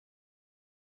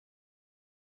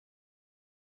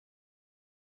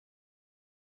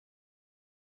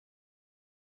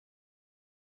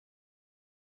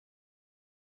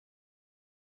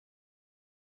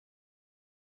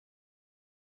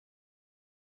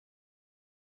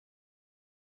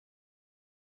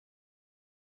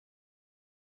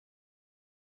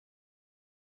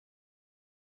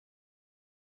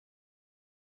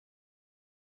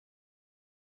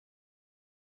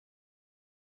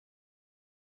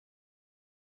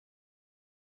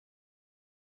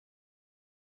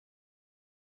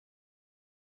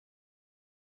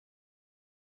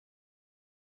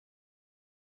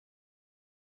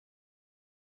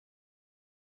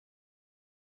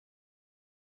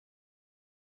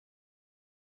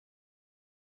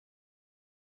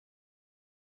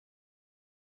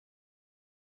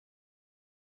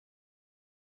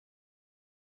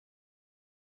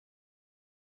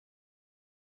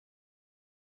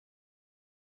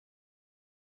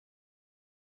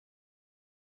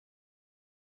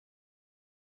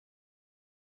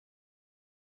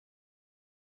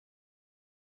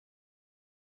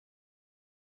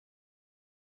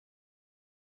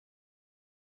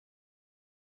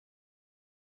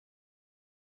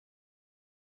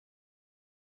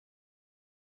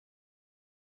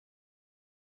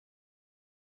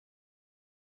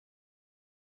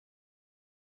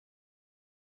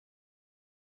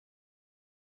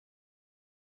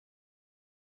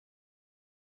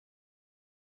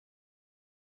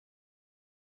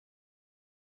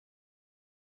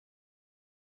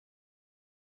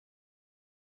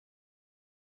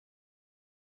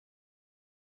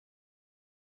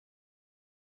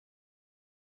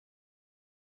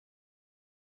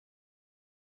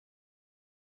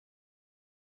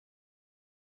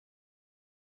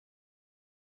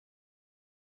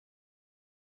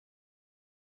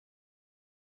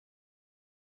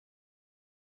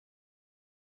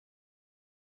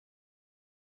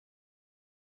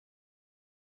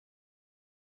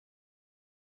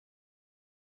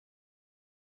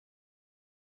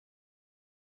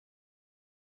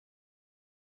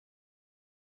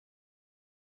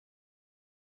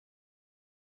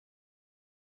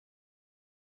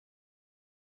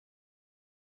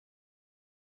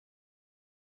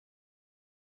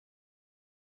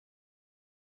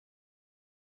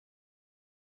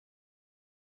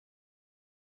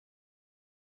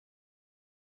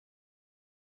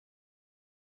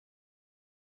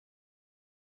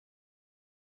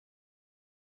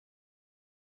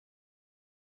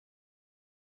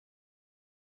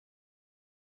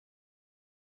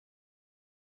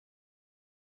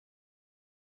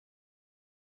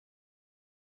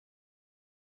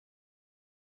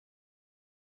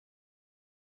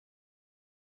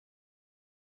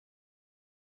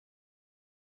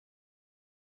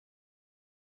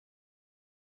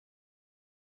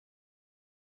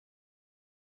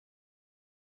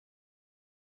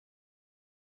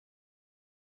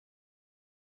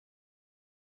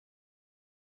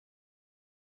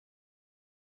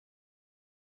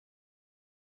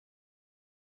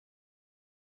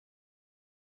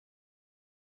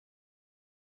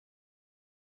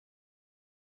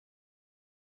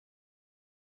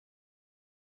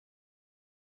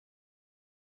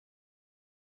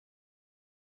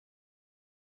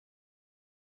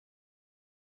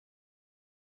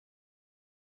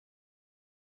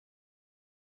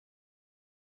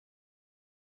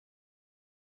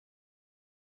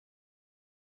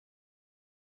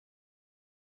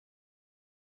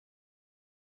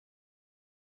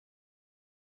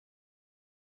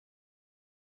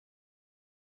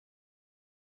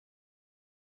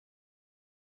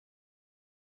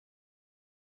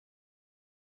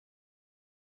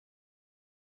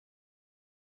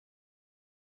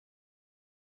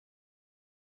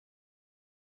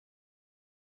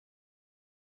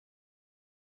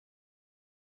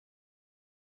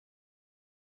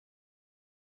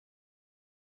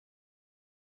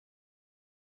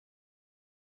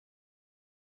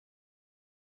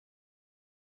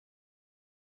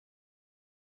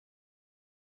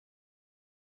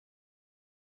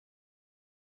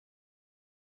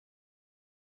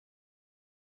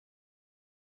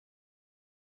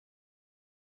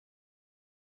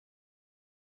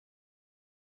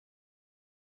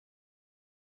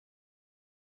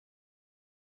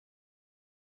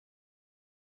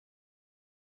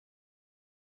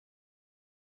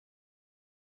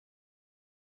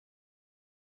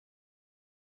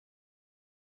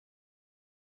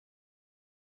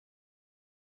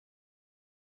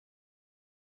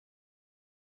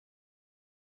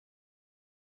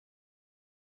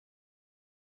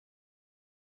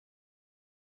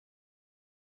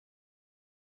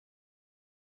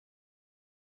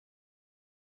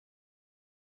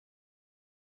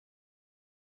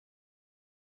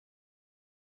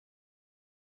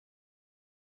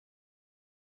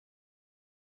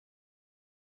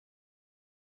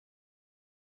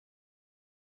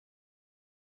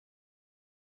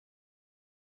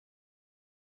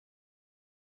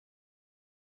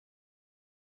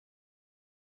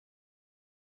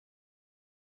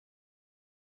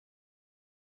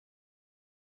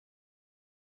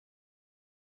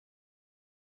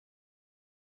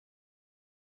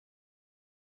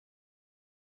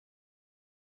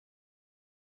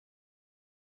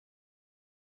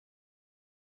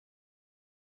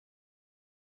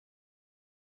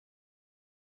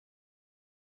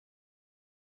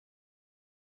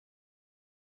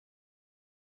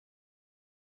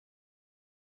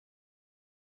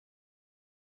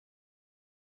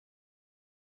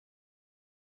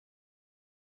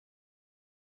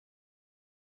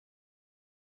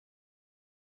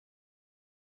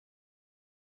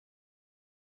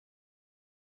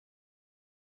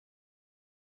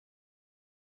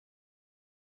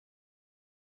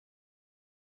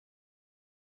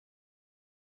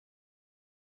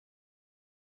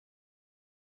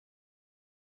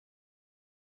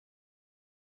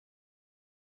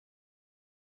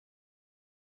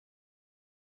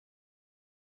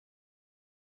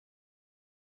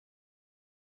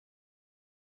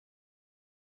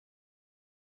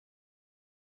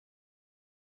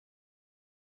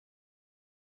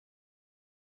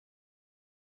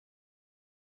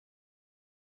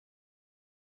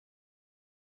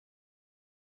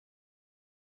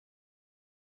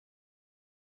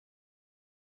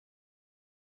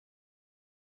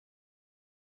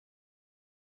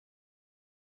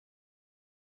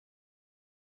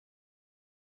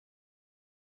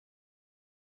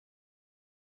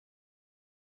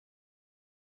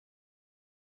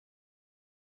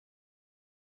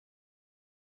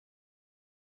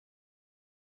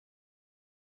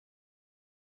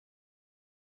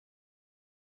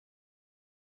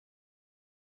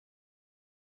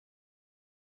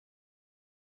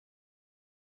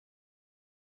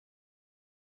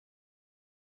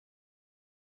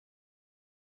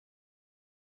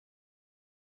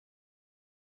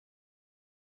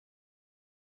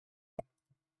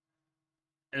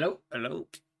Hello, hello.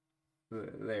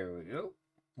 There we go.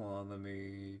 Well, let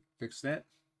me fix that.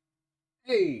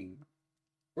 Hey,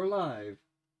 we're live.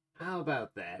 How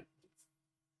about that?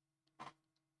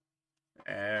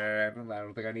 I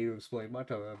don't think I need to explain much.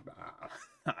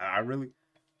 I really.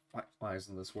 Why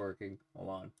isn't this working? Hold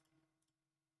on.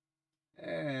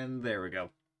 And there we go.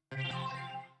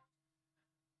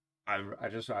 I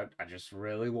just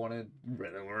really wanted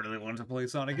to play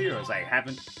Sonic Heroes. I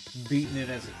haven't beaten it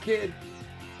as a kid,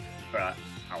 but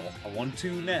I want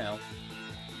to now.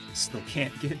 Still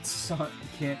can't get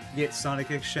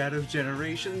Sonic X Shadow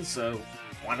Generation, so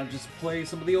why not just play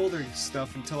some of the older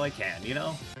stuff until I can, you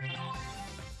know?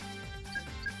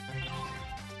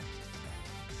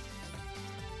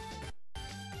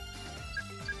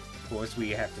 Of course, we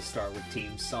have to start with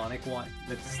Team Sonic. One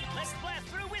Let's blast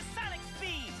through with Sonic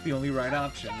speed. the only right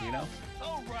option, you know?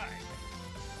 All right.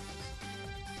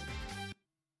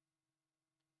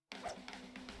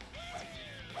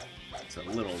 It's a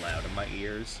little loud in my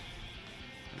ears.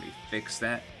 Let me fix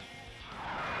that.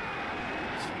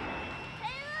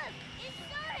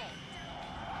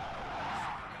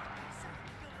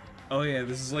 Oh yeah,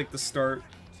 this is like the start.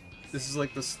 This is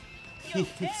like the. He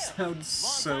sounds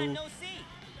so.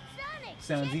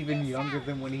 Sounds even younger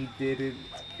than when he did it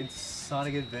in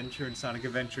Sonic Adventure and Sonic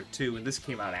Adventure 2, and this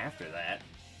came out after that.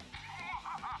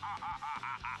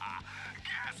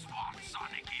 Guess what,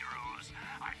 Sonic Heroes?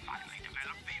 I finally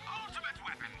developed the ultimate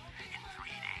weapon. In 3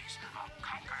 days, I'll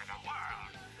conquer the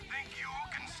world. Think you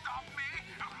can stop me?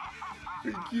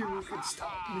 Think you can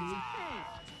stop me?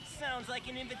 Sounds like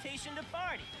an invitation to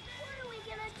party. What are we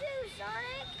gonna do,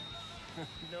 Sonic?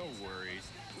 No worries.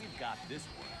 We've got this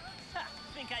one. Ha!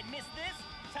 Think I'd miss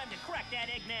this? Time to crack that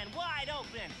Eggman wide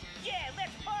open. Yeah,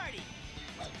 let's party.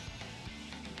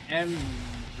 And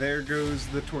there goes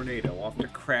the tornado, off to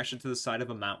crash into the side of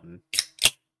a mountain.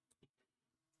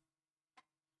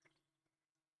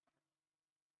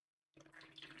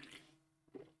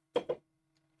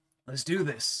 Let's do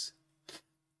this.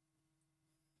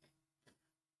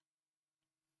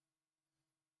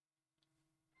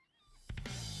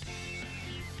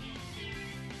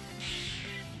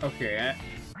 Okay,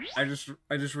 I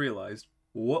just realized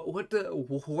what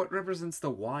represents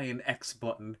the Y and X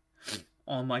button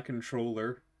on my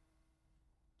controller.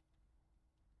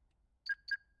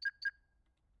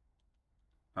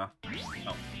 Huh?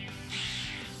 Oh.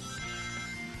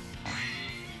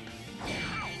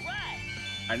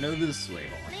 I know this way.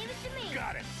 Hold on. Leave it to me.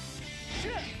 Got it.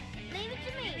 Leave it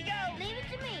to me. Here we go. Leave it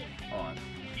to me. Hold on.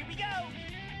 Here we go.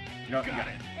 No, Got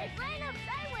it. Let's line up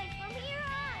sideways from here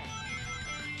on.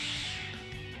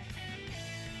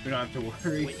 we don't have to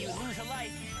worry. When you lose a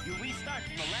life, you restart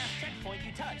from the last checkpoint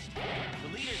you touched. The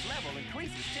leader's level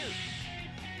increases too.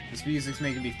 This music's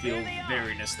making me feel There they are.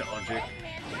 very nostalgic.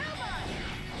 Eggman robot.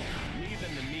 Leave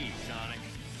them to me, Sonic.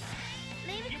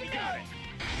 Leave it Here to we me. got it.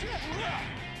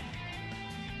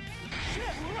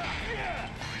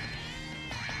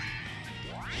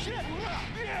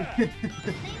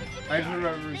 I just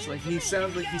remember it's like he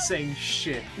sounds like he's saying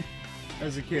shit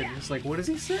as a kid. It's like, what does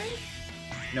he say?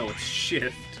 No, it's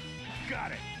shift.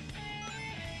 Got it.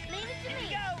 Leave it to Here we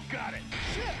me. go. Got it.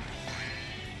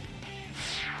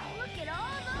 Look at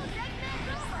all those Eggman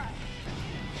robots.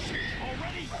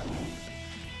 Already?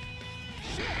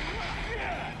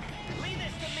 Leave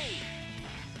this to me.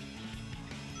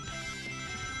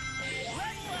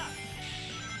 Level up.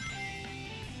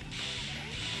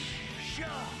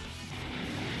 Shaw.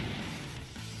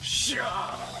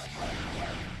 Shaw!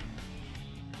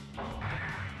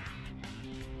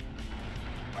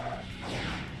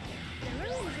 The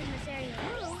rooms in this area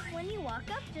move when you walk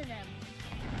up to them.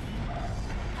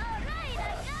 All right, I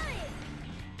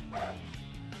got it.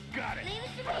 Got it. Leave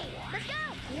it to me. Let's go.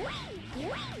 Whee!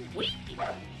 Whee! Whee!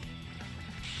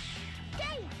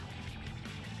 Yay!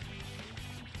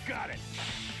 Got it.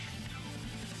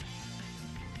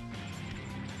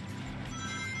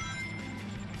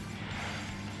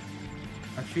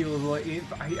 I feel like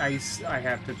if I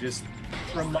have to just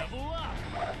from Level up.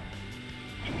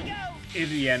 Here we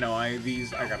go. yeah, no, I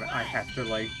have to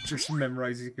like just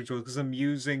memorize these controls because I'm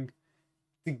using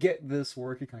to get this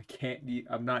working.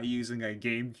 I'm not using a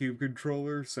GameCube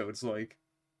controller, so it's like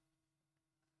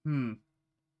I'm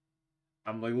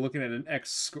like looking at an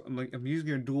I'm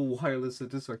using a dual wireless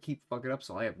system, so I keep fucking up,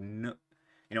 so I have no.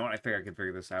 You know what? I think I can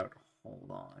figure this out.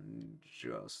 Hold on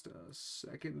just a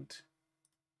second.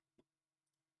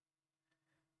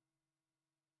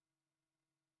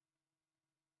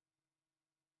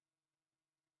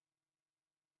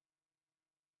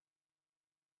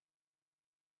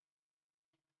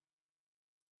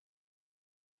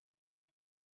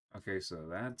 Okay, so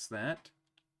that's that.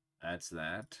 That's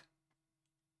that.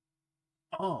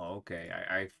 Oh, okay.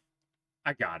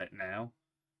 I got it now.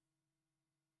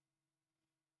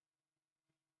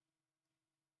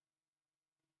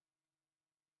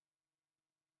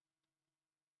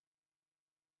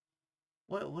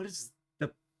 What is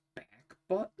the back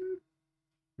button?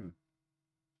 Hmm.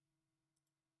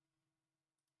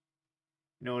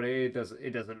 You know what? It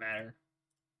doesn't matter.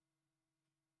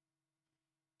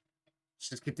 Let's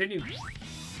just continue. Why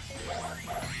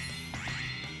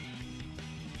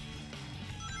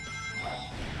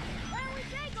don't we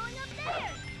try going up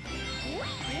there?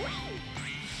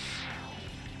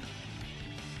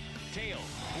 Tails,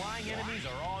 flying enemies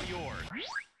are all yours.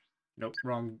 Nope,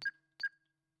 wrong.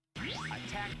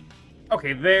 Attack.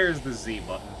 Okay, there's the Z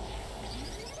button.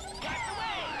 Blast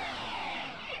away!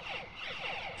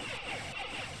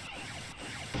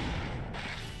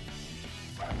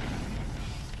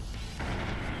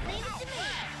 Leave it to me.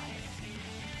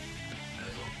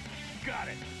 Got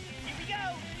it. Here we go.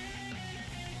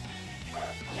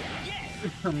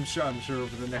 Yes. I'm sure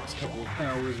over the next couple of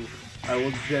hours, I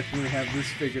will definitely have this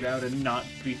figured out and not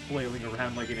be flailing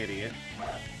around like an idiot.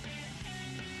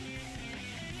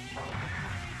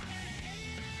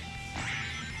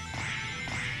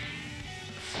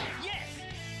 Yes.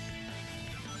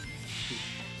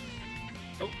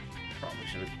 Oh, probably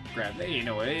should have grabbed that. You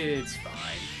know what? It's fine.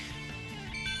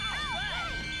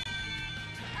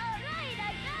 Alright,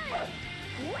 I got it.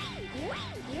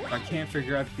 If I can't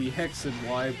figure out the X and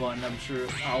Y button, I'm sure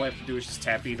all I have to do is just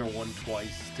tap either one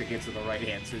twice to get to the right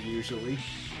answer, usually. Here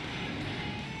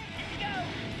we go.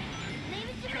 Leave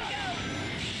it to Here me. we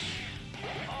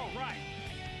go. All right.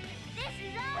 This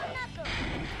is all knuckles.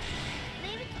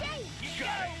 Leave it to me. You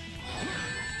got it.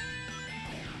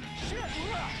 Shit.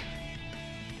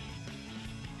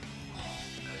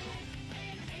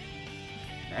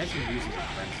 Imagine using the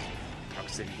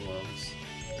Rocksteady gloves.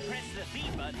 Press the B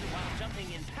button while jumping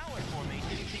in power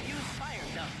formation to use fire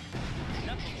dump.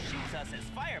 Knuckles shoots us as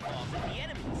fireballs at the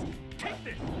enemies. Take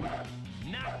this!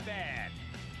 Not bad.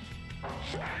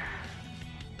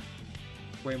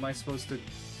 Wait, am I supposed to...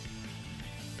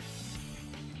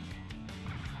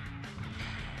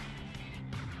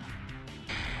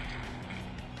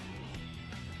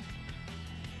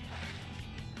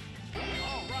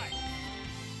 All right.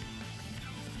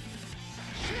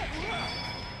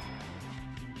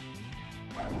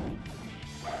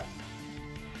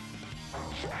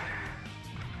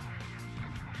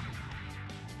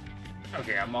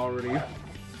 Okay, I'm already...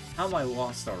 How am I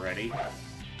lost already?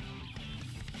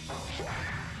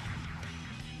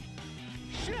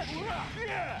 Shit.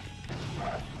 Yeah.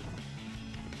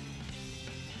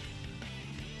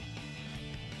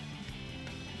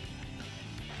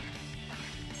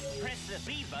 Press the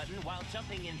B button while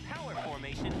jumping in power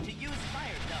formation to use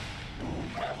fire dump.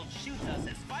 Knuckles shoots us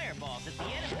as fireballs at the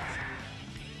enemies.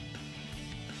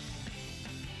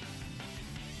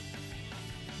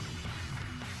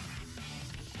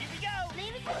 Here we go!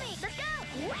 Leave it to me. Let's go.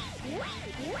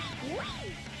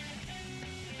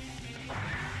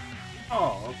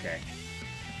 Oh, okay.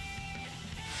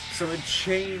 So it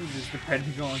changes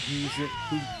depending on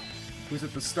who's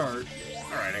at the start.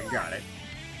 Alright, I got it.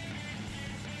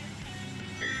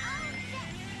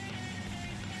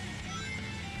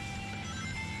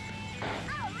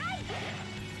 Alright.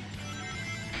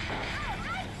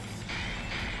 Alright.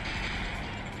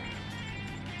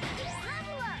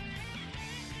 Level up.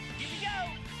 Here we go!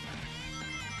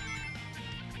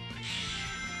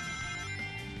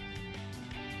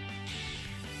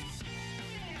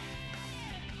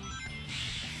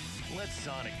 Let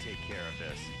Sonic take care of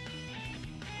this.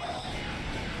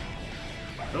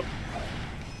 Nope.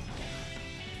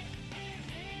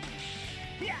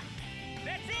 Yeah!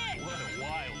 That's it! What a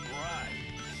wild ride!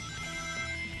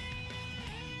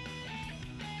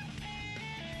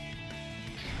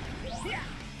 Yeah!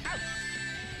 Out!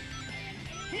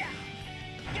 Yeah!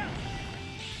 Go!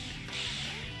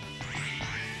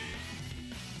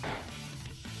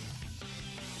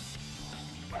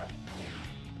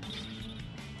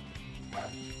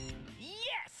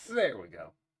 Yes! There we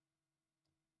go.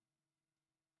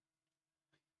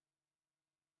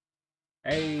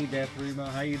 Hey, Death Remo,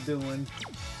 how you doing?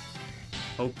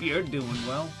 Hope you're doing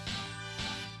well.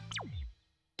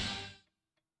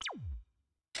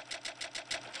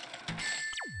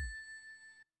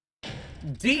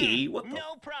 D? What the?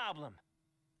 No problem.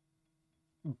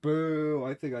 Boo!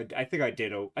 I think I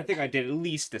did at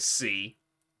least a C.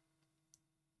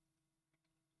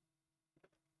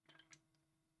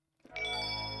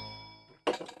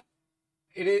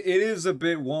 It is a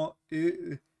bit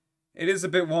It is a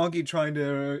bit wonky trying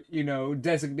to, you know,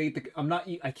 designate the. I'm not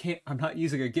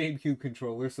using a GameCube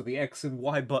controller, so the X and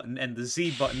Y button and the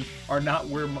Z button are not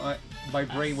where my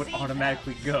brain would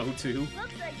automatically go to. Looks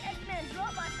like Eggman's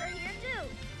robots are here too.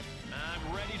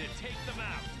 I'm ready to take them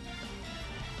out.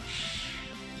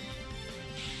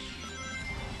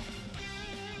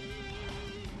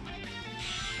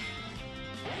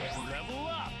 Level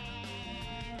up.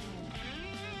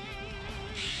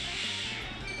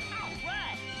 All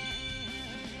right.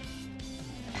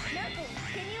 Knuckles,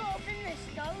 can you open the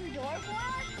stone door for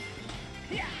us?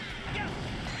 Yeah, go.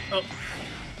 Oh,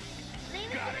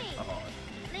 Leave it to me. oh.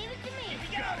 Leave it to me.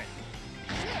 Got it.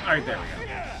 All right, there we go.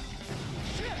 Yeah.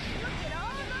 Look at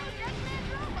all those Eggman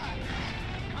robots.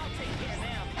 I'll take care of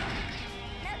them.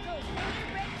 Knuckles, can you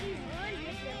break these ruins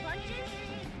with your punches?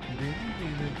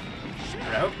 I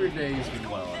hope your day's been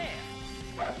well.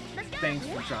 There. Let's go. Thanks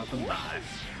for dropping by.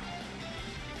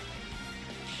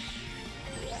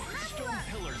 Stone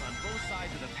pillars on both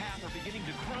sides of the path are beginning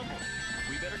to crumble.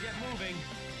 We better get moving.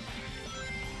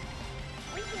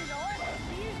 We can go up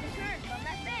to use the current from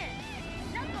that fan.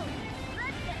 Knuckles,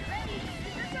 let's get ready to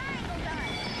use the triangle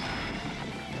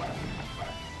dive.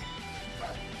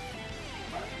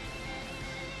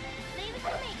 Leave it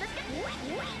to me. Let's get.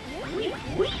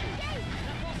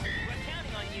 Knuckles, we're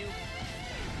counting on you.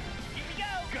 Here we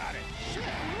go. Got it.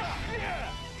 Yeah.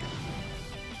 Yeah.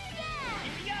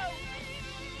 Here we go.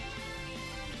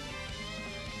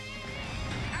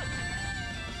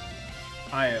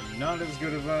 I am not as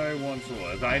good as I once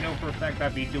was. I know for a fact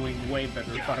I'd be doing way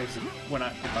better if I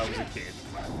was a kid.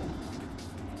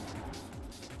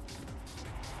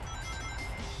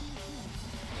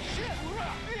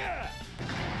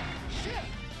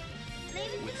 Leave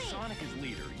it to With me. Sonic as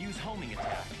leader, use homing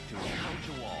attack to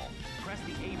approach a wall. Press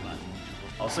the A button.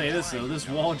 to I'll say this though, this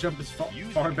wall jump is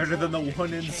far better than the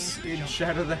one in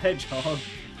Shadow the Hedgehog.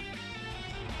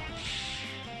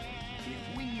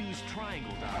 If we use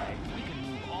triangle dive, we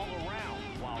can move all around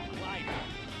while gliding.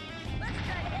 Let's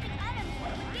try getting items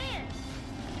when we can.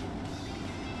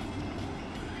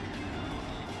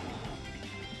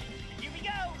 Here we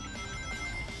go.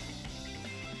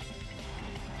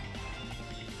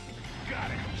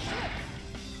 Got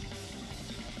it.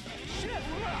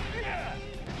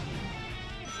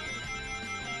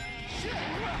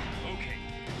 Okay.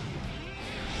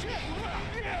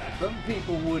 Some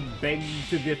people would beg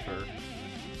to differ.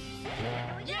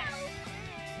 Yes.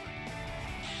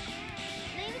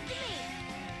 Leave it to me.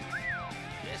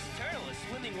 This turtle is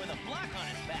swimming with a block on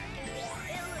its back. It looks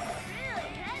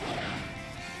really heavy.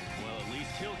 Well, at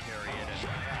least he'll carry it and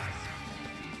not us.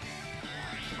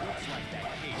 Looks like that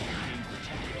cage is being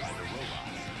protected by the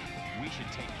robots. We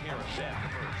should take care of them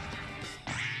first.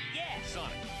 Yeah!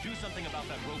 Sonic, do something about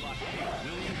that robot cage,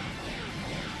 will you?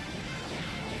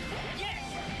 Yes!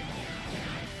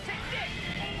 Take this!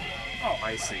 Oh,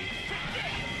 I see.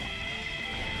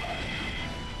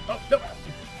 Oh, no!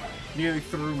 Nearly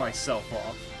threw myself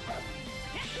off.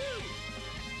 Yahoo!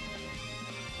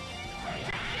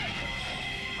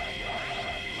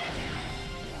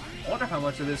 I wonder how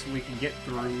much of this we can get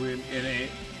through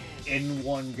in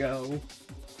one go.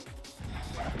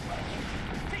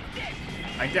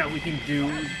 I doubt we can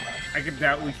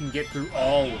doubt we can get through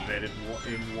all of it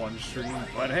in one stream,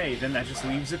 but hey, then that just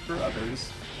leaves it for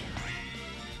others.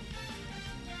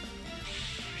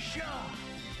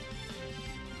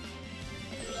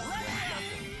 When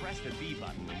jumping, press the B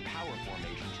button in power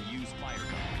formation to use fire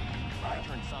gun. I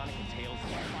turn Sonic and Tails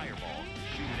into fireballs to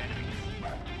shoot at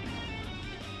enemies.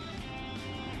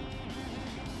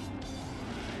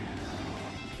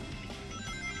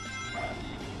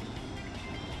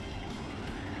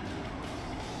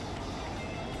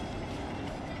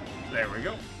 There we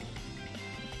go.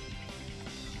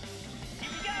 Here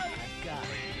we go! Got it.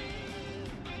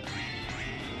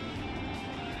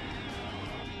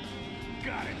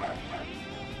 Got it.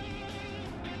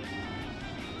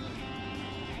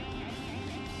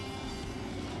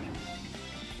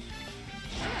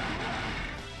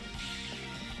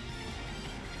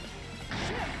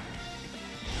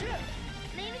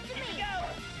 Leave it to Here we me. go!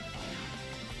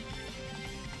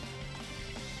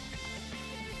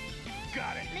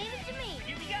 Got it. Leave it to me.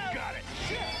 Here we go! Got it.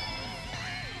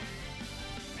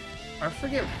 I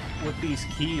forget what these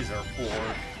keys are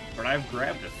for, but I've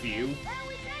grabbed a few. Why don't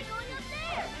we try going up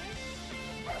there?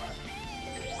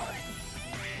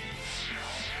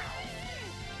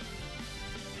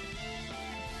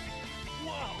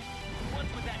 Whoa!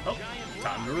 What's with that Oh, giant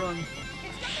time to rock? run.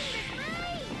 It's coming this way.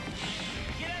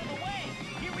 Get out of the way!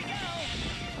 Here we go!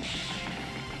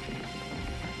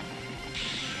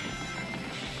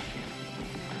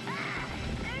 Ah,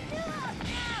 there are two of them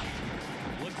now.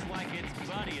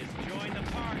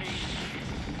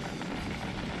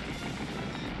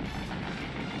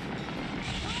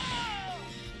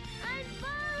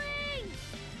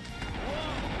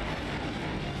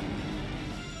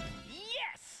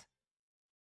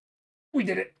 We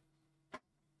did it!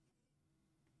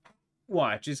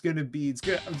 Watch, it's gonna be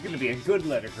a good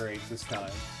letter grade this time.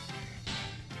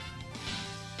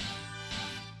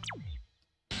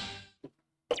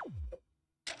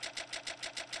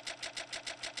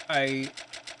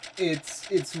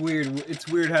 It's weird. It's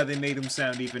weird how they made him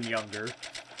sound even younger.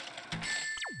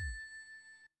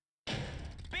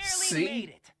 Barely made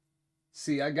it.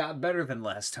 See, I got better than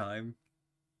last time.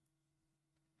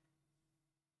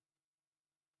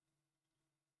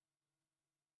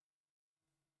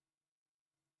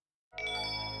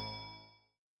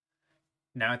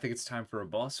 Now I think it's time for a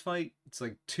boss fight. It's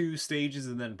like 2 stages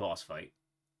and then boss fight.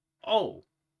 Oh.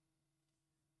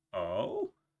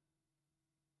 Oh?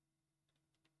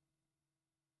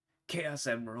 Chaos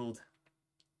Emerald.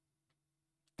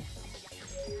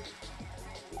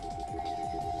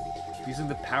 Using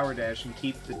the power dash and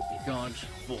keep the gauge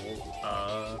full.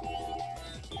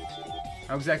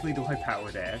 How exactly do I power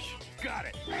dash? Got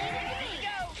it.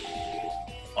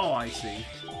 Oh, I see.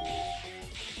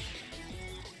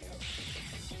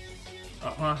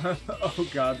 Oh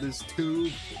god, this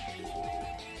tube.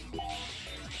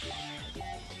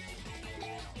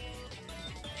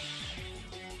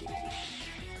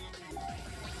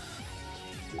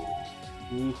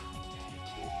 Ooh.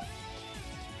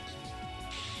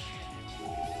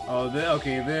 Oh,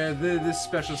 okay, this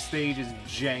special stage is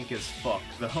jank as fuck,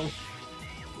 though.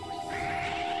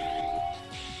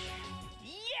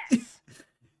 Yes!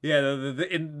 Yeah,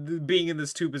 being in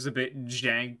this tube is a bit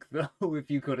jank, though, if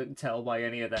you couldn't tell by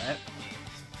any of that.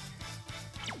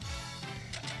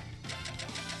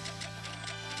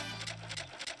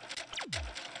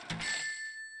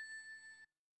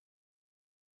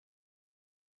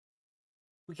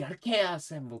 We got a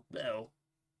Chaos Emerald, though.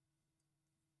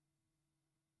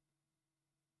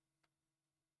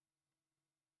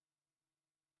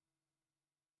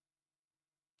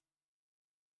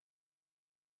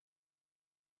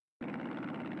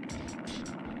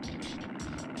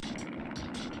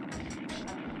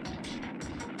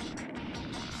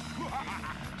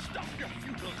 Stop your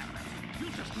futile efforts.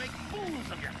 You'll just make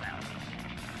fools of yourself.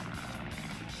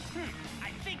 I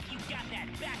think you got that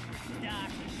backwards,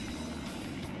 Doc.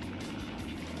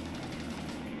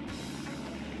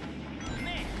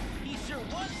 Man, he sure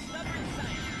was stubborn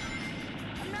science.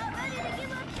 I'm not ready to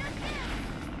give up just yet.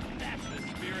 That's the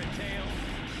spirit, Tails.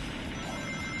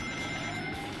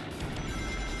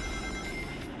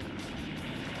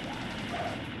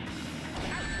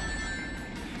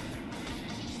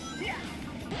 Yeah!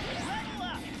 Level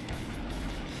up!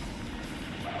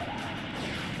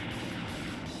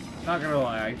 Not gonna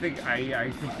lie, I think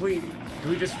I complete. Do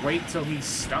we just wait till he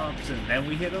stops and then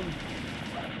we hit him?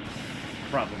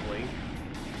 Probably.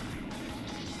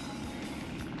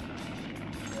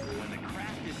 When the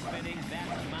craft is spinning,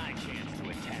 that's my chance to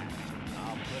attack.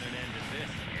 I'll put an end to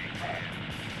this.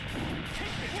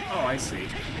 Oh, I see.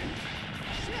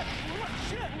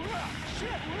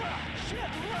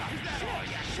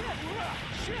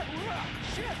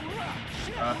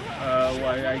 Well,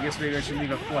 I guess maybe I should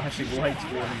leave a flashing lights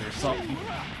warning or something.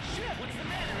 What's the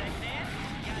matter, Eggman?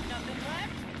 Got nothing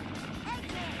left?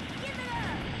 Eggman, give it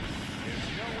up. There's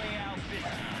no way out this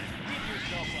time. Give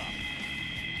yourself up.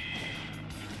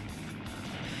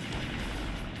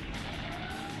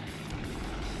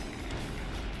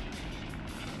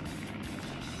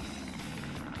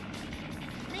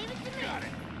 Leave it to me. Got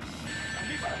it.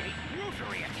 Initiate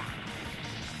rotary attack.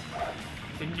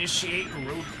 Initiate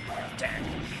road attack.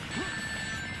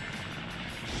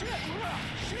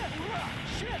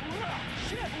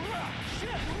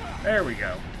 There we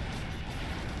go.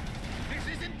 This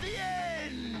isn't the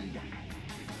end.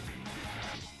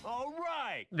 All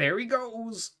right. There he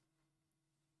goes.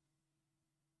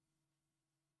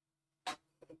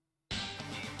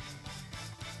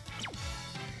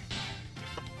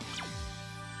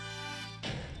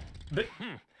 But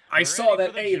I saw ready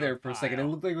that for the A there jump for a second. It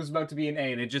pile. looked like it was about to be an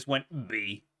A, and it just went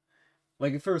B.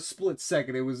 Like for a split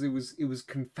second, it was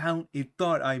confound. It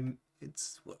thought I'm.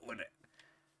 It's what it.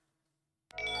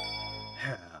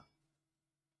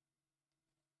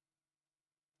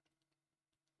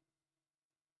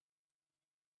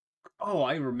 Oh,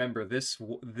 I remember this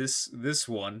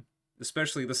one,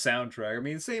 especially the soundtrack. I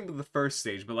mean, same with the first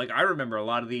stage, but like I remember a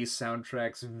lot of these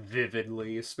soundtracks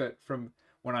vividly, especially from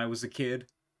when I was a kid.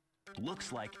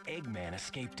 Looks like Eggman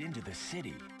escaped into the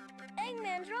city.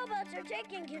 Eggman's robots are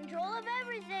taking control of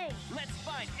everything. Let's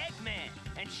find Eggman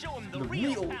and show him the, The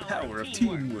real real power of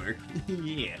teamwork. teamwork.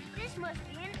 Yeah. This must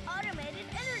be an automated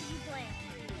energy plant.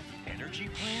 Energy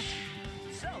plant?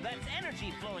 So that's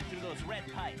energy flowing through those red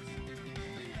pipes.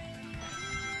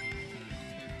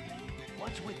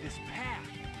 What's with this path?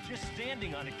 Just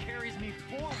standing on it carries me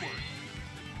forward.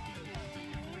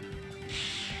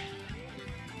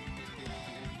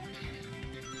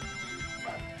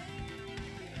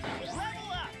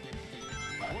 Level up!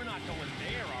 We're not going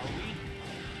there, are we?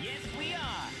 Yes, we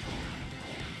are.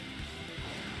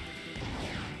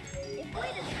 If we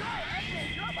destroy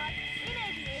Edgar's robot, we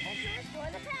may be able to restore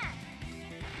the past.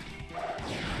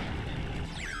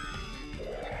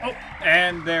 Oh,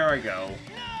 and there I go.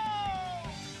 No!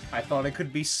 I thought it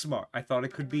could be smart. I thought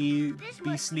it could be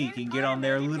sneaky and get on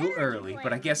there a little early,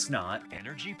 but I guess not.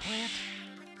 Energy plant?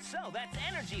 So that's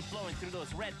energy flowing through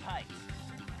those red pipes.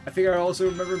 I think I also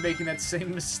remember making that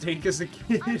same mistake as a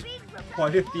kid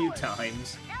quite a few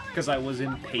times, because I was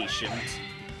impatient.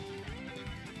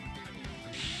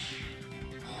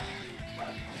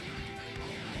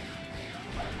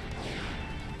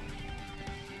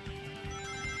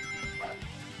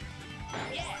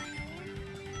 Yeah!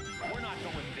 We're not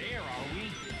going there, are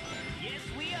we? Yes,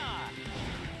 we are.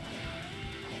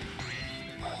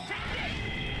 Take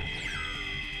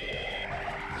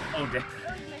Oh, damn.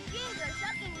 Those machines are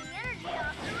sucking the energy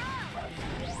off the road.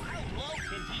 this! How low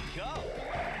can he go?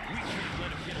 We can't let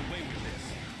him get away with this.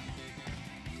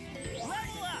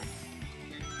 Level up!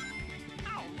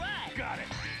 All right! Got it!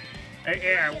 Hey,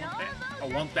 yeah, I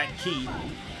want that key.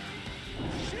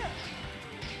 Shit!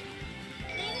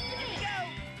 Leave it to me. Go!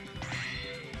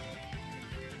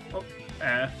 Oh,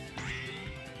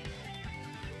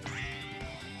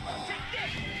 Take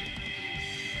this!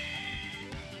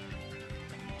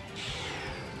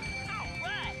 All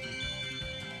right!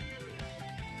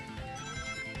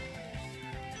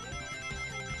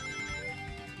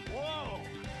 Whoa!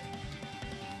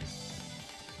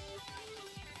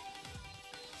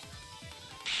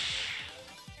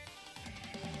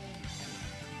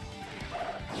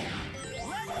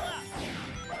 Level up!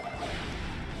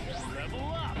 Level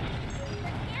up!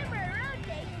 The camera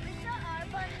rotates with the R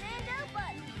button and L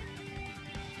button.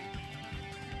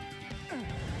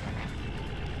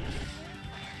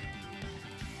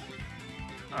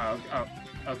 oh,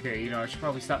 okay, you know, I should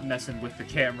probably stop messing with the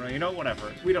camera. You know,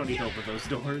 whatever. We don't need to open those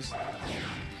doors.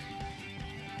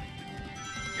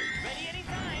 Ready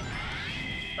anytime!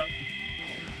 Oh.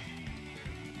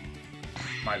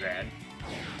 My bad.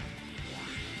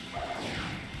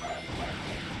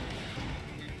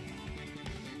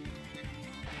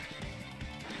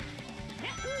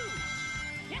 Yahoo!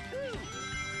 Yahoo!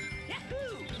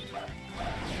 Yahoo!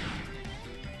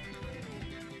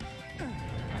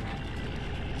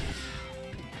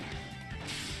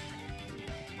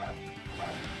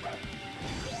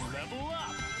 Level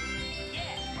up! Yeah!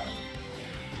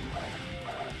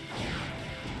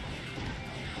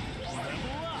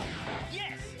 Level up!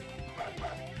 Yes!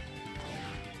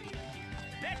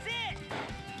 That's it!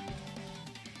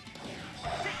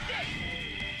 Take this!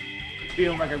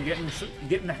 Feeling like I'm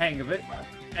getting the hang of it,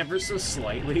 ever so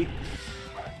slightly.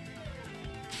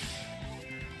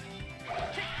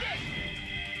 Take this!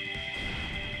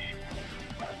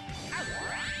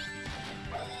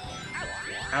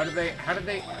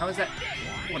 How is that?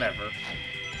 Whatever.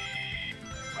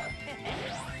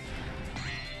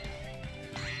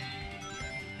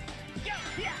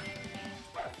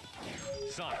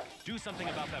 Sonic, do something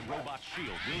about that robot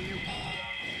shield, will you?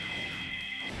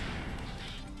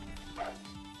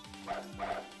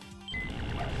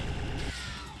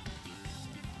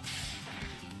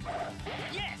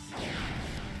 Yes!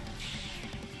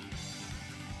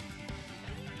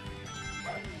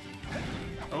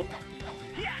 Oh,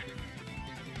 Yeah!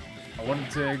 I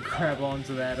wanted to grab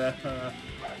onto that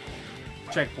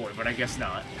checkpoint, but I guess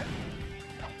not.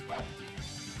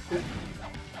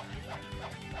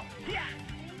 Yeah!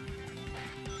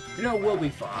 You know, we'll be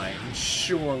fine.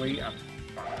 Surely. I'm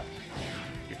fine.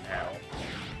 Get hell.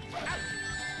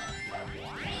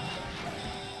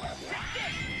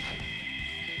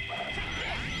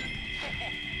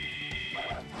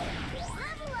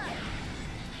 Level up.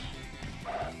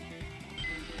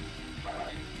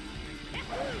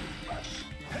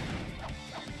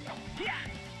 Yeah!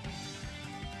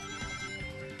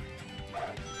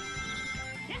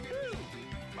 Yahoo!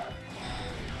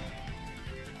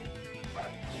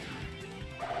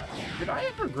 Did I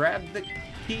ever grab the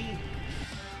key?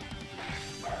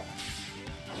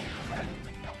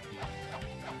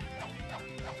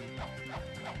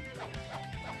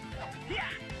 Yeah!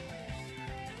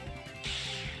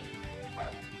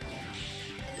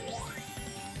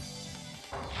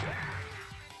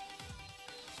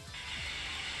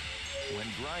 When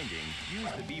grinding,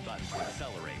 use the B button to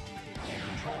accelerate.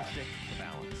 Control stick to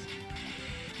balance.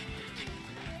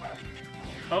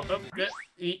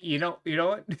 You know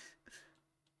what?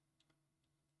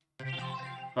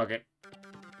 Fuck it.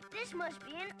 This must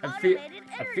be an I feel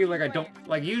automated like I energy don't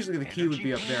like usually the key would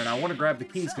be up there, and I want to grab the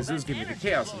keys because those give me the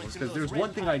Chaos Emeralds. Because there's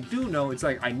one thing I do know, it's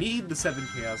like I need the 7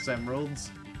 Chaos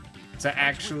Emeralds to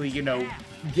actually, you know,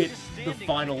 get the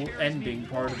final ending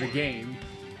part of the game.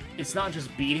 It's not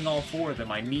just beating all 4 of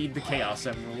them. I need the Chaos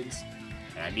Emeralds,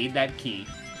 and I need that key.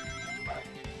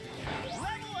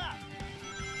 Level up!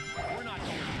 We're not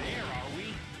going there, are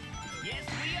we? Yes,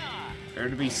 we are! Better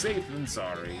to be safe than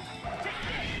sorry.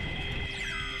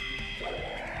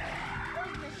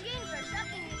 Those machines are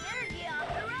sucking the energy off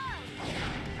the road.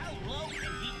 How low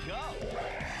can he go?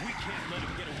 We can't let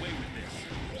him get away with this.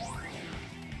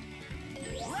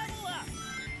 Level up!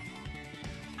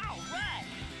 All right!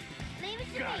 Leave it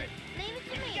to Got me. it. Leave it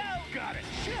to me. Got it.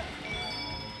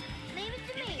 Leave it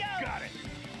to me. Got it.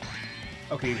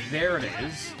 Okay, there it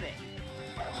is. Move it.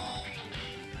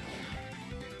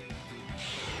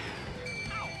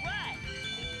 All right!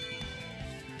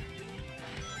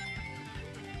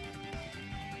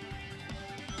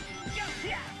 Go,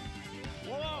 yeah!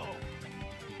 Whoa!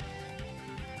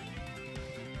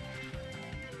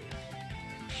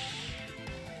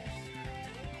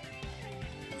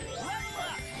 Level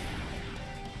up!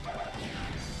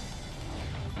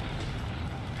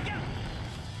 Go!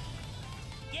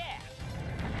 Yeah!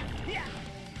 Yeah!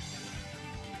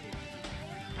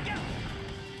 Go!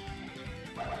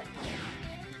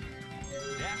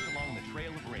 Dash along the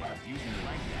trail of rings using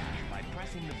Light Dash by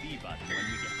pressing the B button when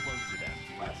we get close to them,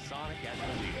 with Sonic as the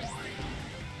leader.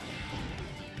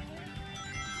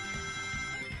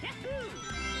 Yahoo!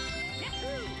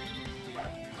 Yahoo!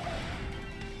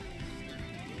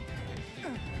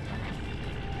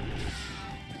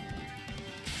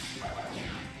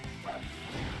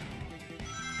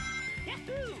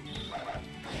 Yahoo!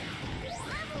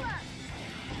 Level up.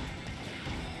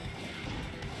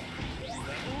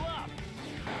 Level up!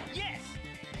 Yes!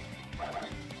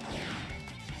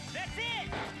 That's it!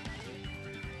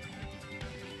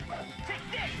 Take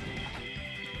this!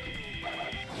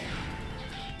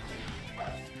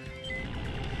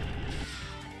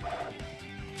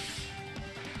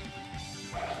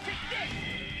 Take this!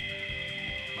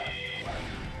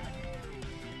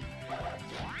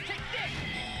 Take this!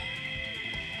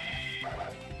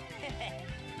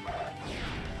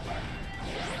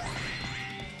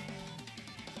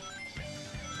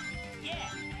 Yeah!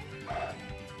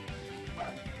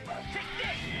 Take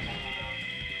this!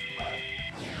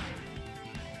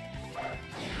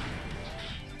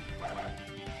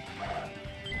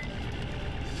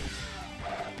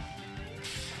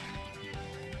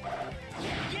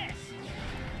 Yes!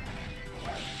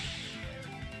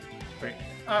 Wait,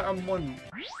 I'm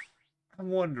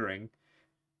wondering,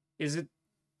 is it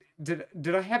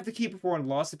did I have the key before and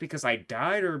lost it because I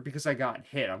died or because I got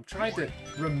hit? I'm trying to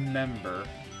remember.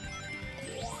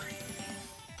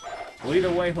 Well,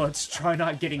 either way, let's try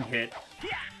not getting hit.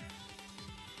 Yeah!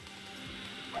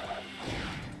 All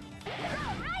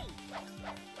right.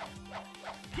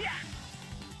 Yeah!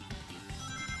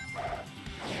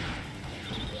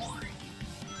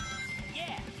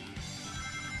 Yeah!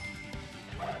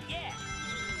 Yeah!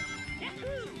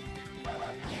 Yahoo!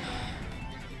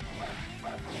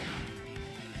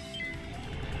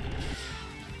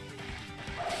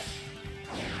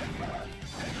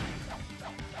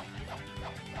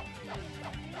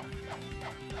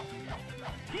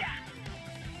 Yeah!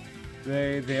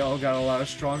 They all got a lot of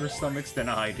stronger stomachs than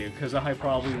I do, because I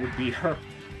probably would be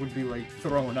like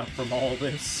throwing up from all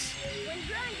this. When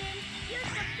grinding, use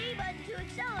the B button to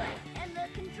accelerate and the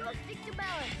control stick to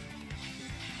balance.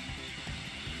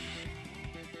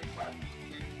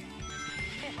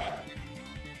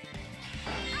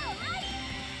 All right.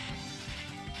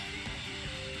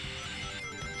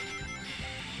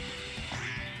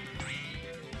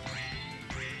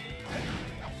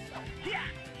 Yeah!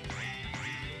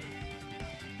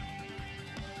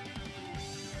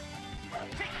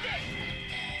 Take this!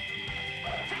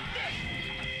 Take this!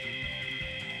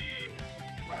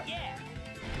 Yeah!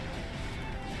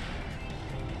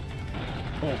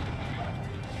 Oh,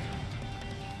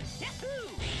 Yahoo!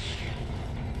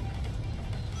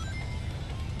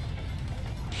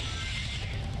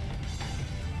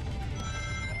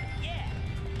 Yeah!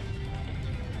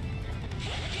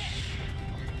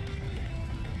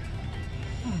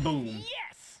 boom.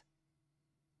 Yes!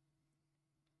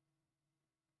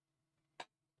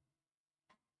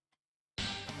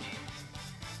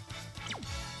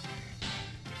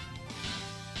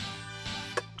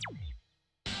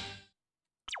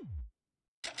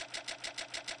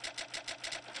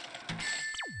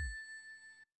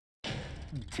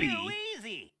 Too B.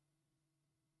 easy!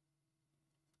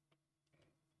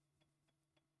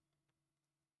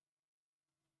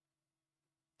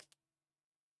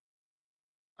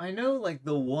 I know, like,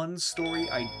 the one story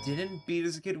I didn't beat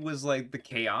as a kid was, like, the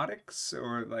Chaotix,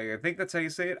 or, like, I think that's how you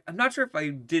say it. I'm not sure if I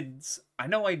did... I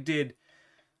know I did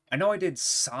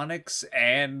Sonic's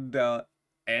and,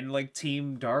 like,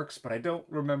 Team Darks, but I don't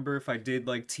remember if I did,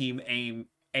 like, Team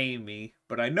Amy.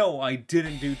 But I know I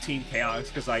didn't do Team Chaotix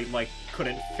because I, like,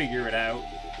 couldn't figure it out.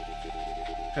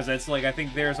 Because it's, like, I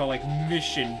think theirs are, like,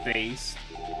 mission-based.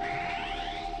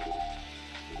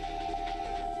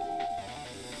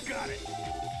 Got it.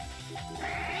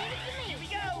 Here we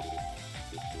go!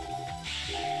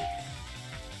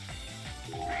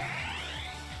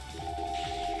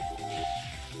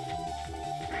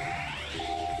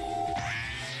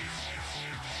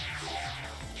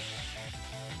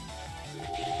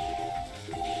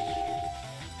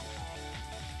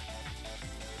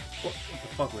 What the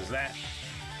fuck was that?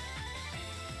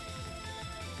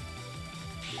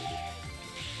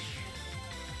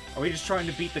 Are we just trying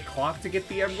to beat the clock to get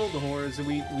the emerald, or is it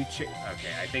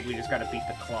okay, I think we just gotta beat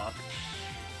the clock.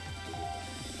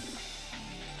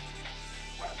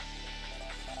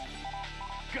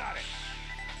 Got it.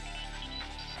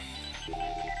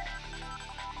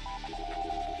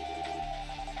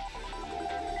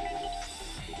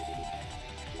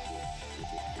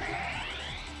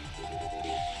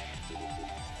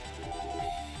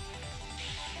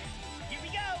 Here we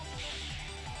go!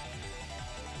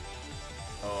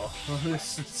 Oh,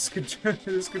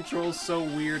 this control's so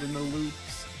weird in the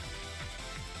loops.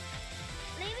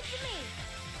 Leave it to me.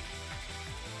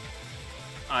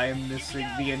 I am missing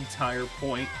the entire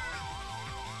point.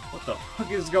 What the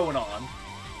fuck is going on?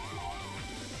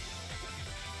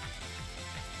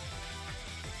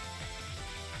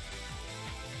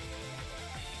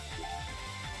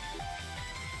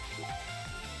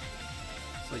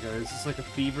 Is this like a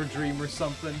fever dream or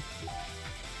something?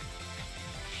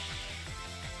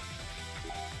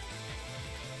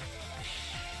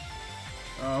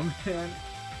 Oh man,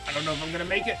 I don't know if I'm gonna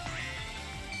make it.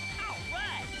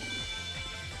 Alright!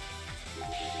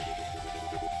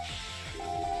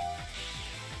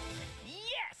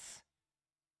 Yes!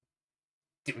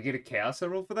 Did we get a Chaos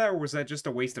Emerald for that, or was that just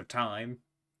a waste of time?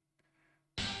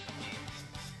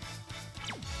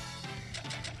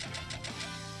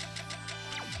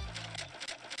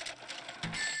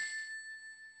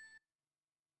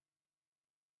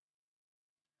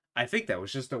 I think that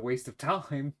was just a waste of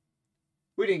time.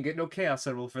 We didn't get no Chaos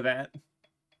Emerald for that.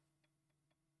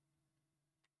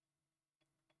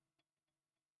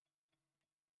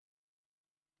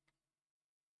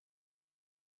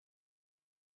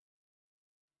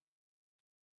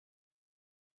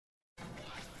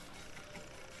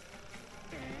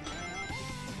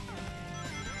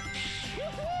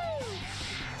 Wow,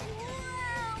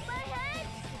 my head's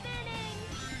spinning.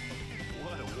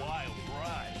 What a wild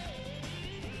ride.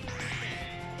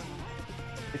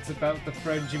 It's about the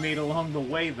friends you made along the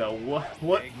way, though.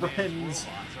 What friends?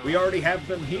 We already have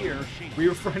them here. We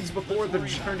were friends before the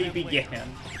journey began.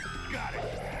 Got it.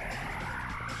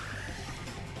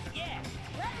 Yeah!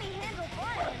 Let me handle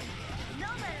Barton. No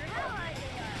matter how high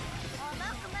they are, I'll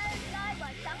knock them out of the sky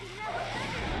by stuffing them with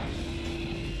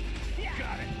feathers.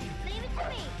 Got it. Leave it to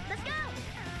me. Let's go.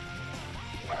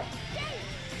 Chase!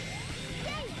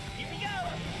 Chase! Here we go!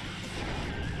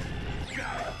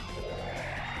 Got it.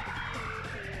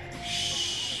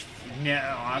 Shh. No,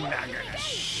 I'm not gonna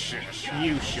shush.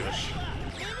 You shush.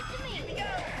 Leave it to me.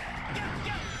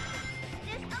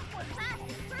 This upward path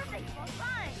is perfect for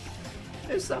flying.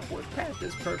 This upward path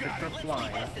is perfect for Let's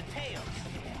flying. retest the tails!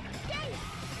 Chase!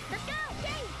 Let's go.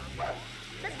 Chase!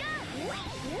 Let's go.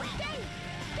 Chase!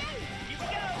 Chase! Here we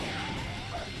go!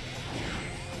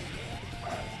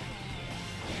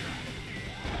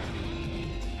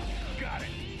 Got it.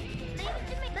 Leave it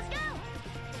to me. Let's go.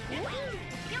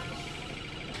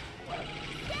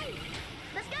 Chase!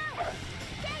 Let's go.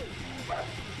 Chase!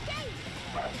 Chase!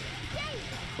 Chase!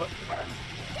 What?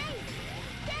 Chase!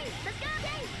 Chase! Let's go.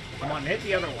 Chase! Come on, hit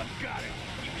the other one. Got it.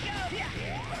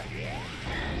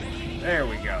 There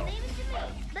we go. Leave it to me.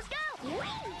 Let's go.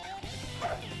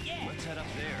 Yeah! Let's head up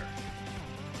there.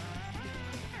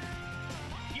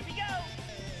 Here we go!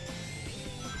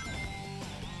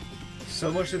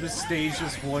 So much of the stage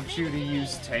just wants you to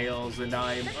use tails, and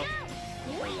I'm... Let's Oh,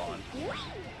 go. hold on.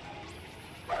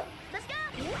 Let's go.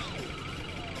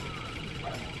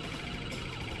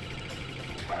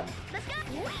 Let's go.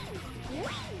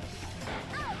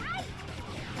 All right.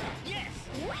 Yes!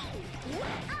 All right. Yes!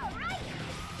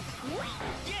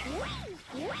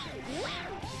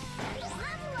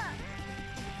 Level up.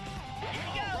 Here we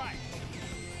go! Right.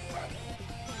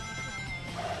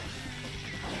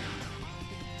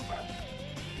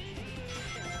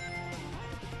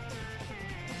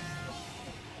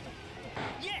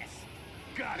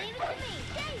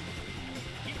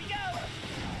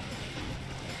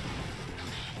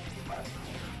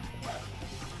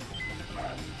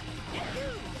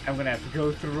 I'm gonna have to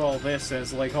go through all this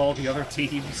as, like, all the other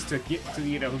teams to get to,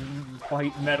 you know,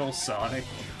 fight Metal Sonic.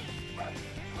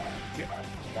 Yeah,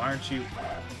 why aren't you...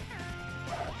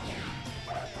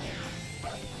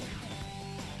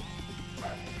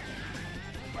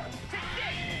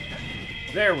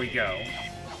 There we go.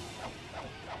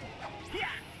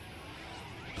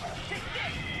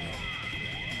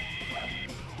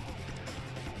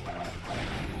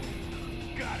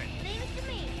 Got it. Leave it to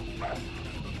me.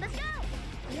 Let's go.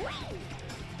 Whee!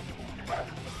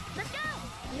 Let's go.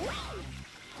 Whee!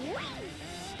 Whee!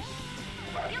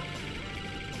 Yup.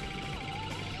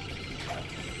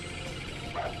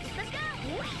 Let's go.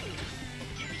 Whee!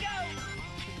 Here we go.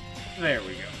 There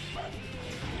we go.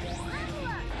 Level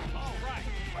up. All right.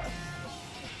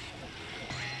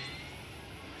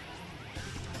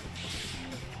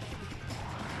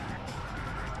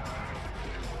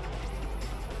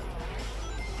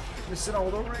 Missing all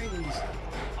the rings.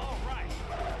 All right.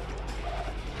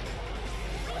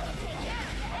 We can take down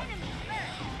the enemy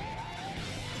first.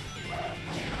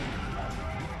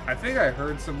 I think I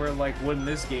heard somewhere, like, when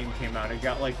this game came out, it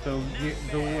got, like, the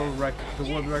world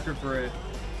record for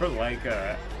like,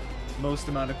 most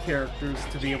amount of characters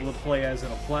to be able to play as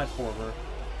in a platformer.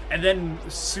 And then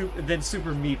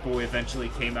Super Meat Boy eventually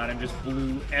came out and just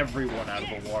blew everyone out of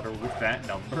the water with that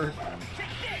number.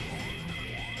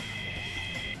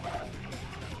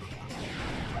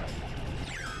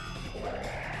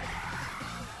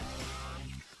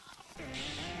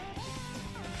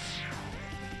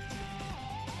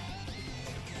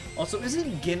 Also,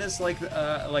 isn't Guinness like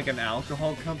an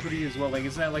alcohol company as well? Like,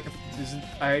 isn't that like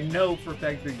I know for a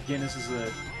fact that Guinness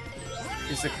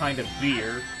is a kind of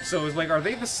beer. So it's like, are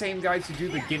they the same guys who do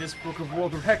the Guinness Book of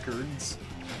World Records?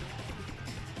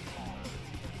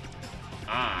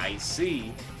 Ah, I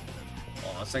see.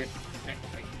 Hold on a second.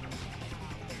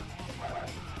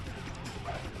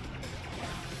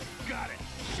 Got it.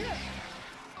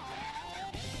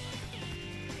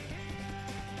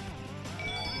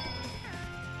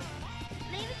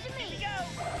 Leave it to me.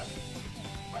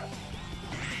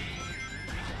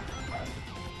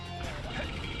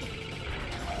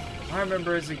 I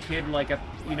remember as a kid, like,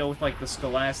 you know, with like the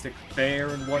Scholastic Fair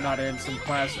and whatnot in some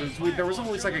classrooms, there was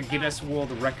always like a Guinness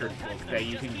World Record book that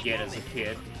you can get as a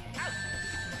kid.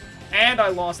 And I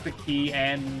lost the key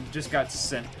and just got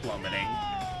sent plummeting.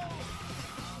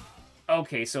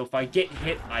 Okay, so if I get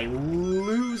hit, I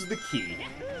lose the key.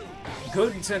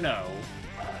 Good to know.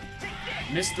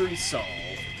 Mystery solved.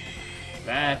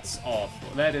 That's awful.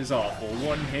 That is awful.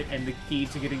 One hit and the key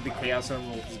to getting the Chaos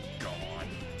Emerald is gone.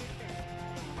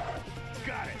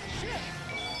 Got it.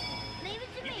 Leave it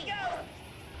to me.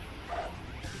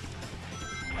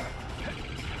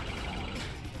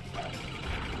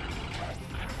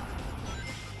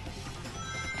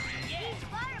 These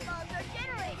fireballs are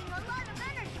generating a lot of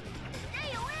energy.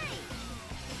 Stay away.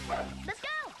 Let's go.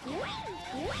 Whee!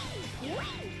 Whee!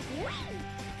 Whee! Whee!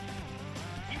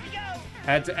 Here we go.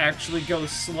 Had to actually go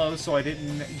slow so I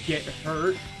didn't get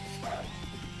hurt.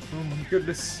 Oh my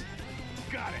goodness.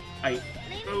 Got it. Leave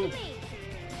it Oh. to me.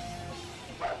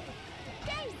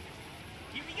 Stay.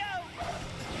 Here we go.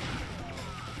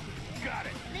 Got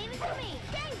it. Leave it to me.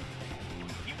 Stay.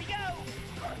 Here we go.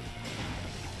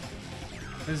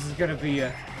 This is gonna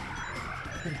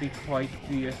be quite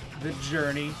the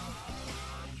journey.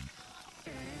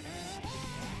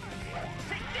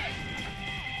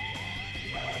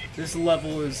 This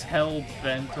level is hell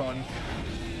bent on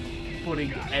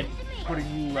putting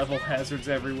level hazards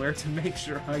everywhere to make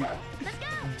sure I Let's go.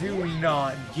 do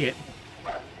not get.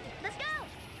 Let's go.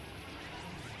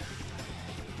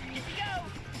 Here we go.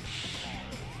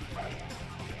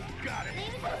 Got it.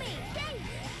 Leave it to me. Stay.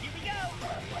 Here we go.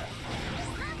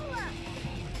 Level up.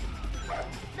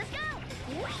 Let's go.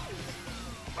 Whee!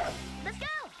 Let's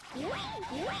go. Whee!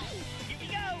 Whee! Here we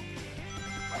go.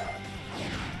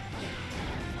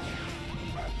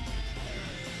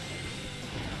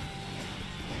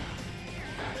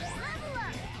 Level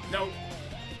up. No.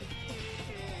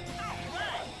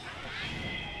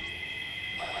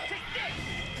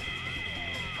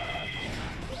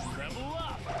 Level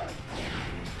up.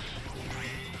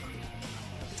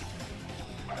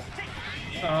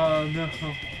 Oh no.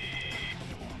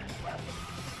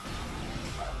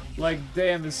 Like,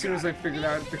 damn, as soon as I figured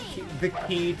out the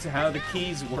key to how the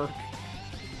keys work,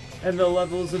 and the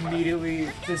level's immediately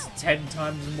just 10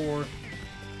 times more.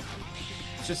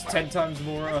 Just 10 times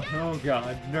more, oh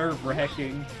god,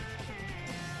 nerve-wracking.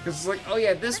 Because it's like, oh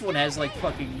yeah, this one has like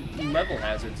fucking level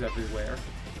hazards everywhere.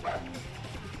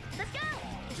 Let's go.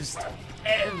 Just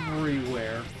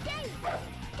everywhere. Stay.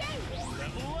 Stay.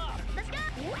 Level up. Let's go.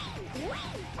 Whee!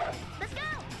 Whee! Let's go.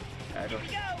 I don't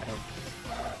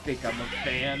think I'm a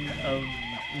fan of...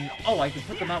 Oh, I can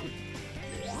put them out with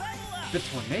the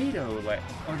tornado, like,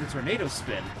 or the tornado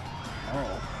spin.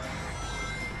 Oh.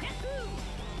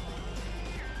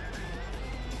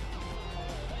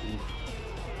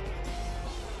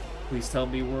 Please tell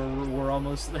me we're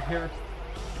almost there.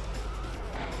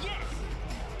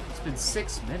 It's been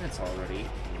 6 minutes already.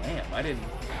 Damn, I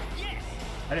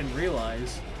didn't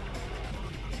realize.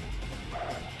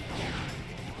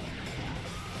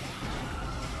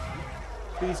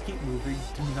 Please keep moving.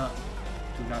 Do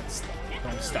not stop.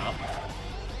 Don't stop.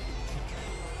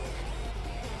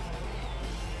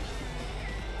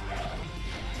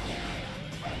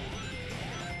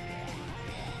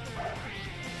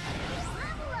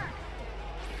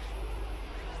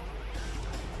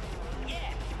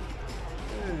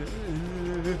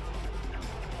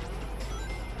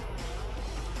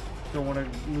 Don't want to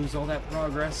lose all that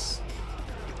progress.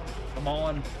 Come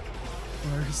on.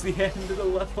 Where's the end of the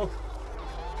level?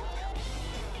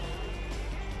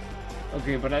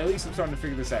 Okay, but at least I'm starting to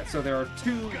figure this out. So there are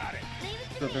two...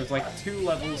 So there's like 2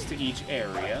 levels to each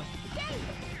area.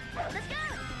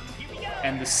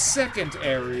 And the second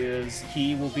area's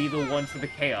key will be the one for the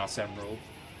Chaos Emerald.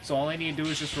 So all I need to do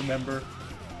is just remember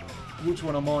which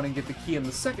one I'm on and get the key on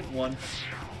the second one,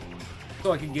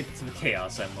 so I can get to the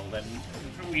Chaos Emerald, and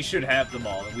we should have them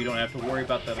all, and we don't have to worry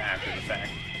about them after the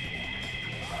fact.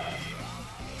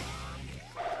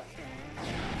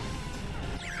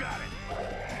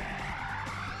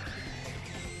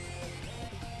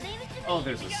 Oh,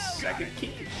 there's a second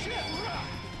key.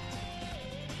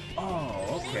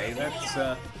 Oh, okay, that's,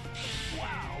 Wow,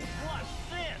 what's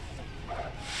this?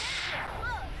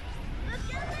 Look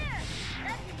down there!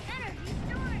 That's the energy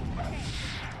storage tank!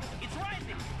 It's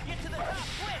rising! Get to the top,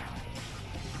 quick!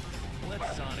 Let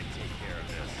Sonic take care of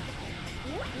this.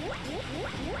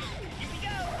 Here we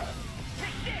go!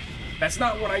 Take this! that's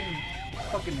not what I...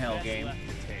 Fucking hell, That's game. left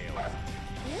to Tails.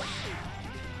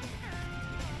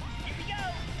 Here we go!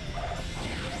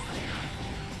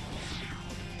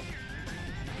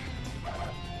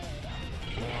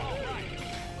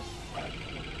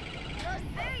 Those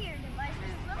barrier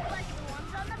devices look like the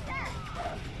ones on the back.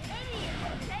 Maybe you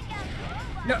can take out the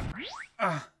robot. No!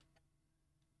 Ah.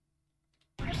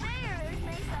 The barriers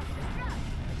may self-destruct.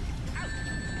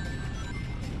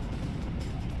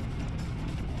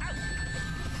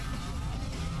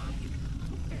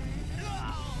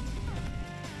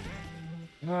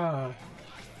 Ah.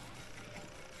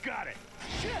 Got it!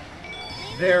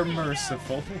 They're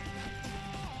merciful.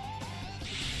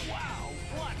 Wow,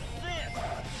 what's this?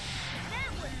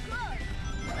 That was close.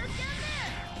 Look down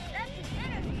there. That's an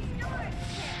energy storage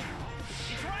tank.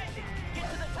 It's rising! Get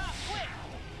to the top, quick!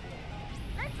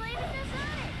 Let's leave it to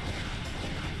Sonic.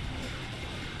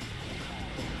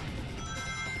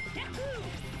 Yahoo!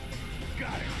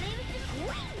 Got it! Leave it to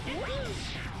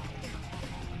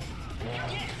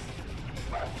Yes!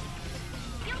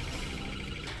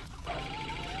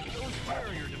 Those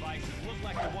barrier devices look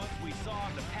like the ones we saw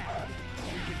in the past.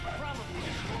 We could probably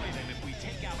destroy them if we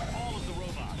take out all of the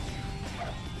robots.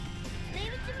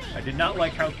 Leave it to me. I did not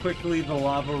like how quickly the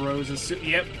lava rose as soon...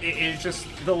 Yep, it's just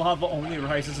the lava only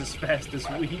rises as fast as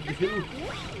we do.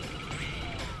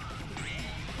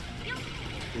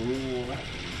 Ooh.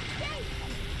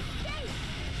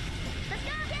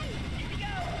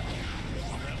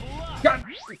 God!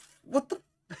 What the...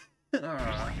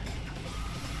 Ah.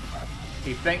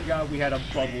 Okay, thank God we had a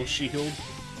bubble shield.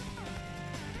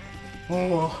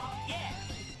 Oh.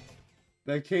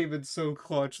 That came in so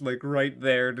clutch, like right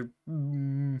there to...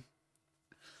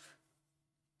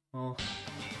 Oh.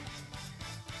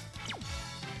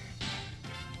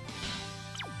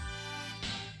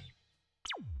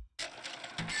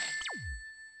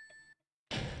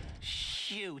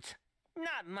 Shoot!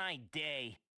 Not my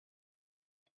day.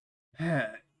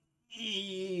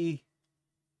 E.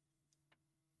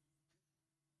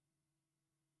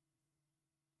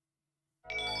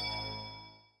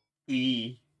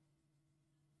 E.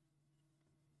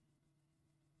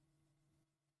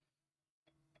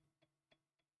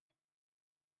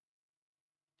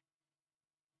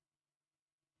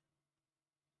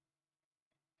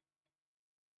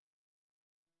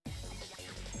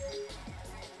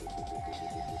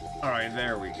 All right,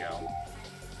 there we go.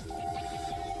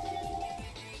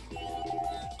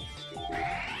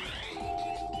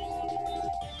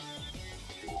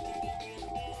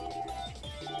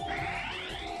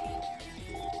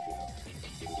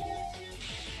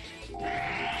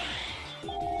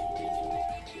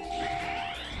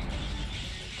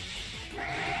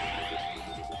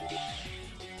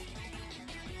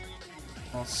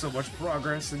 Oh, so much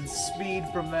progress and speed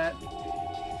from that.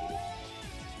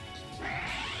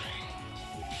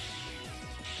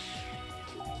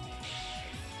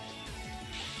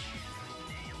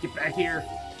 of here.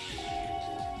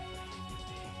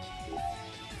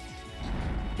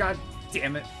 God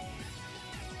damn it.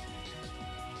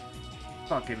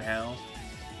 Fucking hell.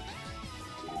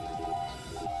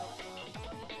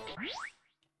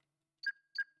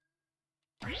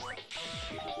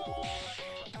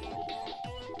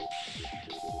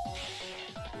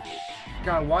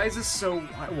 God, why is this so...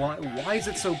 Why is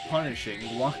it so punishing?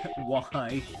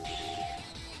 Why?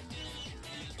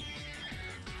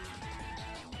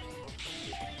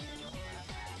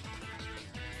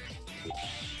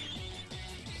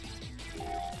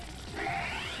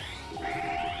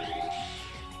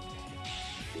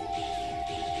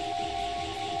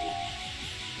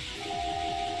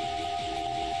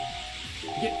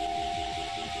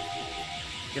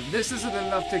 If this isn't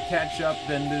enough to catch up,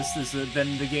 then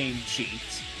then the game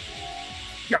cheats.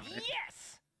 Got it.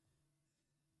 Yes!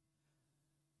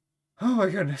 Oh my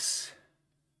goodness.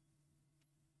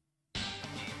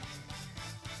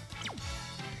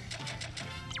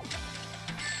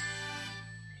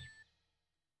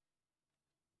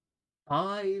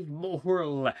 Five more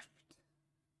left.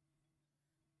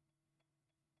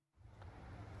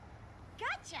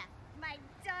 Gotcha, my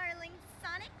darling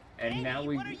Sonic. And Amy, now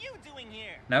we what are you doing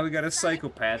here? now we got a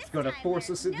psychopath gonna force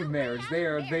us into marriage.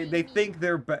 They think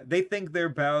they're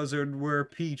Bowser and we're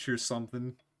Peach or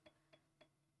something.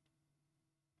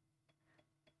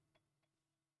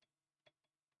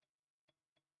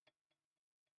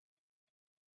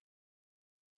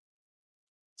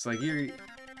 It's like you're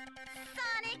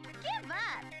Sonic, give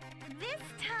up. This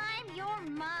time you're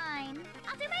mine.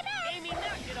 I'll do my best. Amy, knock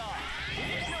it off!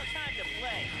 There's no time to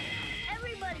play!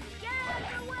 Everybody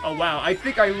gather away. Oh wow, I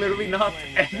think I literally knocked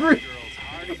every Girls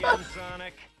hard again,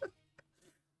 Sonic.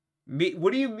 me.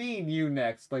 What do you mean you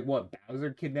next? Like what?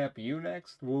 Bowser kidnap you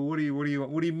next? Well, what do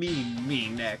you mean me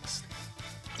next?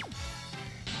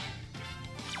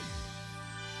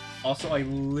 Also, I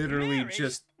literally Marriage?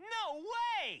 just No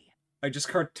way!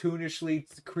 cartoonishly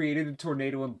created a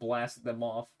tornado and blasted them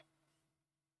off.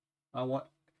 I want.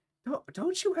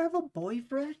 Don't you have a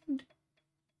boyfriend?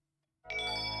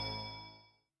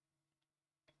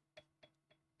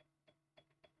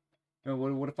 No,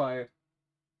 what if I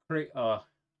create?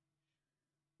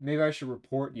 Maybe I should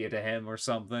report you to him or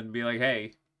something. Be like,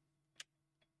 hey,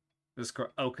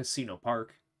 Casino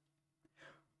Park.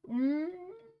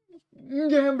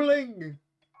 Gambling.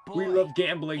 We Boy, love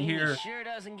gambling Amy here. sure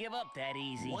doesn't give up that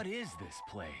easy. What is this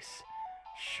place?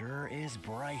 Sure is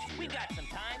bright here. We got some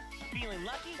time. Feeling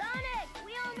lucky? Sonic,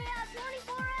 we only have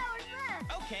 24 hours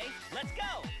left. Okay, let's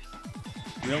go.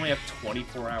 We only have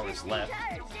 24 hours This left.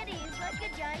 entire city is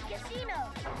like a giant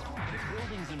casino. The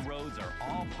buildings and roads are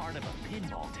all part of a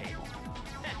pinball table.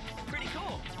 Pretty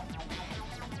cool.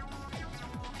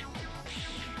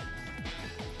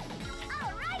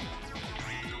 All right.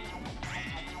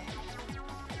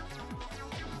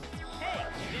 Hey,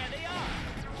 there they are.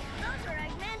 Those are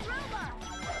Eggman's robots.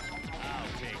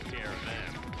 I'll take care of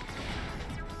them.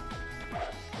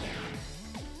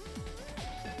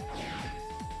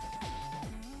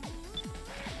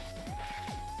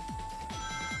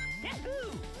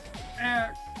 Yahoo!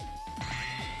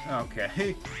 Okay.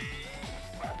 Take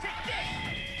this!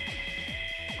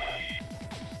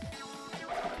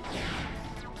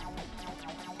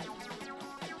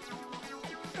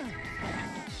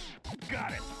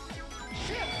 Got it.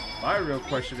 My real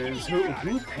question is,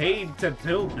 who paid to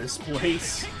build this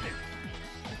place?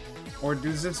 Or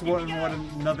does this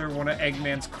another one of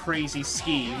Eggman's crazy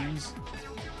schemes?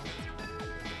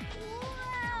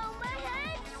 Wow, my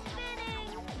head's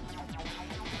spinning.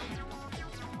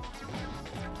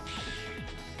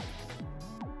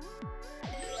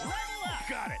 Level up!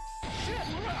 Got it.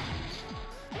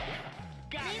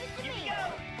 Got Leave it. it to Here we me.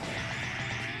 go.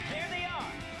 There they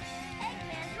are.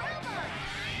 Eggman's robots.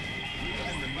 Leave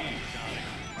them to me, Sonic.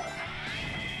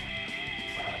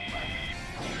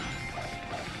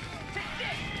 Take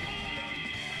this.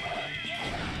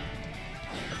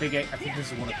 I think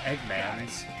this is one of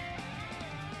Eggman's.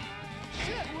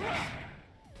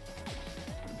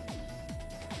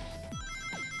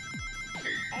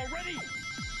 Already?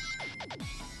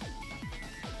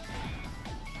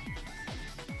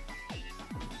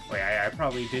 Wait, I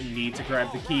probably didn't need to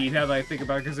grab the key now that I think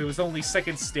about it, because it was only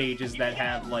second stages that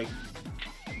have, like...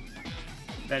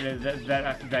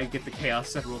 That get the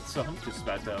Chaos Emerald, so I'm just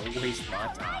about to waste my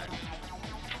time.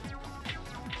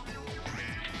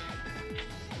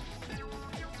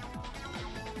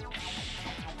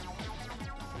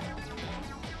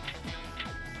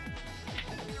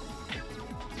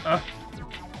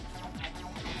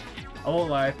 I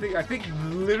won't lie, I think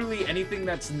literally anything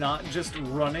that's not just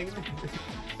running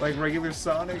Like, regular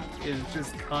Sonic is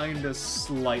just kinda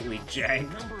slightly The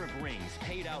janked. number of rings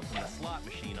paid out from the slot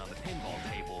machine on the pinball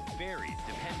table varies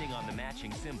depending on the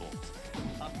matching symbols.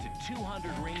 Up to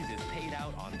 200 rings is paid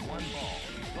out on one ball,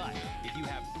 but if you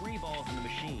have 3 balls in the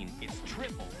machine, it's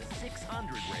triple to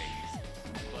 600 rings.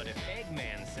 But if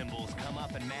Eggman symbols come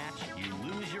up and match, you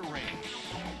lose your rings.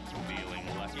 Feeling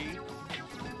lucky?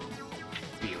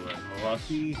 Feeling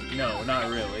lucky? No,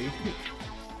 not really.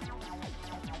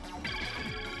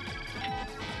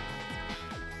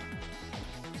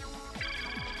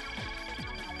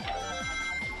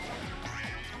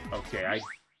 Okay, I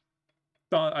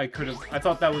thought I could have. I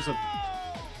thought that was a.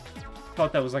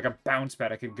 Thought that was like a bounce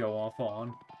pad I could go off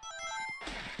on.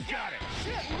 Got it.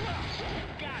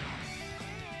 Got it.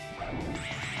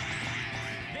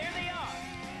 There they are.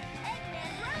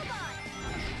 Eggman's robot!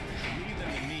 Leave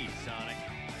them to me, Sonic.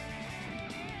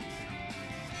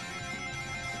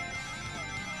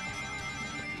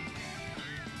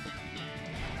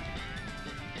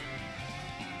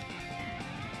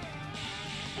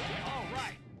 All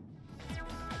right.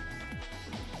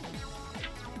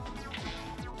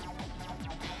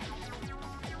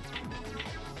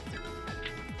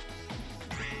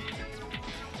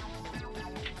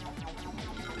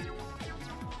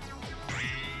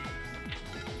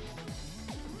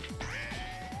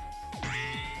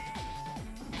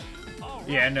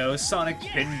 Yeah, no, Sonic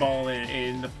Pinball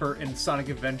in Sonic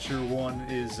Adventure 1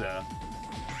 is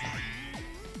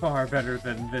far better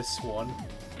than this one.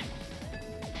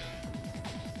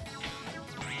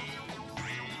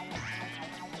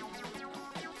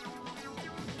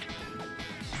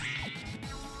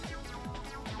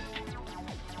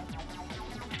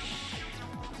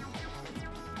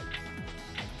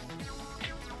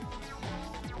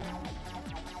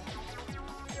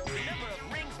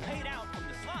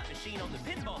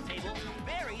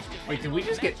 Wait, did we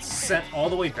just get sent all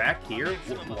the way back here?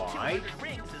 Why?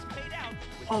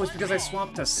 Oh, it's because I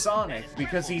swapped to Sonic,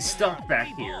 because he's stuck back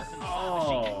here.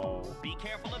 Oh. Be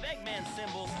careful of Eggman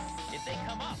symbols. If they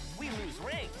come up, we lose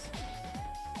rings.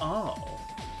 Oh.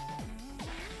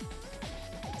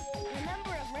 The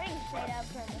number of rings paid out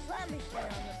from the slot machine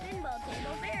on the pinball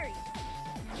table varies,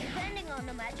 depending on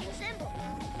the matching symbol.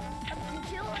 Up to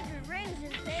 200 rings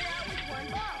is paid out with one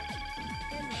ball.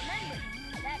 And remember,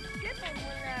 that's tripled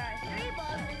when there are 3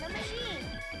 balls in the machine.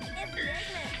 If the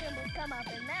Eggman symbols come up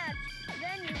and match,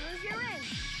 then you lose your rings.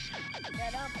 Now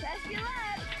don't press your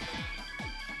luck.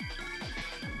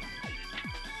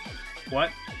 What?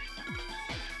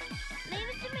 Leave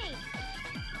it to me.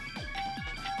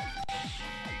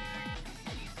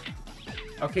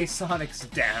 Okay, Sonic's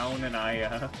down, and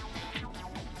I,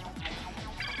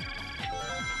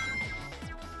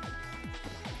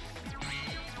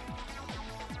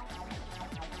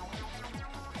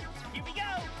 Here we go.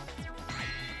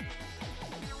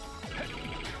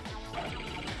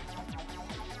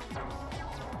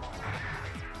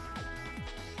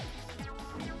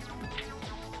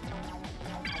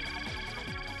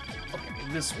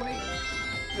 okay, this way.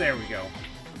 There we go.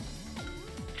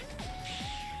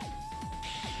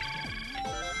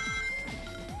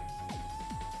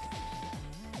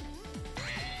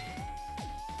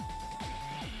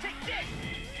 Take this.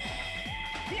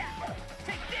 Yeah.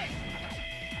 Take this.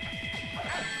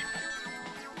 Out.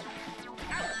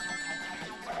 Out.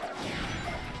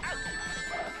 Out.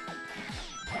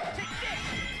 Take this.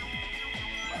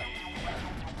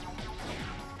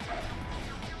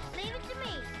 Leave it to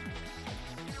me.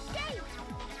 Dave!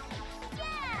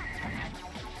 Yeah!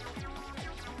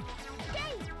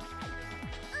 Dave!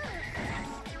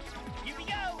 Here we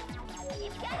go.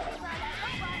 If captured by that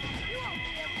robot, you won't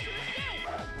be able to escape.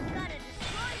 Gotta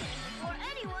destroy him before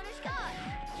anyone is caught.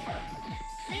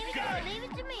 Leave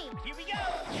it to me. Here we go.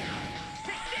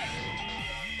 Take this.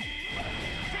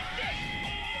 Take this.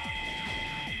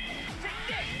 Take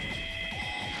this.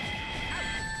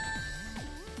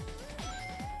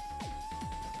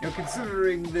 You know,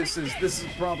 considering this is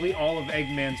probably all of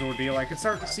Eggman's ordeal, I can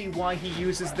start to see why he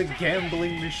uses the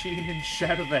gambling machine in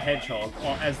Shadow the Hedgehog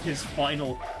as his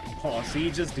final boss.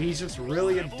 He's just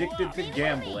really addicted to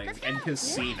gambling and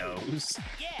casinos.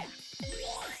 Yeah.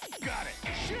 Got it.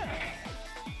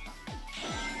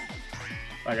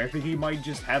 Like, I think he might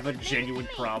just have a genuine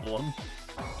problem.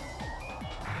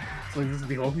 It's like, this is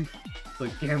the only... It's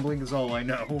like, gambling is all I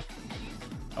know.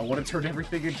 I want to turn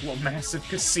everything into a massive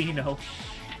casino.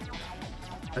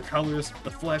 The colors, the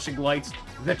flashing lights,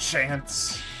 the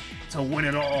chance to win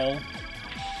it all.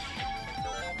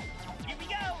 Here we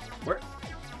go. Where?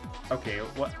 Okay,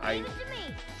 what? Leave it to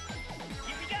me.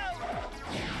 Here we go.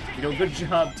 You know, good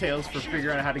job, Tails, for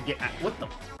figuring out how to get... What the...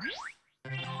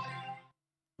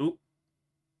 Oop.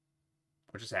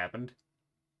 happened?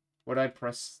 What did I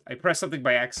press? I pressed something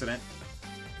by accident.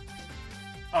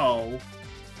 Oh.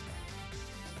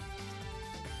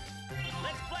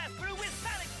 Let's blast through with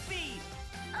sonic speed.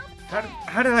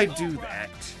 How did I do that?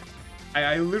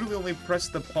 I literally only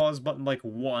pressed the pause button like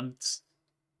once.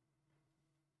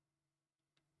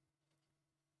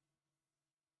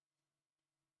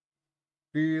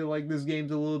 Feel like this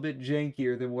game's a little bit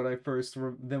jankier than what I first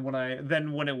than when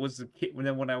I was a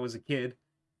kid.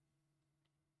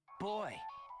 Boy,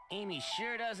 Amy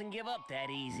sure doesn't give up that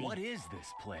easy. What is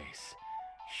this place?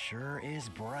 Sure is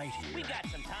bright here. We got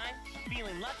some time.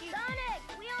 Feeling lucky? Sonic,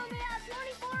 we only have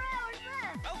 24 hours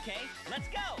left. Okay, let's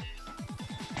go.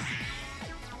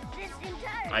 This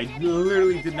entire I city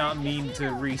literally is did not a mean to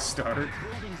casino. restart.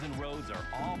 Buildings and roads are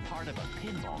all part of a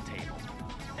pinball table.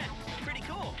 Pretty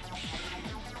cool.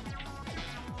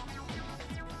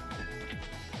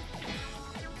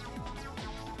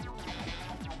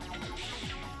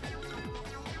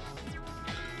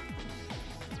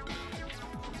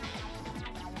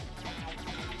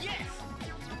 Yes!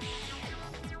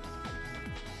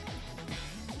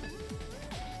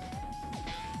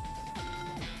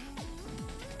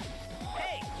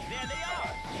 Hey, there they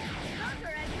are! Those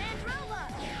are Eggman's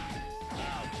robots.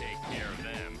 I'll take care of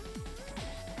them.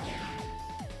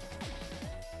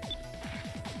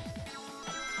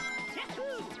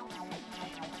 Yahoo!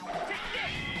 Take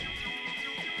this!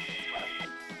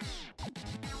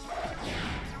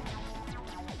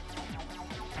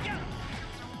 Go!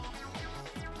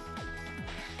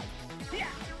 Yeah!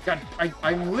 God,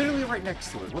 I'm literally right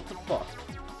next to it. What the fuck?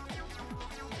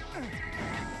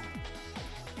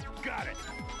 Got it.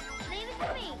 Leave it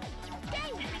to me.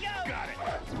 Dang it. Here we go! Got it.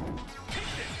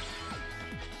 Take this.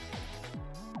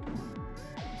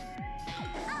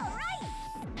 All right.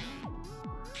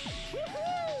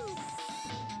 Woohoo!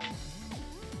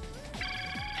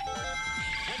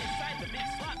 When inside the big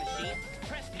slot machine,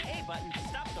 press the A button to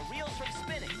stop the reels from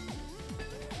spinning.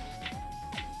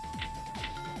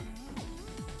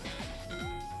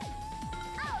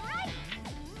 All right.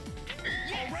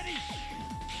 Yes! Ready?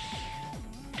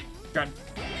 God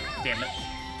damn it.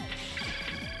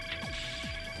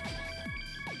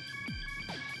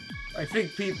 I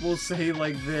think people say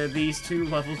like these two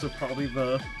levels are probably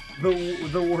the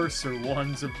worser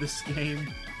ones of this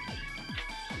game.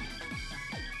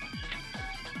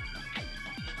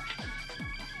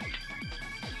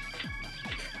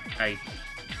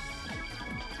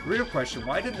 Real question,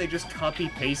 why didn't they just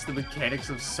copy-paste the mechanics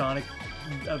of Sonic,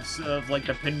 of like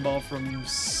the pinball from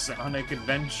Sonic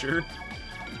Adventure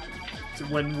to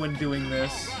when doing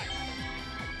this?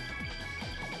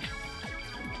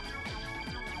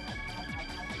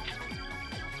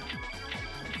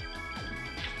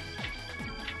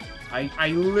 I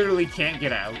literally can't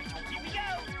get out. Here we go!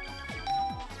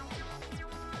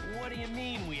 What do you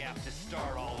mean we have to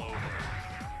start all over?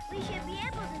 We should be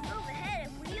able to move ahead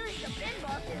if we use the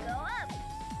pinball to go up.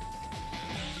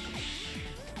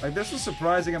 Like, there's a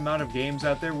surprising amount of games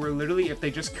out there where literally if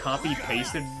they just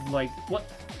copy-pasted, like, what?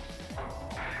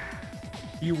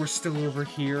 You were still over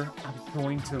here? I'm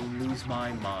going to lose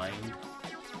my mind.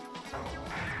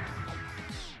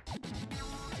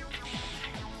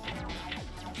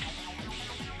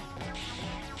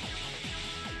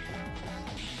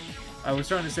 I was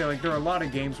trying to say, like, there are a lot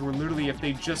of games where literally if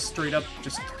they just straight up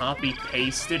just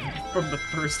copy-pasted from the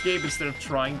first game instead of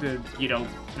trying to, you know,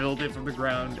 build it from the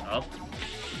ground up.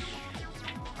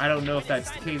 I don't know if that's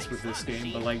the case with this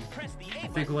game, but, like, Press the A I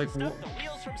think, button like, to stop the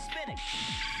reels from spinning.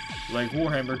 like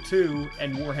Warhammer 2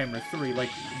 and Warhammer 3, like,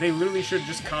 they literally should have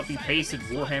just copy-pasted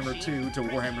Warhammer 2 to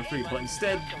Warhammer 3, but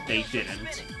instead, they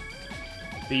didn't.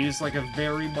 They used, like, a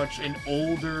very much an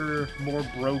older, more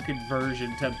broken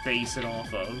version to base it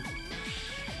off of.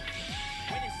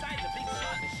 When inside the big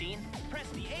slot machine, press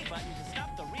the A button to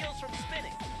stop the reels from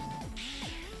spinning.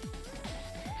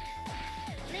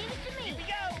 Leave it to Here me. we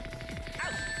go!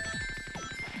 Out!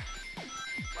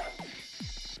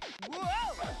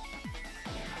 Whoa!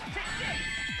 Take this!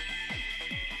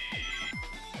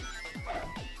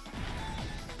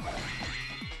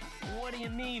 What do you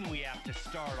mean we have to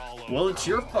start all over? Well, it's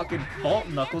your fucking fault,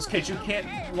 Knuckles, because you can't,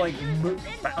 like,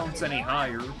 bounce any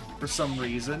higher for some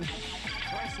reason.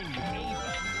 Pressing the A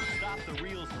button will stop the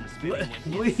reels from spinning.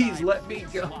 Please, when inside let the me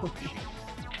big go. slot machine.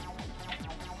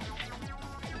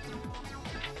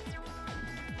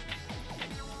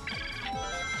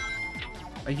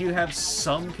 You have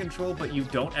some control, but you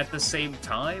don't at the same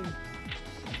time?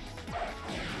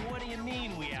 What do you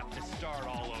mean we have to start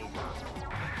all over?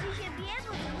 We should be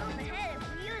able to move ahead if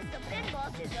we use the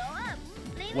pinball to go up.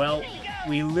 Leave Well, it to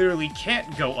me. we literally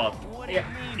can't go up. What do you Yeah,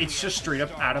 mean it's we just have to straight up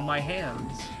start out of all my over?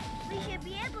 hands. We should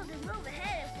be able to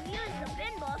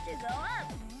go up.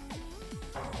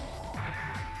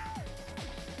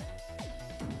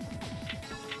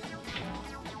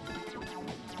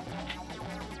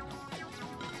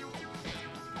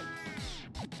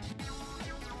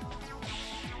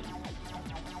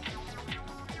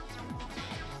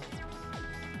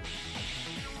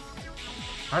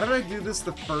 How did I do this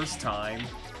the first time?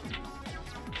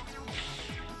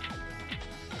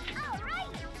 All right.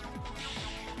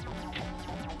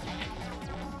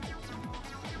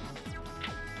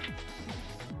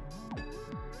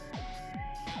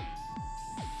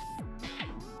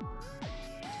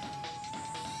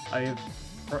 I have...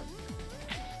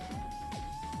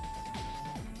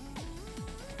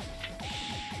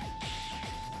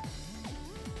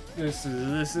 This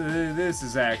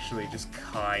is actually just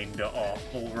kinda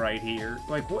awful right here.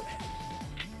 Like, what?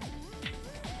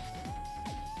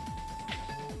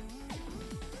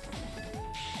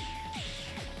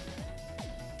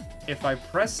 If I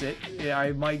press it,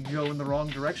 I might go in the wrong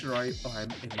direction, or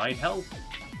it might help.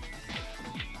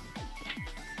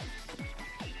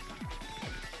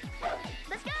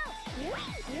 Let's go.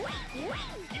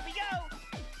 Here we go!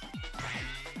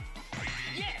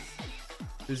 Yes!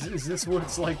 Is this what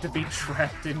it's like to be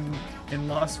trapped in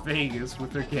Las Vegas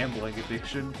with their gambling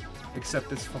addiction?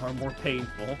 Except it's far more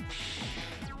painful.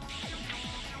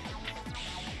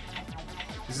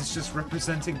 Is this just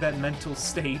representing that mental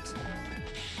state?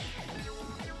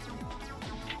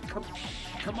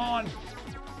 Come on!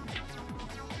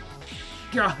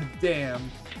 God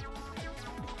damn!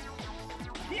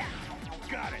 Yeah!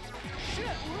 Got it!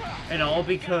 And all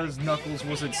because Knuckles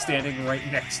wasn't standing right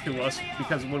next to us,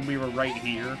 because when we were right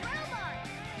here.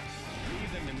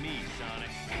 Leave them to me, Sonic.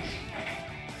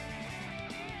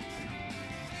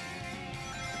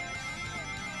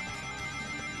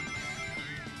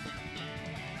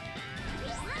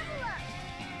 Level up.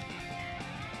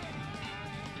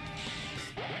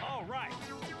 All right.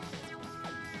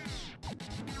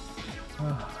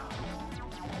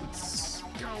 Let's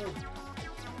go.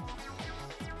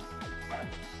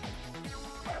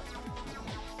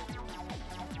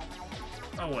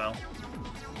 Oh well.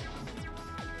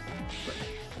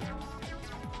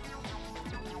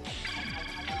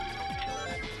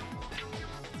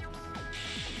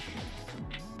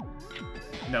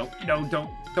 No,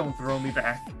 don't throw me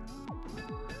back.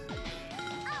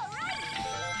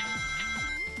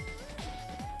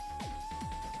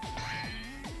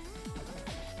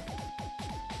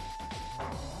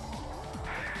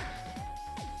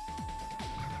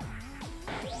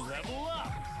 Level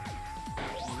up.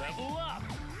 Level up.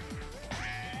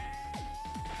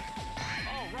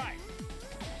 All right.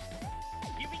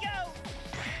 Here we go.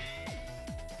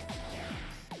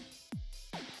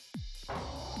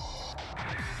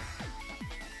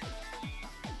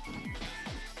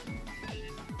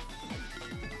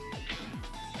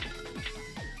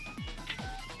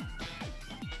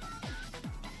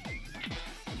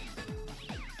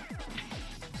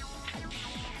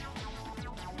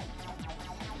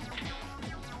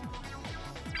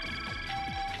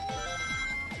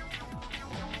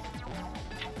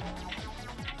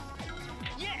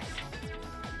 Yes.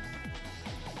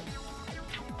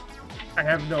 I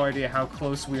have no idea how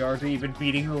close we are to even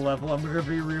beating the level. I'm gonna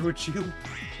be real with you.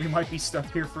 We might be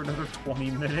stuck here for another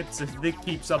 20 minutes. If it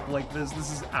keeps up like this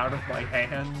is out of my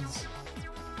hands.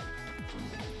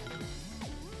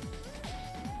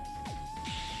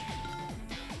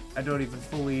 I don't even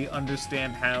fully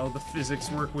understand how the physics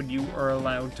work when you are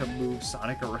allowed to move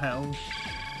Sonic around.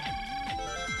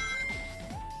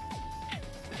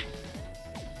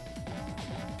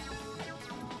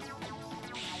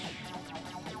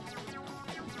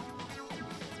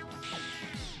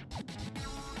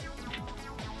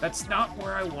 That's not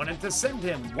where I wanted to send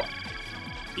him. What?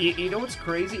 You know what's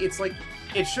crazy? It's like,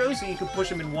 it shows that you can push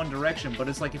him in one direction, but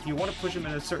it's like if you want to push him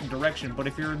in a certain direction, but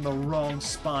if you're in the wrong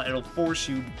spot, it'll force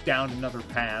you down another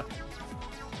path.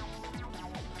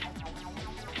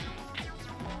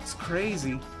 It's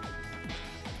crazy.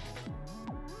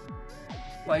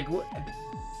 Like, what?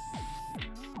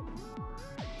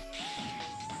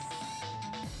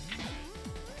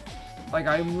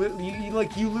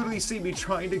 Like, you literally see me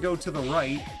trying to go to the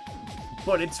right,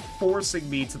 but it's forcing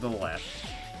me to the left.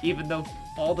 Even though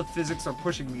all the physics are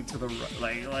pushing me to the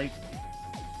right. Like...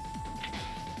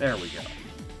 There we go.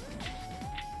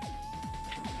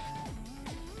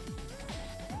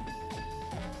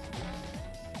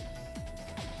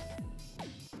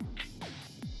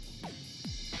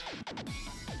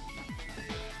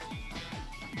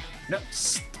 No,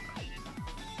 stop.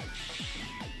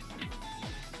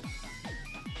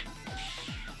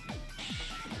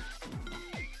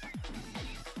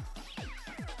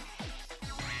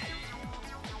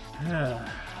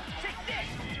 Take this!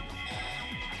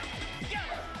 Yo!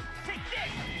 Take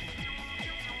this!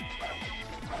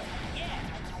 Yeah!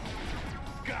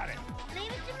 Got it.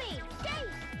 Leave it to me.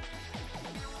 Dave!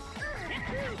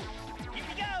 Here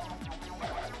we go!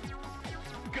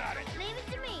 Got it. Leave it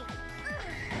to me.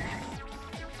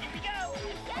 Here we go!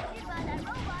 Captured by that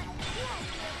robot, he won't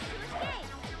be able to escape.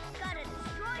 Gotta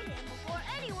destroy him before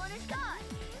anyone is caught.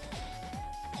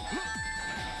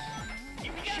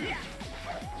 Here we go!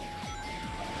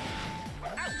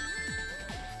 Out!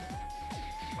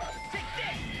 Take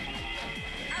this!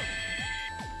 Out!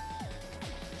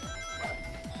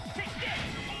 Take this!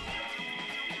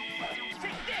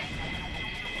 Take this!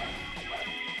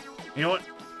 You know what?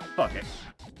 Fuck it.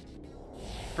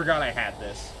 Forgot I had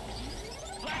this.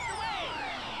 Blast away!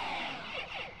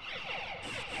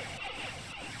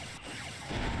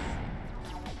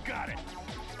 Got it.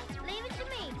 Leave it to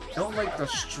me. Don't like the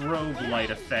strobe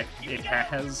light effect it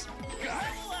has. Got it.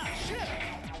 Level up!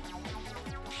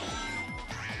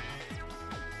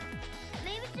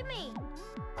 Leave it to me.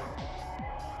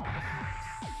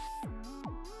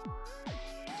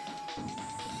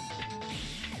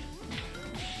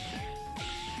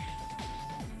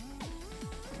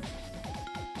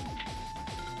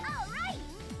 All right.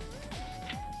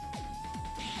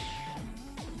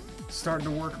 Starting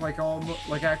to work like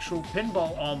like actual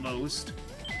pinball almost.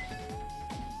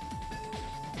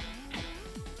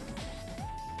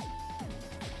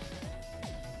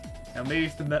 Now maybe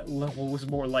if the level was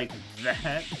more like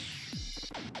that.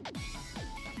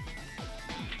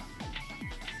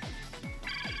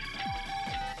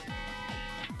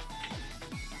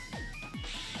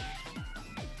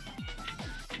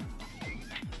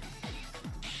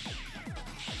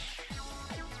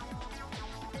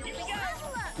 Here we go!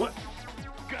 Level up. What?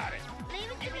 Got it. Leave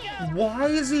it to me. Why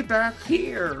is he back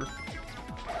here?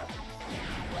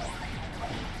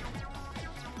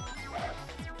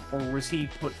 Or was he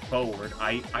put forward?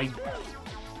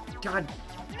 God.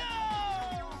 No!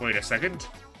 Wait a second.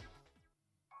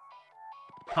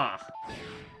 Huh.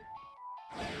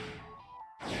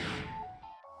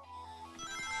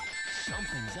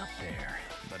 Something's up there,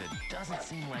 but it doesn't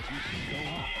seem like we can go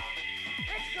up.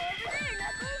 Let's go over there,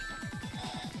 Knuckles.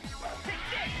 Take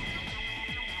this!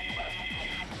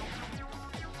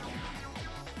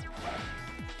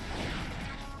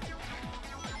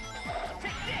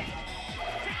 Take this!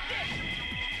 Take this!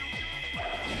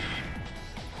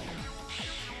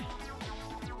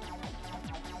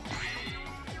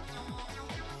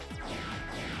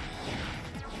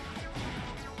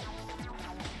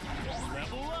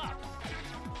 Level up!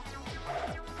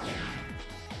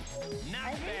 Not I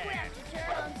think we bad! have to turn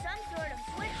on some sort of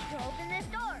switch to open this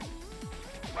door.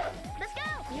 Let's go!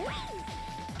 Wing!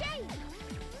 Dave!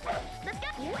 Let's go!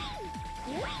 Wing!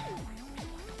 Wing!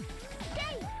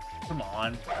 Dave! Come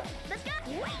on. Let's go!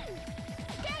 Wing!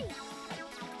 Dave!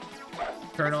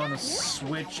 Turn on the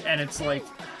switch and it's like,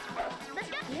 Let's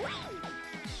go! Wing!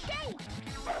 Dave!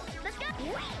 Let's go!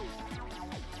 Wing!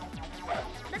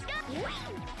 Let's go!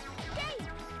 Wing! Dave!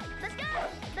 Let's go!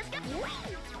 Let's go!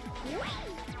 Wing!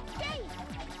 Wing! Dave!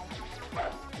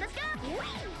 Let's go!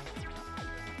 Wing!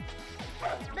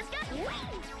 Let's go!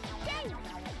 Wing! Dave!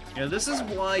 you know, this is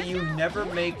why you never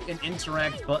make an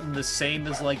interact button the same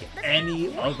as like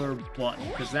any other button,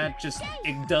 because that just,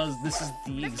 it does, this is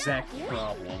the exact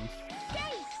problem. Dave!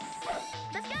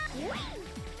 Let's go! Wing!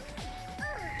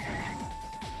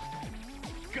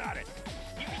 Got it.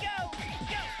 Here we go!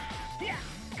 Go! Yeah!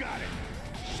 Got it.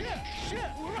 Shit! Shit!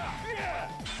 Yeah.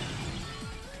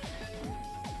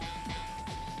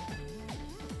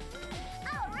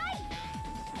 All right!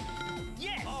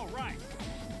 Yes! All right!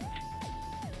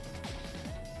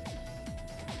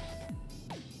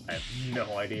 I have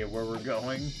no idea where we're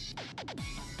going.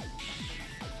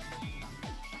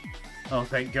 Oh,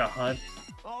 thank God.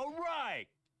 All right!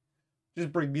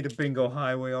 Just bring me to Bingo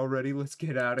Highway already. Let's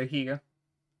get out of here.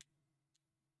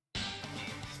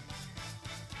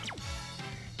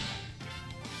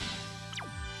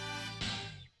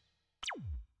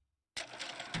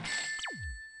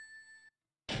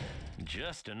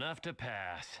 Just enough to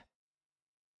pass.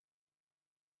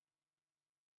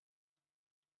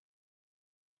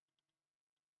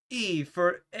 E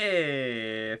for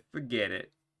forget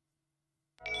it.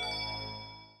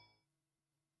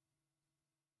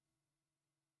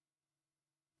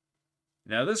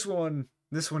 Now this one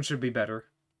should be better.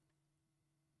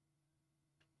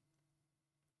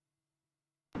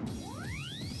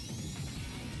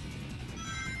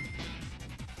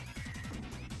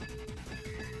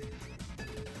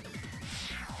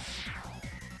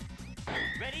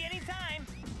 Ready anytime!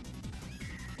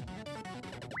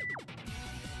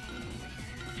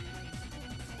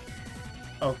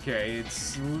 Okay,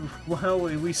 it's... well,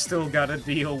 we still gotta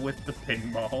deal with the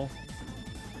pinball.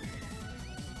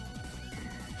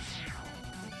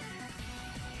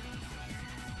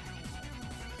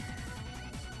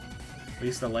 At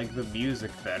least I like the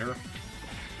music better.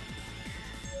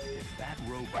 If that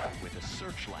robot with a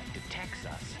searchlight detects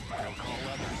us, they'll call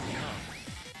others to come.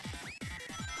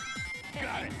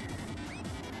 Got it!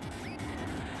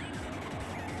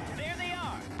 There they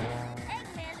are!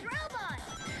 Eggman's robot!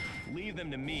 Leave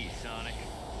them to me, Sonic.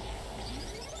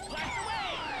 Blast away!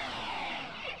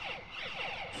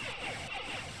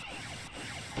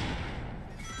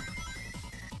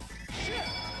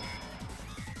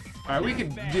 Alright, we can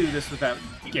do this without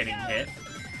getting hit.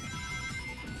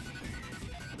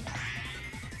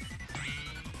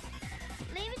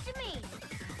 Leave it to me.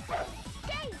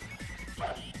 Dave!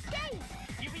 Dave!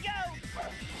 Here we go!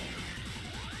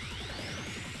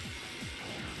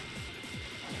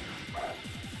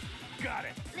 Got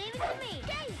it! Leave it to me.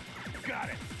 Dave! Got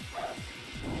it!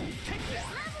 Take this!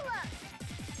 Level up!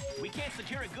 We can't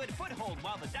secure a good foothold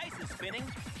while the dice is spinning.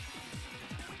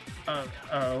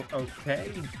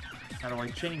 Okay. How do I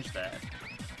change that?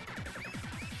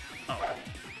 Oh.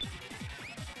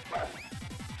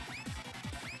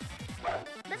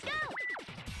 Let's go!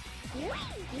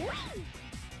 Whee! Whee!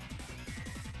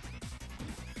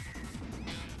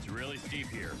 It's really steep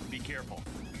here. Be careful.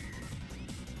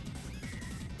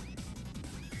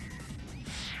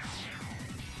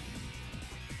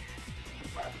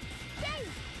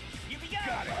 Dave! Here we go!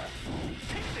 Got it!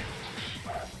 Take this!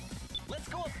 Let's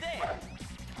go up there!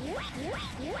 Whee! Whee!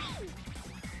 Whee!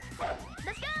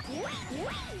 Let's go! Whee!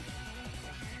 Whee!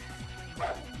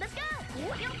 Let's go!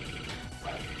 Whee!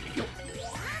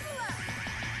 Level up!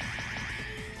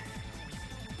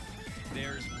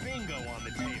 There's bingo on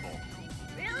the table.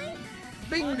 Really?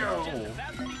 Bingo! Just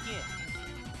about to begin.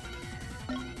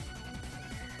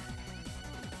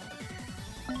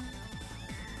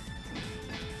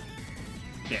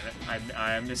 Damn it,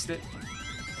 I missed it.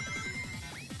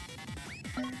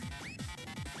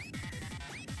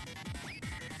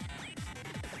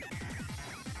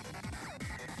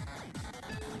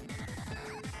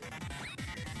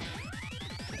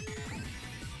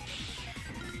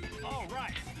 All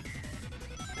right.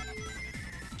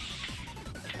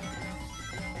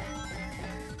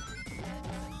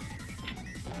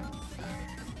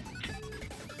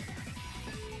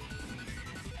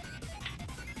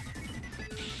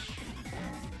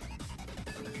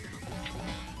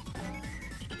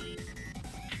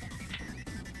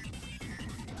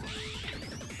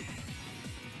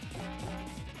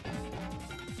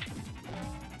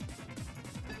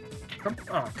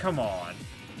 Come on.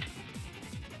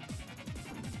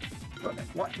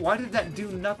 Why did that do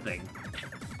nothing?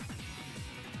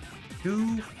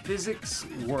 Do physics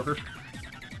work?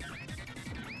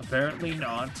 Apparently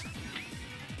not.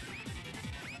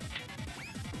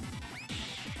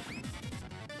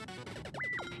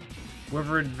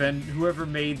 Whoever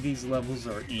made these levels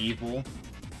are evil.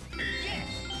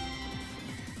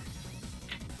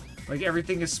 Like,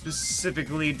 everything is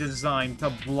specifically designed to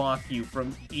block you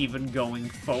from even going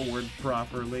forward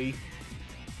properly.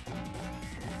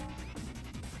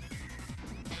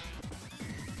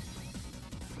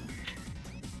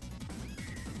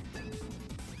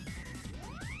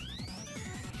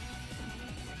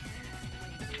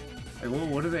 Like, well,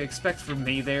 what do they expect from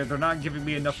me there? They're not giving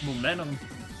me enough momentum.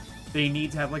 They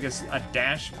need to have, like, a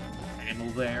dash panel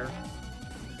there.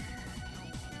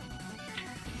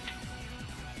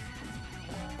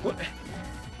 What?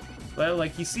 Well,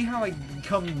 like, you see how I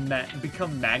become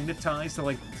magnetized to,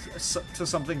 like, to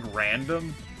something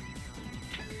random?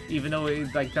 Even though,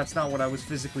 like, that's not what I was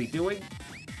physically doing?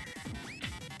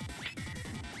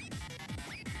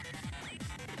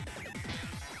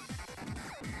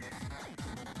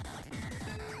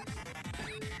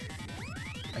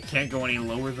 I can't go any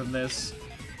lower than this.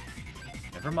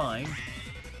 Never mind.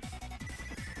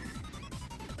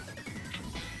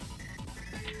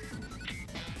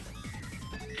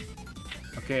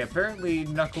 Okay, apparently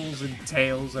Knuckles and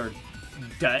Tails are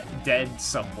dead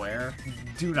somewhere.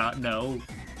 Do not know.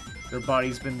 Their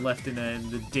body's been left in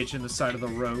the ditch in the side of the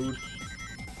road.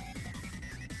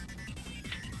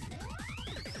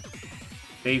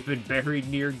 They've been buried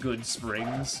near Good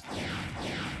Springs.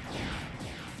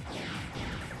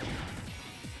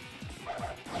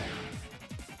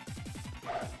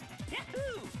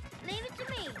 Yahoo! Leave it to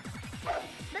me.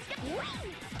 Let's go.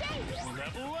 Whee! Dave!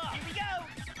 Level up! Here we go!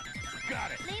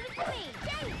 Got it. Leave it to me.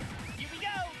 Dave! Here we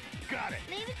go! Got it.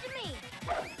 Leave it to me.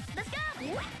 Let's go.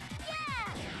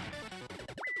 Yeah!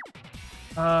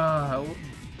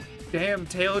 Damn,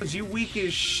 Tails, you weak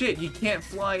as shit. You can't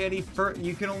fly any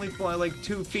you can only fly like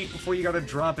 2 feet before you gotta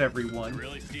drop everyone.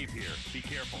 Really steep here. Be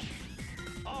careful.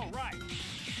 All right.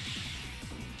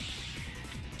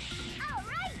 All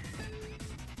right.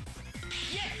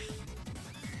 Yes!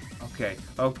 Okay,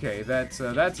 okay, that's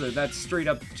straight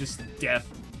up just death.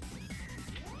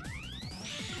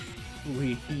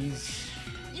 Please.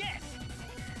 Yes!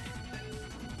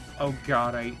 Oh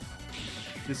god,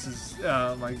 this is,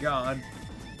 oh my god.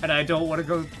 And I don't want to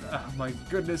go, oh my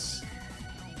goodness.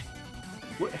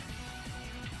 What?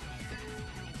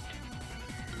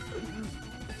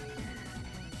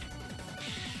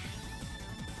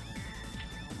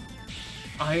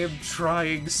 I am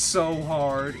trying so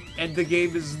hard, and the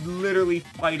game is literally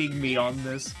fighting me on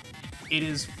this. It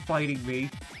is fighting me.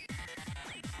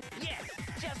 Yes!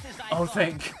 Just as I Oh, thought.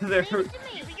 thank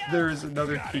there is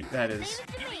another key. That is.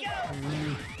 Leave it to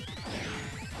me.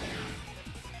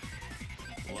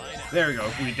 Line up. There we go.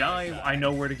 If we die, I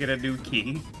know where to get a new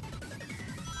key.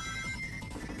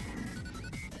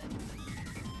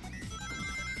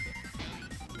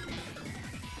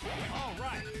 All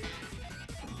right.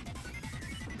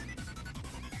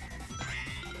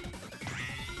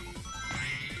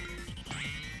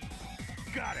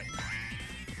 Got it.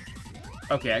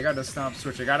 Okay, I gotta stop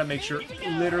switch. I gotta make sure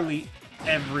literally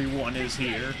everyone is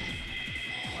here.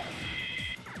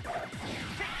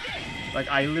 Like,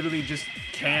 I literally just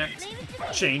can't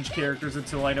change characters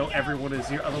until I know everyone is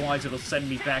here. Otherwise, it'll send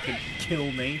me back and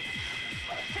kill me.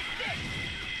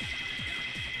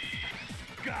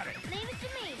 Got it. Leave it to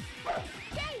me.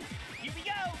 Chase. Here we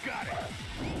go! Got it.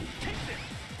 Take this.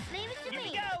 Leave it to Here we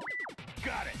me. go!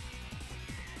 Got it.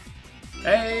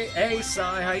 Hey,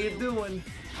 Sai, how you doing?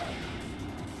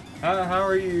 How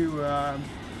are you?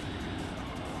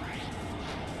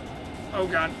 Oh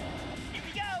god, Here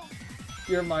we go!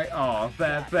 you're my. Aw,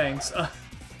 thanks.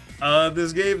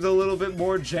 This game's a little bit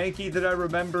more janky than I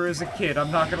remember as a kid.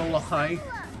 I'm not gonna lie.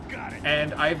 Got it.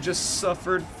 And I've just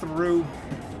suffered through.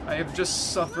 I have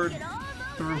just suffered Get all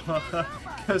through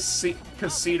those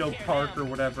Casino Park or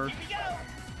whatever. Here we go!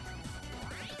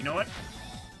 You know what?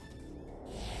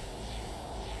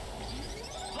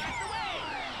 Blast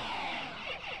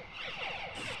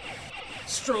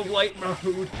away! Strobe light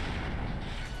mode.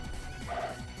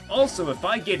 Also, if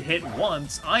I get hit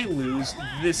once, I lose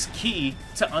this key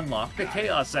to unlock the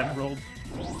Chaos Emerald.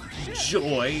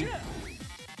 Joy. Leave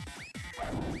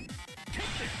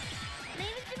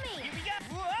it to me. Here we go!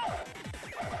 Whoa!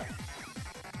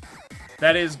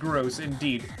 That is gross,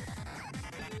 indeed.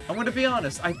 I'm gonna be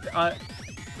honest. I'm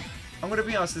gonna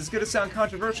be honest. It's gonna sound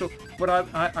controversial, but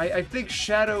I think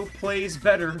Shadow plays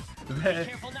better than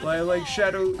like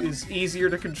Shadow is easier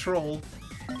to control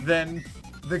than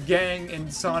the gang in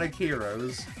Sonic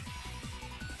Heroes.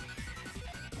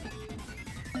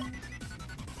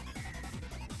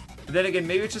 But then again,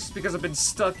 maybe it's just because I've been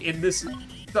stuck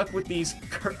with these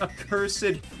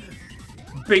accursed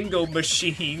bingo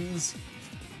machines.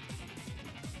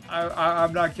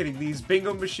 I'm not kidding. These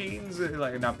bingo machines,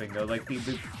 like not bingo, like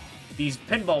these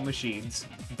pinball machines.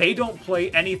 They don't play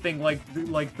anything like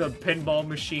the pinball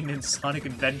machine in Sonic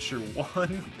Adventure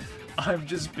 1. I'm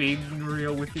just being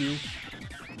real with you.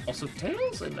 Also,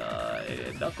 Tails and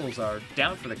Knuckles are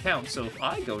down for the count, so if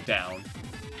I go down,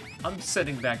 I'm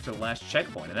sending back to the last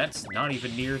checkpoint, and that's not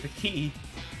even near the key.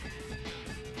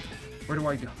 Where do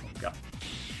I go? Oh, God.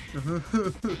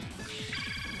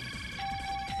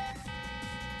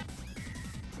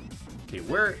 Okay,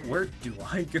 where do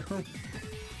I go?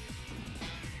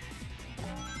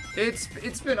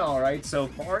 It's been alright so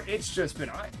far. It's just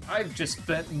been I've just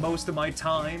spent most of my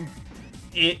time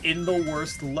in the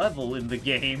worst level in the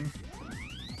game.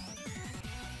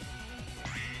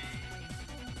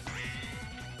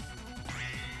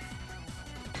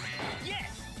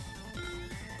 Yes!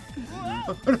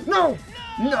 Whoa! No!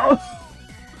 No!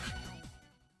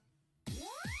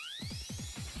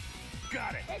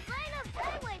 Got it. There's line up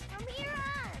sideways from here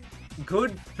on.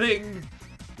 Good thing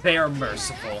they are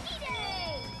merciful. Happy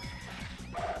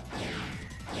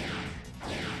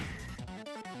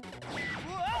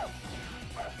Whoa!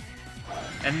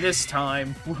 And this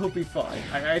time, we'll be fine.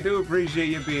 I do appreciate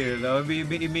you being here, though.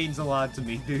 It means a lot to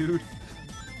me, dude.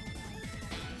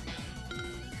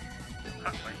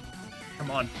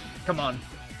 Come on. Come on.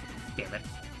 Damn it.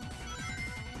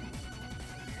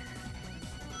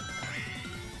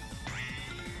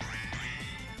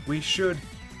 We should...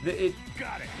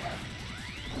 Got it.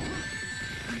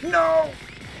 No!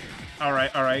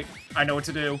 Alright, alright. I know what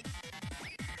to do.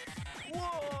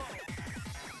 Whoa!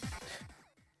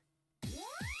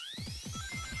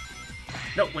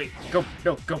 No, wait. Go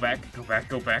back. Go back.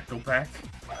 There's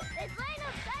line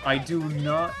up I do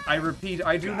not, I repeat,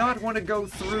 I do not want to go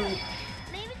through,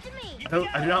 Leave it to me.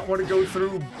 I do not want to go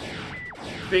through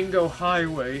Bingo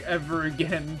Highway ever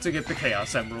again to get the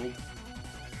Chaos Emerald.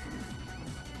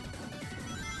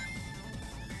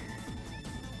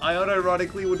 I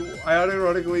unironically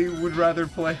would rather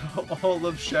play all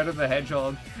of Shadow the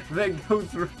Hedgehog than go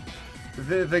through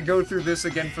this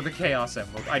again for the Chaos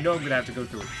Emerald. I know I'm gonna have to go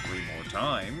through it 3 more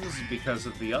times because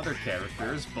of the other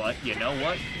characters, but you know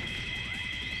what?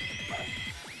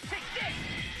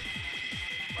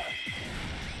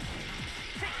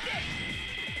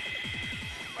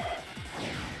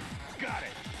 Got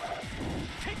it.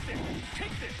 Take this.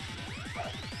 Take this.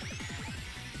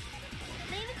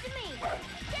 Leave it to me.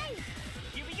 Yay!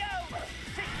 Here we go!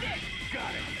 Take this!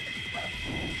 Got it.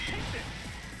 Take this.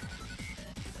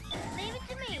 Leave it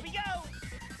to Here we me. go!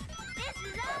 This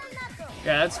is all Knuckles.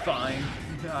 Yeah, that's fine.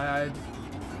 I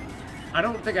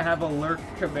don't think I have a lurk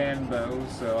command though,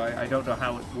 so I don't know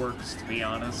how it works, to be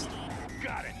honest.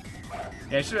 Got it.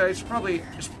 Yeah, I should probably,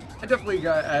 I definitely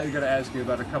gotta ask you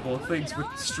about a couple of things with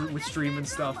stream and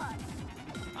stuff.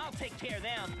 I'll take care of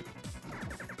them.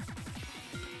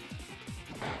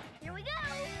 Here we go.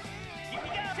 Here we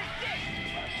go! Take this!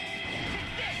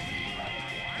 Take this!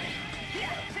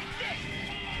 Yeah, take this!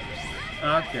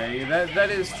 Okay, that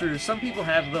is true. Some people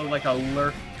have like a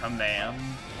lurk command.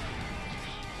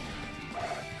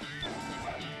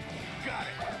 Got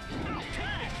it.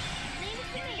 Leave it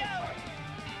to Here we me.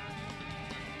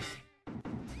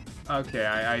 go! Okay,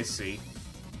 I see.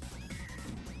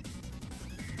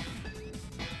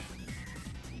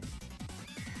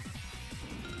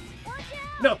 Watch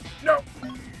out. No, no!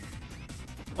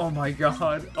 Oh my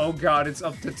god. Oh god, it's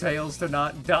up to Tails to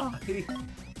not die.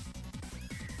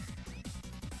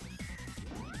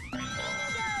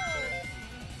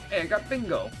 Hey, I got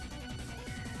Bingo.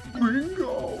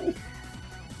 Bingo!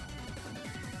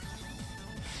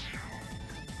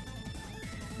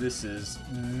 This is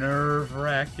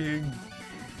nerve-wracking.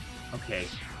 Okay,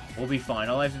 we'll be fine.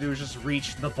 All I have to do is just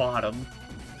reach the bottom.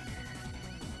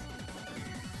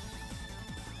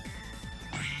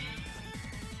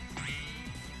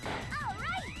 All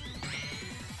right.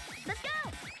 Let's go.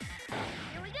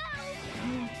 Here we go.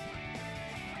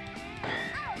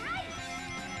 All right.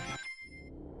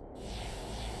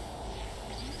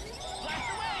 Blast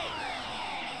away!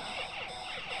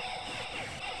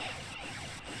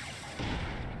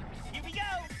 Here we go!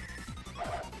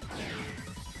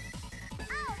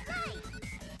 All right.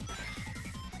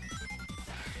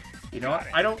 You know what?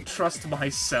 I don't trust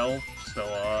myself, so,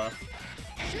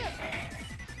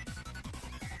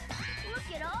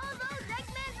 Look at all those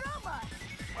Eggman robots.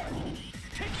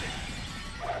 Take this.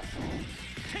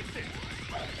 Take this.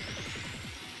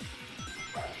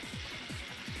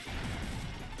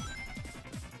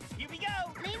 Here we go!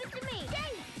 Leave it to me.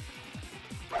 Yay.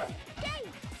 Yay.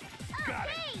 Got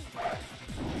it. Okay.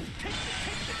 Take this. Take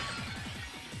this.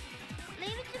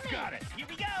 Leave it to me. Got it. Here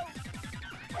we go!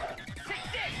 Take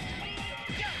this!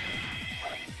 Go!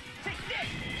 Take this!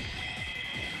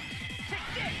 Take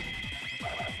this!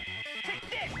 Take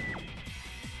this!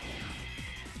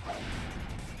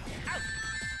 Out!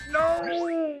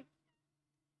 no!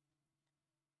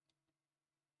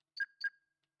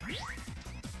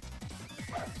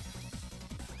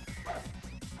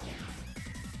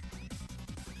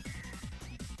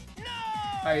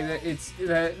 It's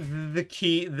the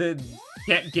key, the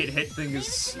can't get hit thing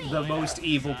is the most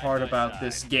evil part about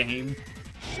this game. Leave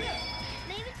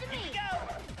it to me. Go!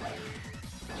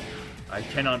 I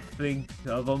cannot think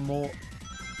of a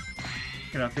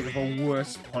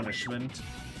worse punishment.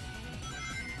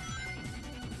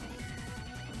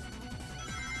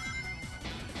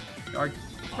 I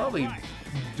probably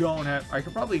don't have. I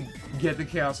could probably get the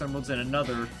Chaos Emeralds in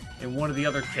one of the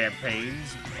other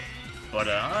campaigns, but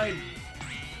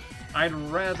I'd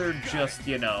rather just,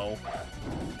 you know,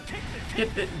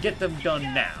 get them done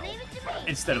now Leave it to me.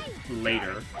 instead of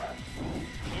later.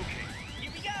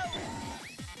 Here we go!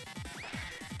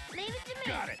 Leave it to me.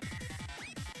 Got it.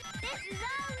 This is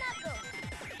all Knuckles.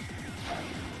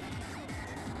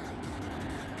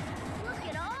 Look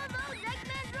at all those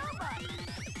Eggman robots.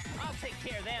 I'll take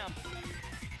care of them.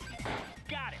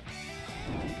 Got it!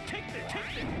 Take this. Take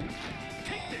this.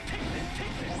 Take this. Take this.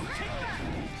 Take this. Take this.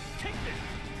 Take this.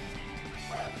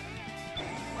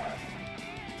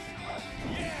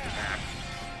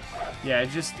 Yeah,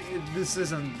 this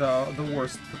isn't the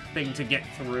worst thing to get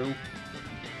through.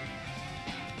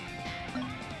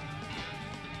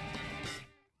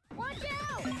 Watch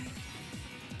out.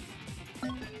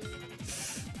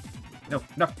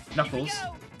 No, Knuckles.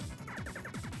 Go!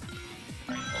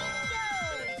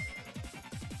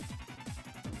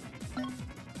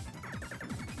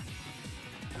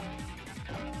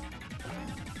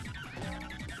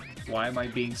 Why am I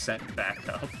being sent back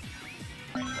up?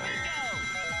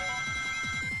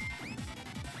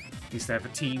 Used to have a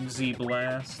Team Z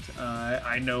Blast.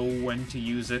 I know when to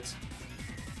use it.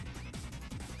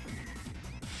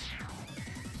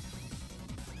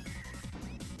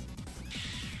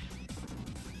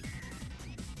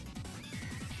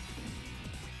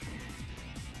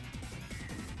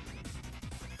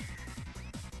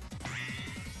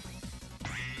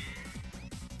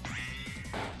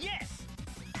 Yes!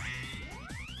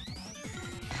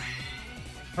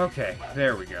 Okay,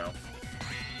 there we go.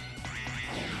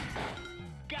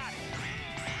 Got it!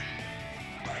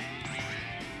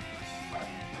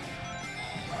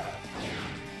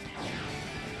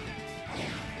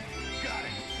 Got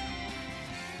it!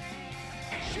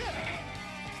 Shit!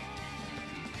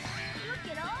 Look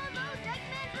at all those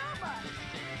Eggman robots.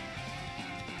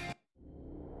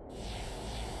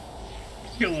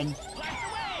 Kill him. Blast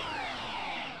away!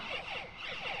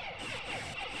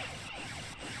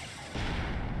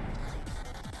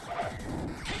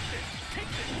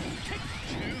 Take this!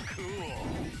 Too cool!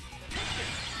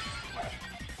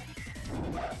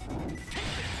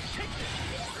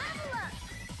 Level up.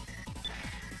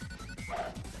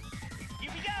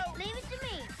 Here we go! Leave it to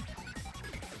me.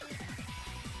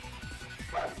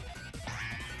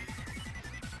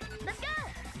 Let's go.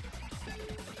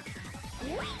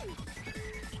 Whee!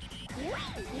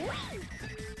 Whee! Whee!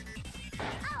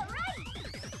 All right.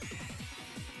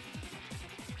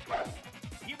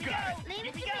 Here we go! Leave Here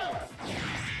it we to go! me.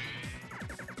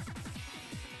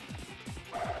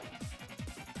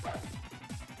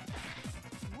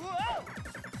 Whoa!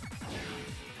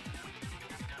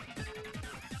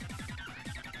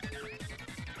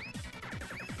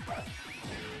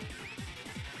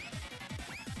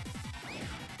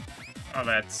 Oh,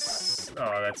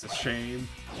 that's a shame.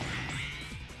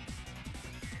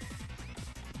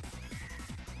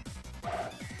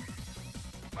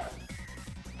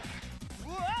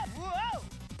 Whoa! Whoa!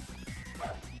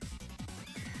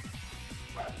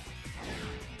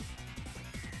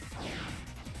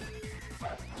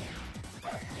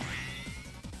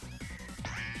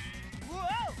 Whoa!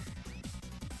 Whoa!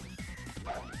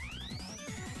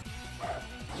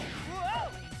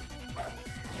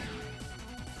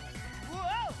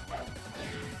 Whoa!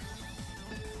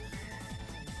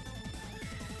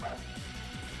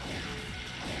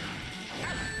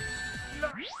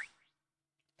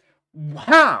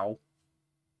 Wow!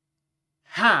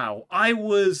 How?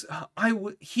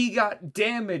 He got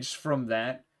damaged from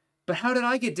that, but how did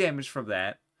I get damaged from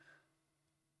that?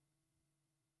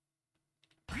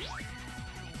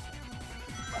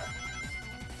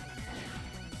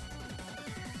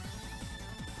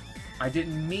 I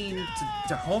didn't mean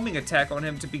to homing attack on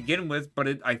him to begin with, but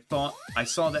I thought I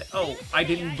saw that, oh, I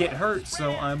didn't get hurt,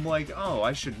 so I'm like, oh,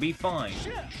 I should be fine.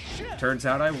 Turns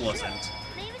out I wasn't.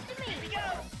 Leave it to me. Here we go!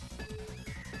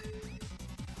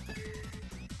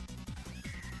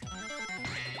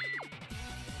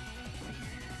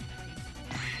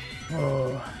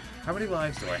 Oh, how many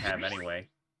lives do I have anyway?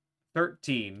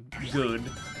 13. Good.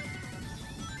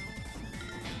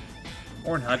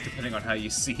 Or not, depending on how you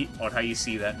see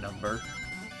that number.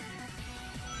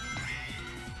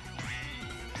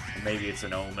 Maybe it's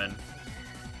an omen.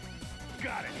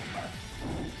 Got it!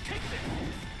 Take this!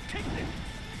 Take this!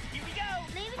 Here we go!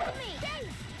 Leave it to me. Hey.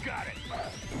 Got it!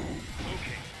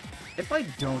 Okay. If I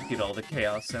don't get all the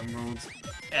Chaos Emeralds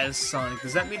as Sonic,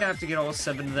 does that mean I have to get all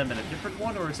 7 of them in a different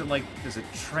one, or is it like, does it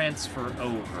transfer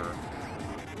over?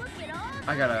 Look at all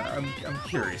I'm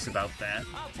curious about that.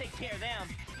 I'll take care of them.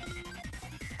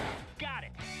 Got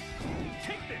it!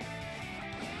 Take this!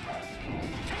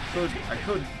 I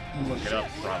could look it up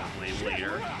probably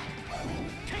later.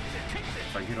 Take this! Take this!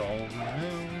 If I get all of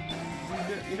them,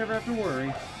 you never have to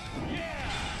worry.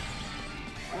 Yeah!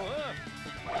 Whoa.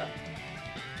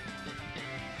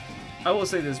 I will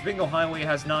say this, Bingo Highway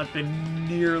has not been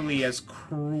nearly as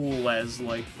cruel as,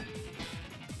 like,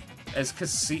 as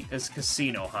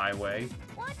Casino Highway.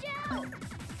 Watch out.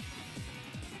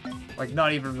 Like,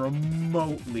 not even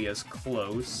remotely as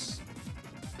close.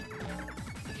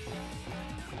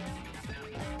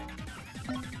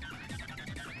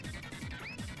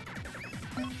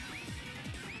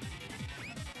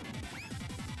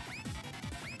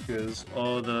 Because,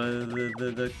 oh,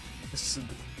 the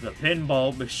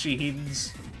pinball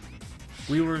machines,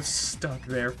 we were stuck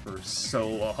there for so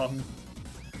long.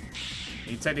 I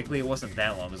mean, technically it wasn't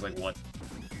that long, it was like, what,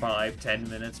 5-10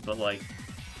 minutes, but like,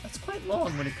 that's quite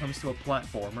long when it comes to a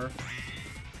platformer.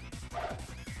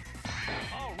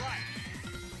 All right.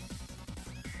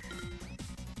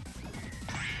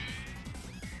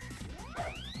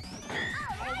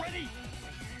 Already?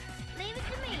 Leave it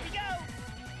to me. Here we go!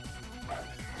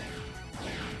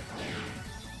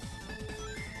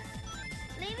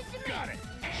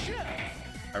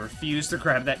 refuse to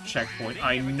grab that checkpoint.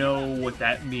 I know what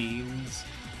that means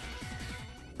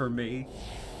for me.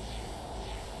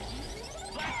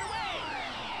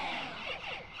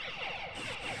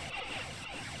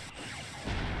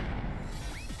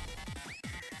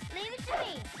 Leave it to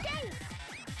me. Dang.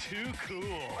 Too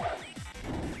cool.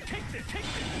 Take this, take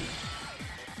this.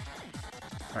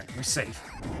 Alright, we're safe.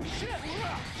 Shit,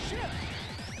 shit.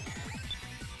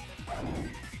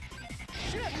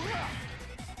 Shit.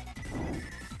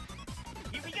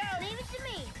 Here we go. Leave it to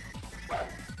me.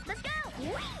 Let's go.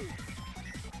 Whee!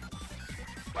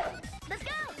 Let's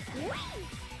go. Whee!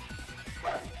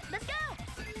 Let's go.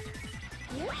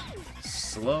 Whee!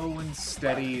 Slow and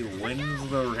steady wins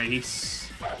the race.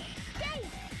 Dang.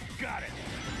 Got it.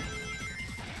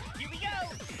 Here we go.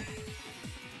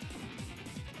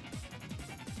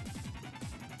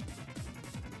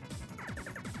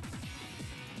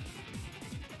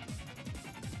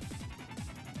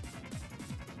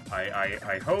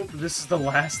 I hope this is the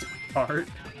last part.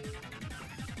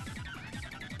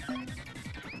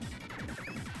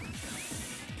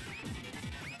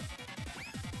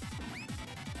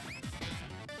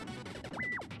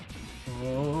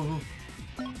 Oh.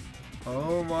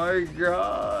 Oh my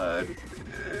god.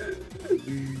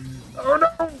 Oh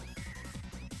no!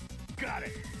 Got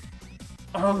it.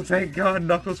 Oh, thank god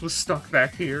Knuckles was stuck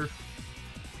back here.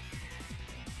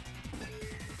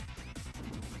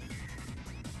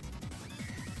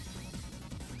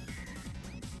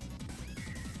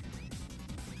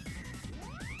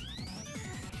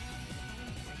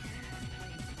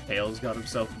 Tails got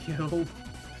himself killed.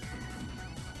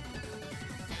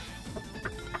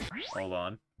 Hold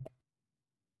on.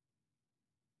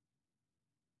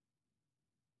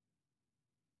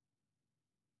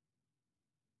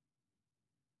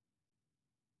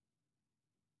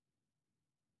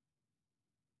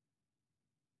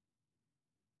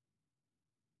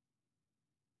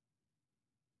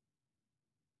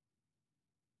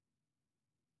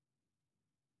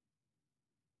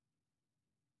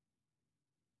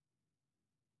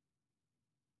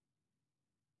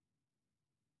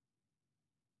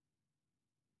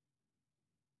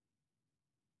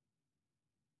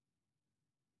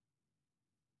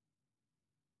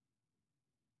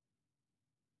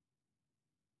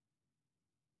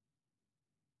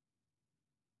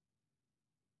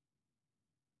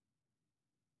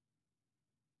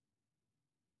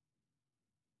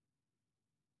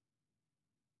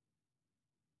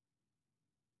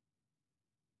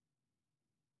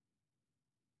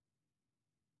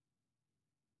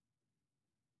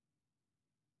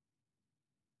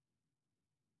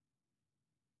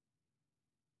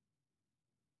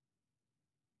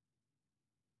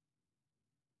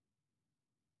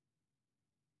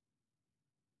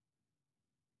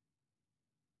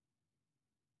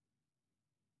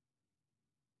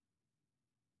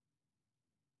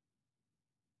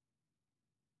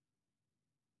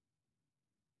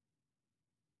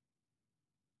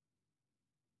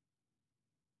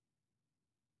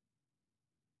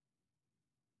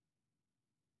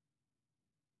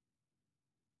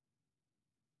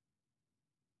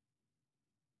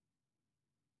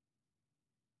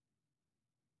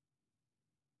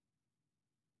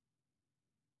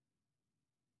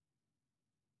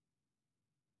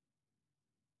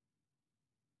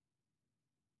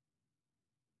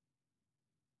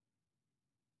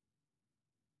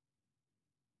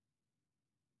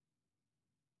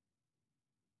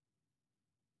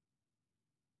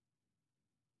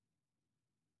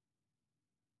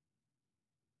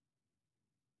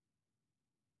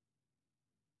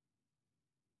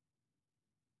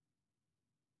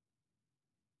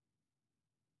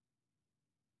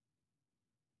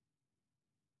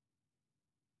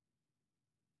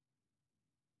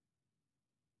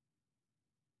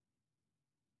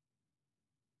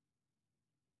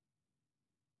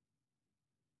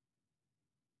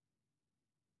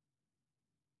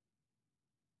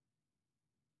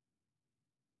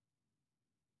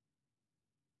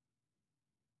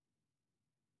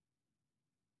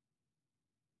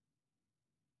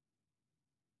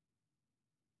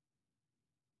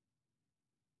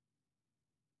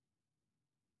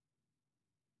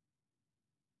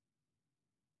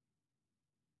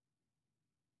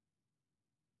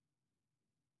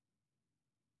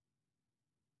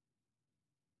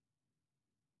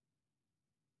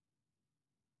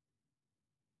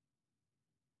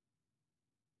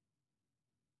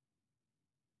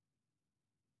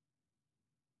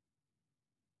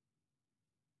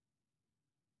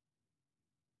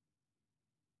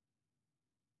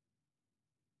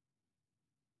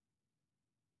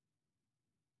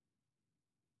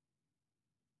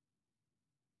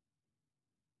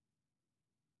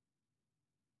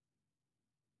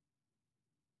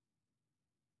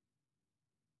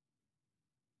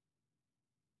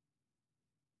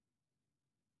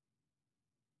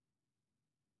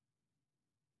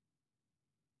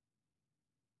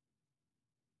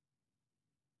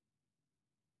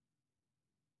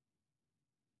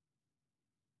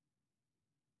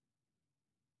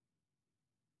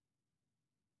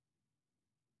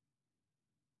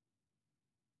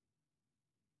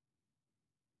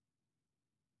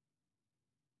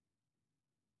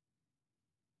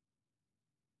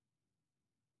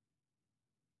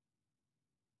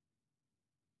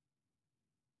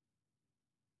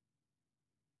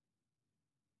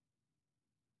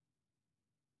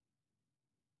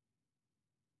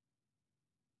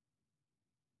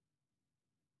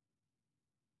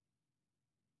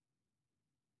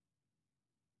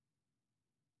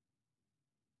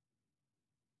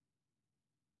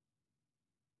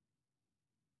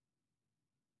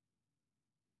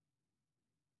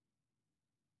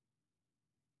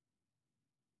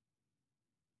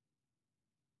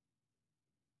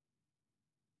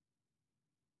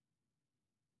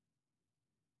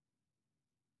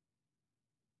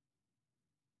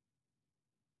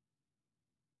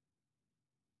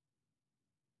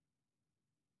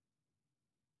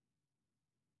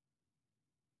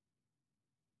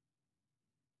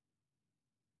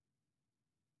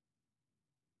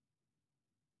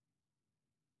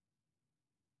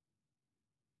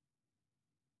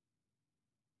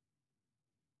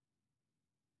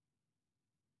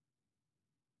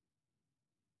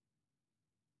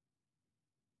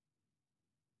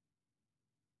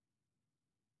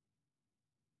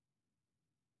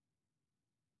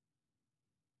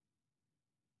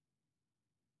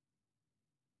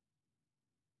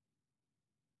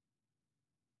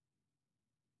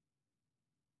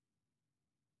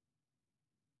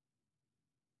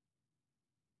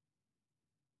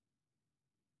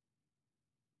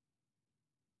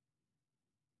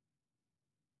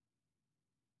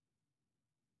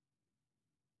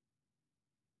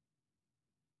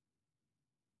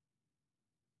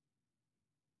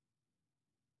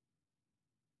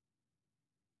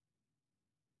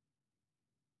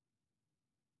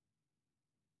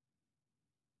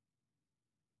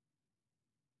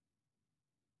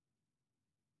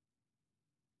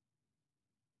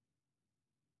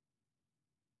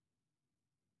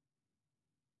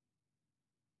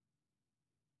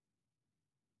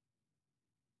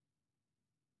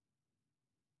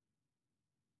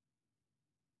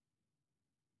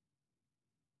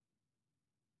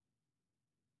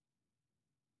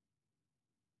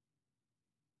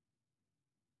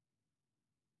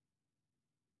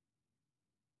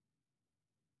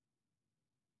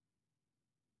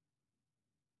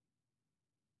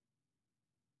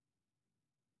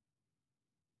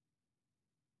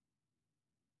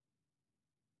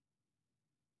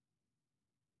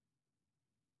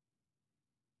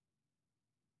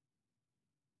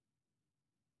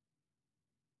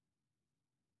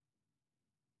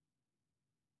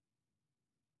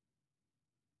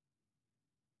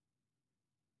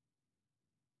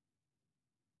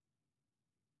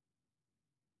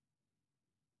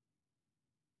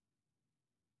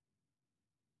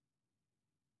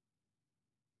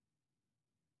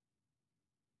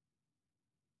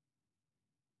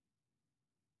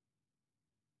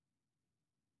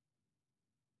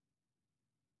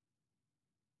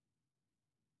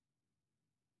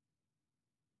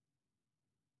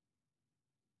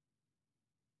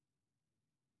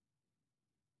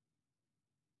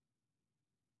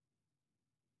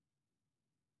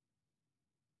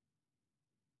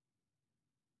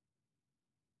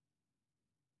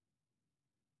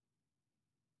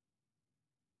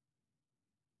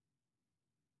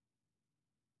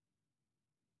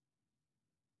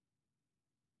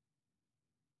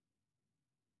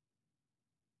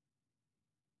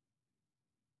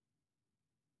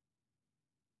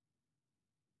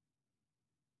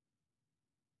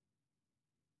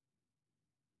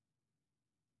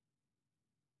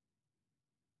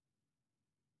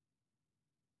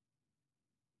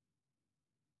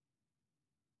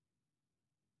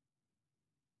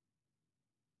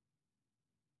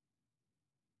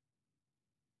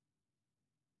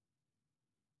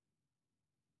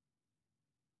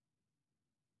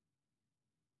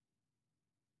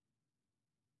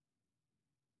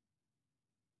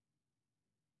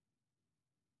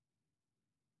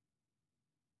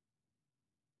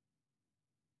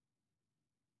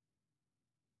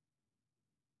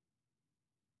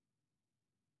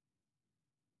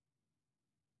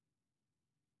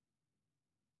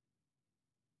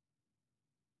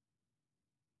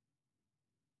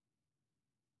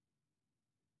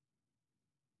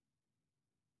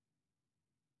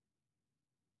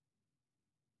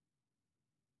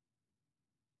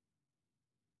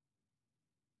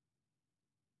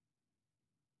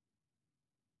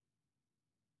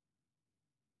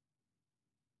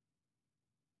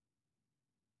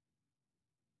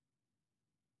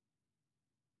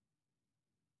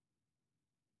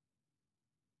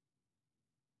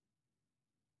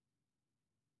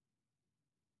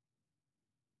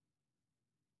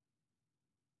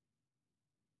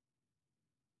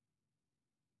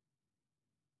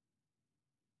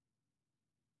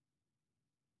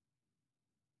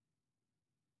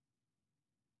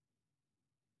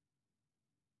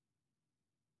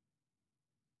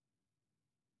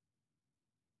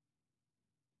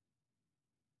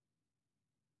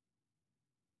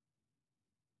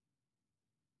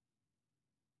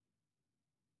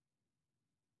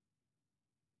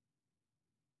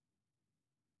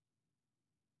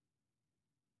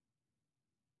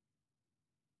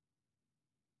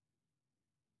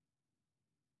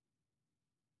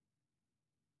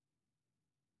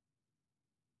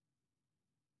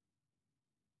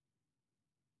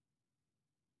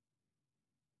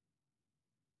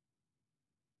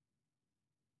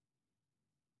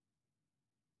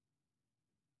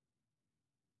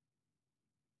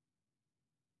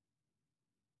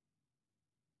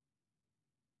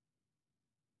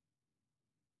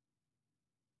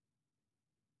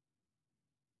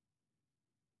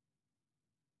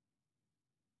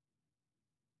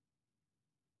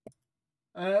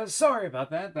 Sorry about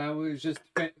that. That was just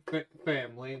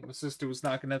family. My sister was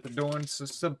knocking at the door, and so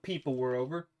some people were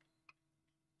over.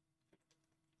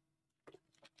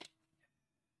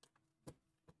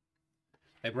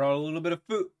 They brought a little bit of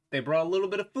food. They brought a little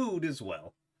bit of food as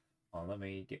well. Oh, let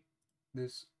me get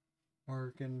this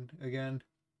working again.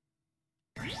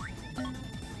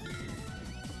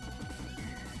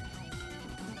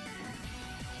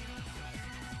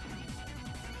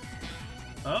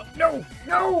 Oh, no!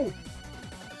 No!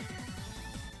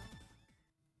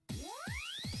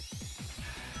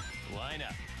 Line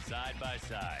up, side by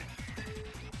side.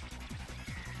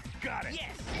 Got it!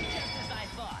 Yes, just as I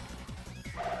thought.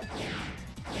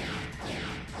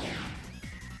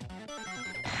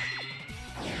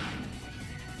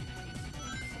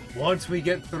 Once we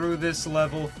get through this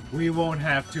level, we won't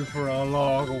have to for a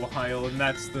long while, and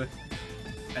that's the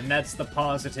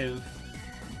positive.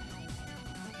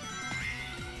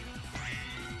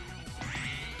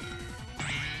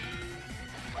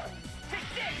 Take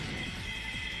this!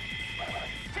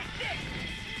 Take this!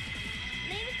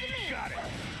 Leave it to me. Got it!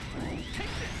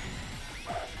 Take this!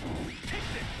 Take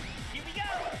this! Here we go!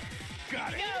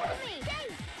 Got it! Here Leave it to me.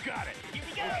 Dave, Got it! we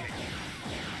go!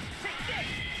 Take this!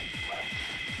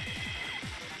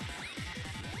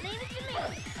 leave it to me.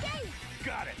 Dave,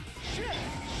 Got it! Shit!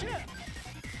 Shit!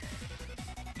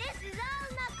 this is all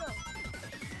Knuckles.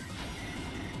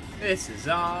 This is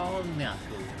all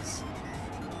Knuckles.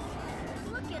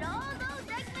 Look at all those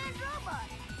Eggman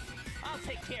robots. I'll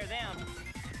take care of them.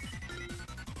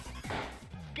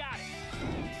 Got it!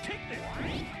 Take this!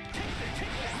 Take this!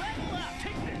 Take this! Level up!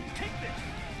 Take this! Take this!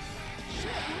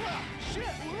 Shit! Rah!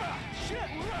 Shit! Rah! Shit!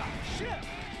 Rah! Shit!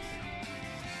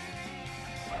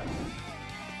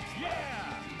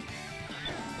 Yeah!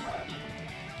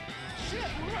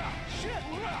 Shit! Rah! Shit!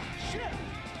 Rah! Shit!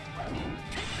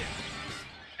 Take this!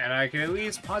 And I can at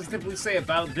least positively say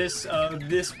about this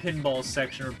this pinball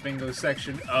section or bingo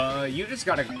section, you just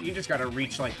gotta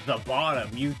reach like the bottom.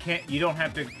 You don't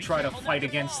have to try to fight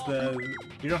against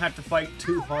you don't have to fight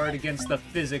too hard against the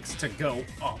physics to go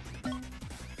up.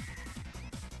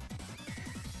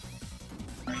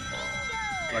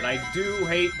 But I do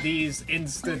hate these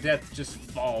insta-death just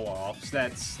fall-offs.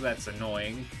 That's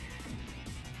annoying.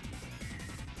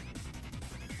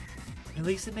 At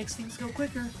least it makes things go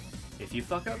quicker. If you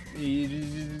fuck up,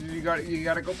 you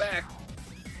gotta go back.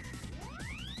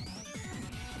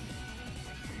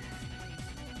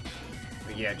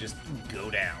 But yeah, just go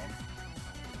down.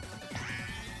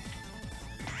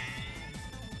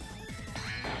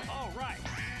 All right.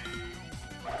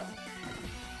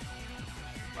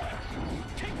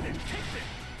 Take this! Take this!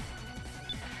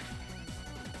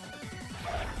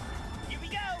 Here we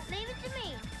go! Leave it to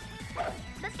me.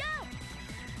 Let's go.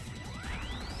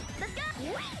 Let's go.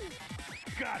 Whee!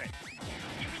 Got it!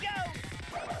 Here we go!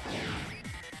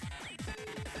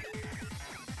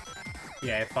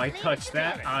 Yeah, if I touch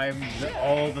that,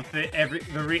 all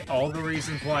the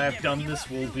reasons why I've done this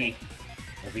will be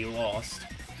lost.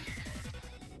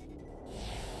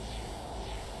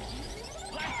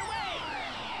 Blast away!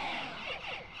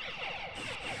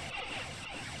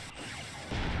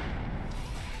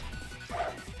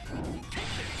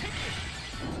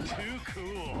 Too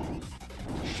cool!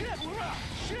 Shit! Rah!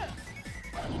 Shit!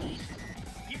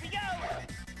 Here we go!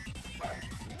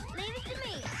 Leave it to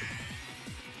me.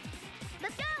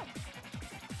 Let's go.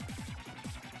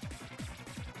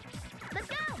 Let's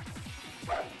go.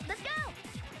 Let's go.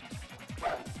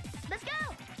 Let's go.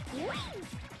 Whee!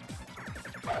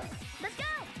 Let's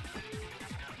go.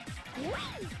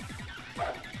 Whee!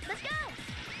 Let's go.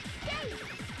 Dave.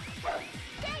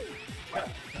 Dave.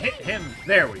 Hit him.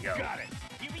 There we go. Got it!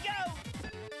 Here we go!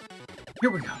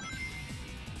 Here we go.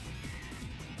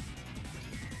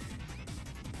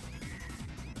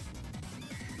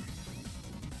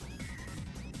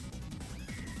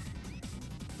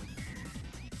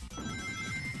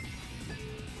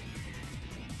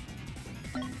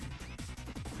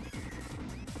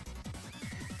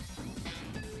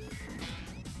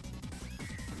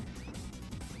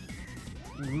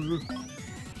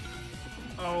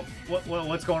 Oh,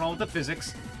 what's going on with the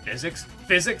physics? Physics?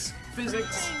 Physics?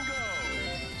 Physics?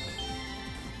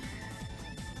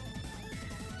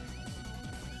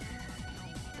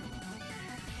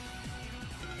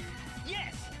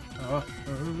 Yes! Oh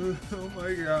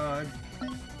my god.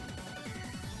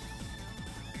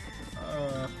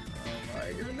 Oh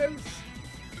my goodness.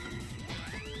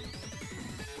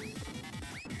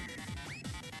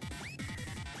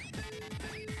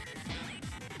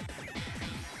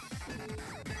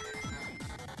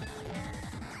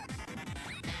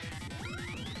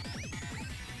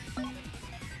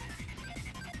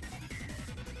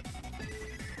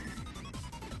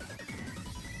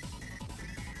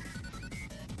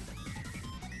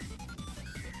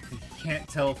 can't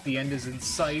tell if the end is in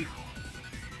sight.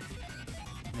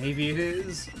 Maybe it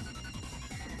is.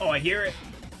 Oh, I hear it.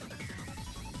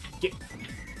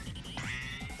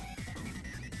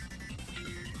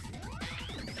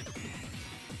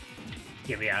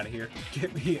 Get me out of here.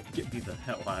 Get me the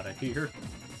hell out of here.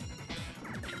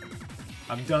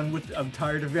 I'm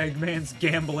tired of Eggman's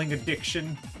gambling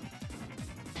addiction.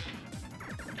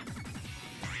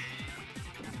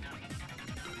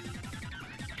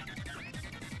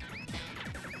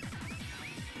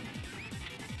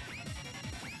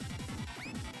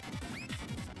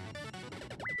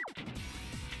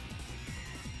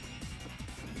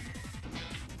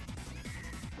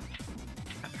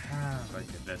 My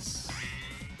goodness.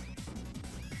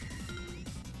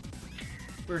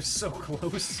 We're so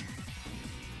close.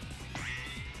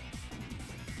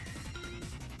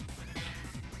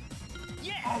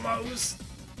 Yes! Almost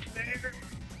there.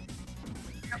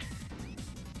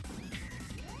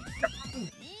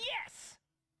 Yes!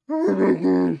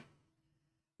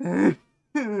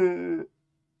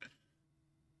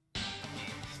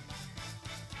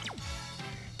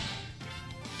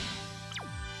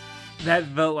 That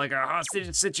felt like a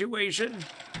hostage situation.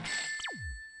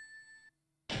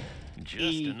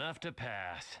 Just enough to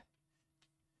pass.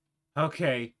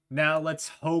 Okay, now let's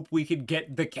hope we can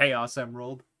get the Chaos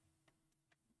Emerald.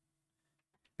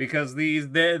 Because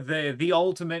the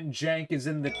ultimate jank is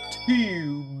in the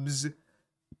tubes.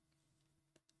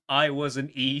 I was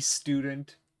an E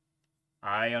student.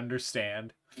 I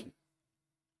understand.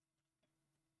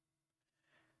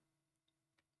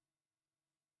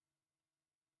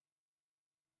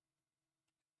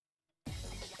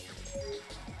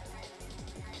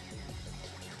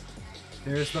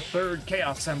 There's the third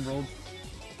Chaos Emerald.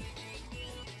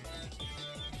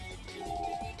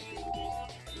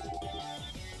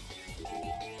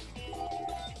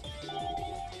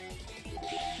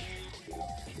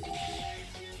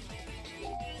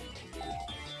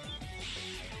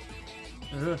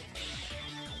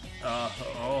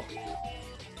 Oh.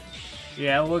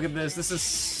 Yeah, look at this. This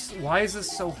is... Why is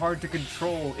this so hard to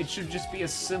control? It should just be a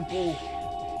simple...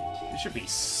 It should be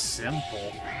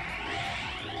simple.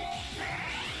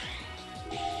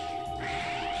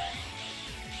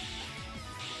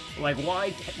 Like,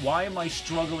 why am I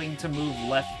struggling to move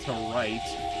left to right?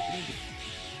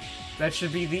 That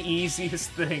should be the easiest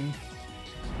thing.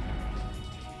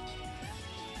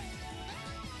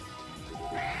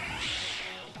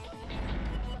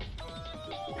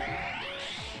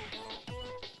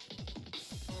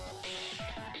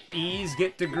 E's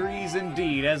get degrees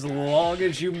indeed, as long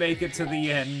as you make it to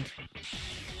the end.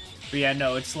 But yeah,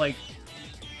 no, it's like...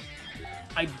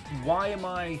 Why am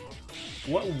I...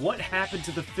 What happened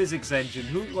to the physics engine?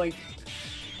 Who, like...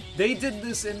 They did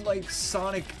this in, like,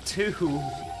 Sonic 2.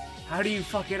 How do you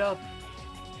fuck it up?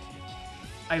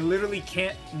 I literally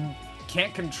can't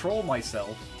control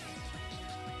myself.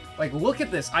 Like, look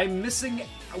at this. I'm missing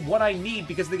what I need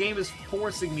because the game is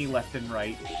forcing me left and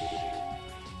right.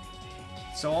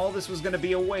 So all this was gonna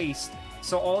be a waste.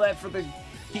 So all that for the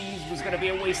keys was gonna be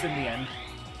a waste in the end.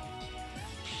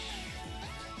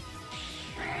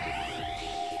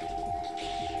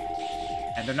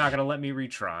 And they're not gonna let me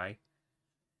retry.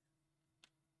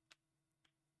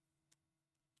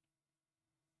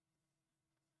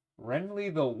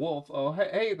 Renly the Wolf. Oh,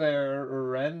 hey there,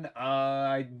 Ren.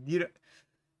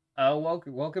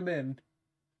 Welcome in.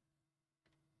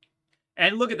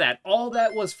 And look at that. All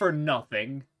that was for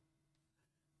nothing.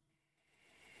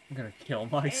 I'm gonna kill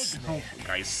myself,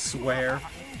 I swear.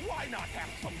 Why not have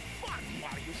some fun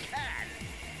while you can?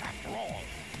 After all,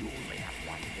 you only have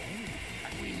one game,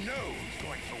 and we know who's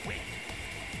going to win.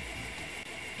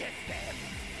 Get them.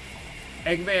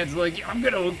 Eggman's like, I'm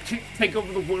gonna take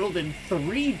over the world in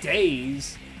 3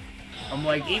 days. I'm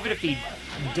like, even if he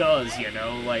does, you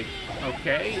know, like,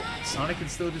 okay, Sonic can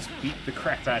still just beat the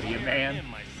crap out of you, man.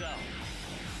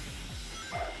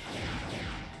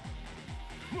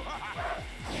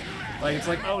 Like, it's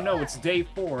like, oh no, it's day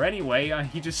 4. Anyway,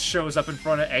 he just shows up in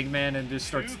front of Eggman and just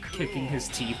starts kicking his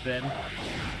teeth in.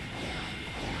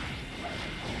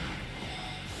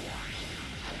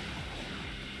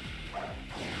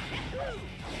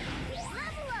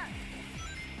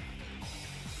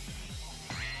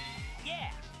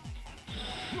 Yeah!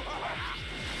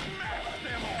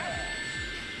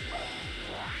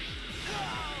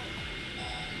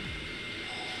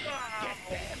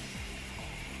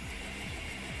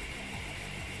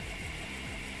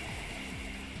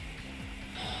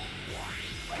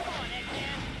 Come on,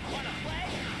 Eggman! Wanna play?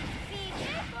 Be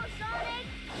careful, Sonic!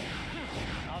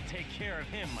 I'll take care of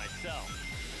him myself.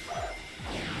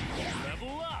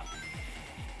 Level up!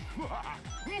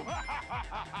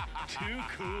 Too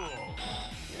cool.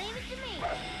 Leave it to me.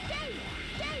 Dave!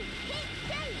 Dave! Hit!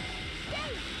 Dave!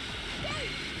 Dave!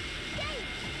 Dave! Dave!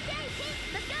 Dave! Hit!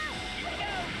 Let's go! Here we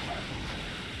go.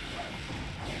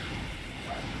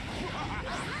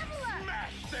 Level up!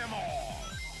 Smash them all!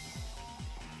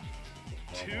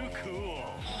 Too cool.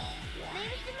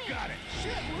 Leave it to me. Got it!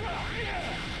 Shit rock!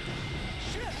 Yeah!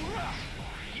 Shit rock!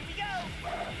 Here we go.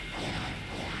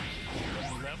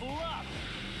 Level up.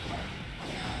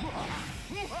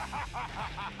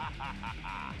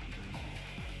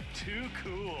 Too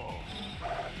cool.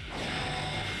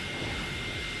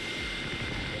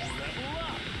 Level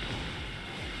up.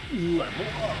 Level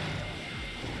up.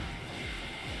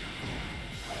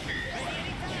 Ready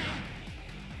anytime.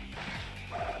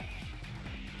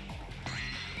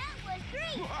 That was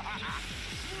great!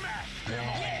 Smash them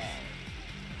all!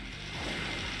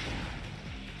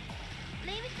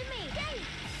 Leave it to me. Dave!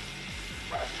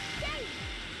 Dave!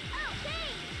 Oh,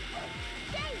 Dave!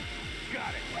 Dave!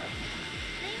 Got it!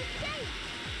 Leave it to Dave!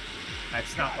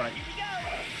 That's not what I... Here we go.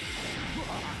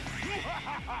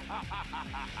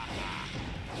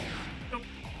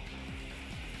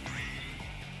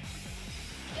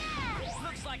 Yeah!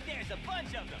 Looks like there's a bunch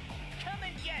of them. Come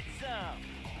and get some.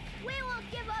 We won't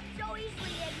give up so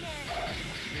easily, Eggman!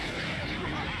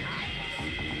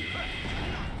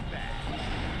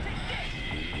 Take this.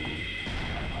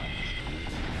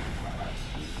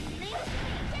 Leave it to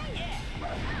me. Dave! Yeah.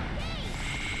 Oh, Dave!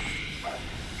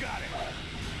 Got it!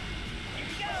 Here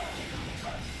we go.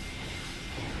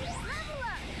 Level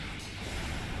up!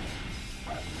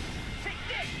 Take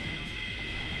this.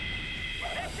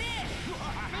 That's it.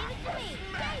 Leave it to me.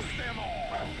 Smash Dave! them all!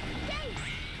 Dave!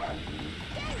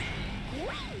 Dave!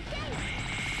 Wing! Dave!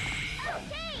 Oh,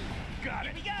 Dave! Got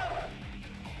Here it! we go.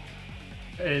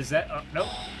 Is that... nope.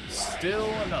 Still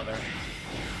another.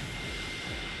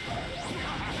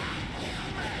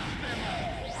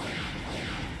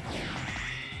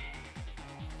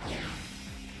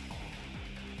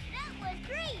 That was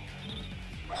great!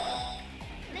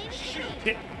 Leave it to me.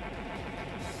 Hit.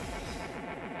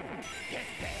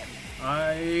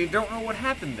 I don't know what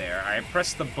happened there. I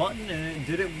pressed the button and it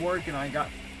didn't work and I got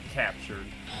captured.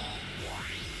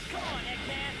 Come on,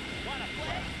 Eggman. Wanna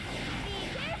play? Be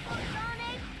careful,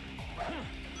 Sonic!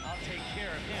 I'll take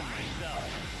care of him myself.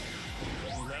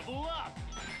 Level up.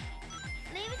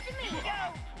 Leave it to me. Here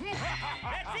we go.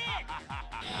 That's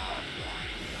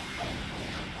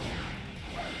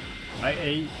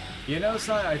it. You know,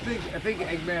 son, I think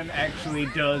Eggman actually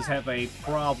does have a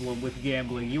problem with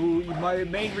gambling. My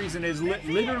main reason is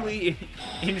literally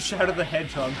in Shadow the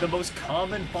Hedgehog, the most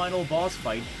common final boss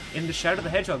fight in the Shadow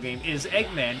the Hedgehog game is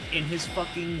Eggman in his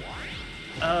fucking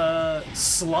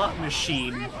slot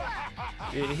machine.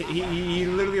 He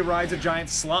literally rides a giant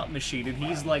slot machine, and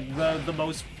he's like the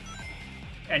most,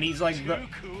 and he's like Too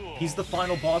cool. he's the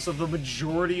final boss of the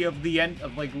majority of the end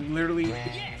of like literally.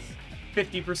 Yes.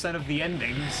 50% of the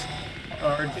endings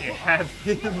are have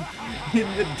him in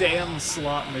the damn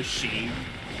slot machine.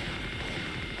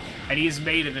 And he's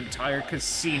made an entire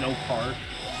casino park.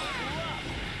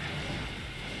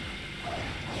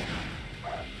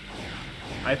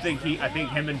 I think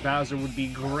him and Bowser would be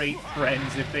great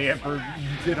friends if they ever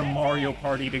did a Mario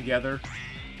Party together.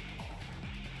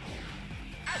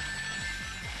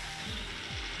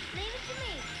 Leave it to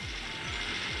me.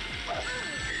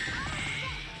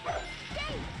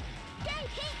 Dave! Dave!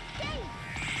 Hit! Dave!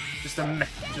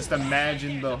 Just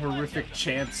imagine the horrific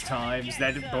chance times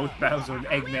that both Bowser and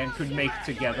Eggman could make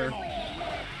together.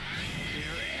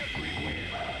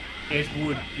 It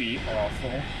would be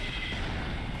awful.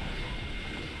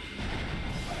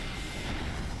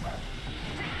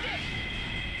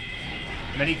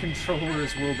 Many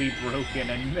controllers will be broken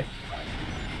and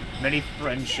many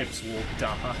friendships will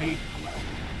die.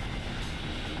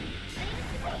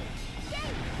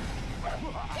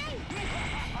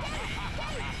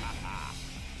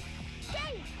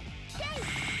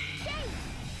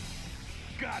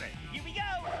 Got it! Here we go.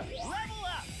 Level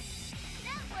up.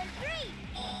 That was great!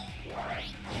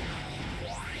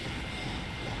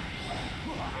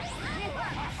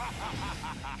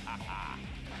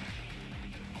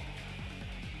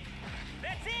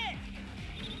 That's it.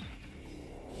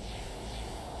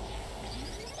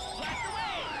 Blast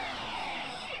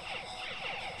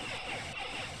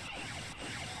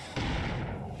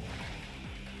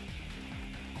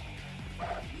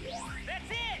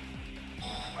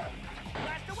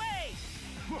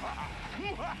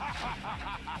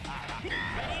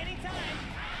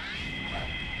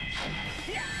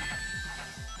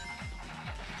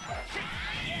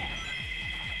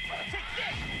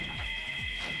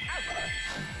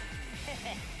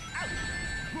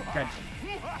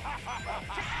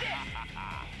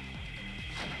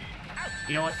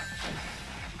You know what?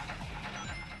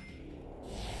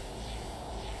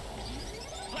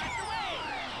 Blast away!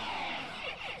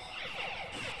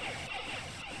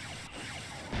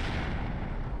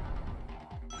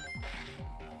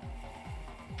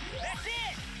 That's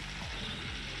it!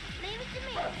 Leave it to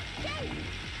me. Dave!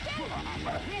 Dave!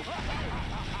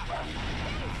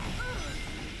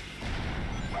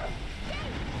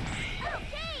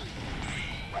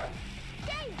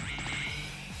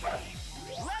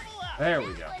 Level up! There we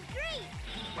go. That was great!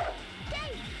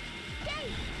 Dave!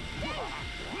 Dave!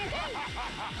 Dave!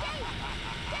 Dave!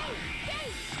 Dave! Dave!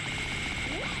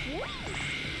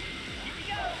 Here we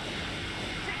go!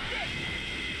 Take this!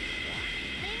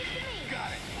 Leave it to me. Got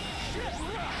it.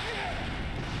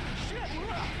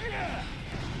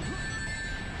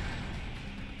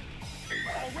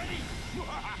 Already?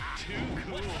 Too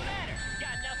cool. What's the matter?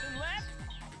 Got nothing left?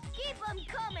 Keep them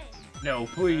coming. No,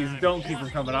 please don't keep them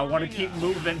coming. I want to keep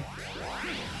moving.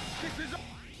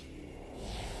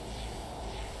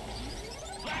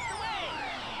 Blast away!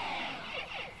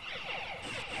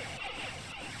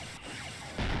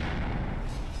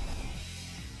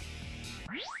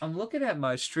 I'm looking at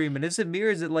my stream, and is it me or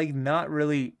is it like not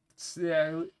really?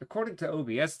 According to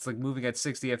OBS, it's like moving at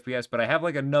 60 FPS, but I have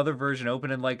like another version open,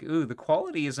 and like, ooh, the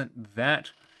quality isn't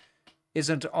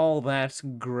all that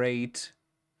great.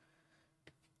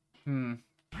 Here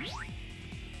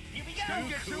we go! Don't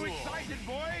get too excited,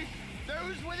 boys.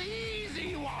 Those were the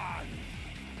easy ones.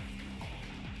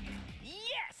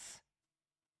 Yes!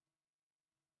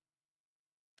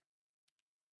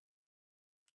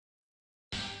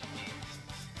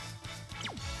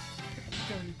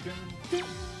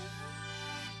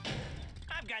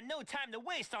 I've got no time to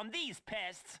waste on these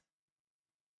pests.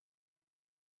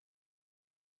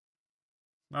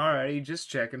 Alrighty, just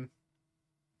checking.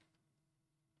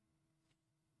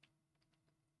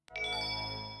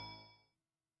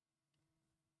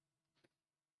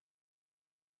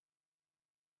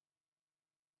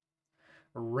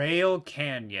 Rail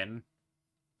Canyon.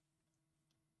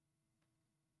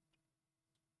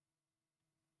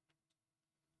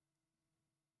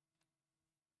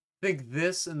 I think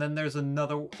this, and then there's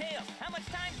another. Tails, how much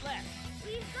time's left?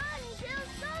 We've got until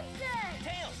sunset.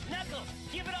 Tails, Knuckles,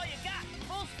 give it all you got.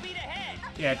 Full speed ahead.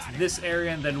 Yeah, it's this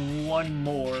area, and then one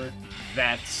more.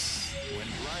 That's. When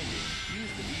grinding,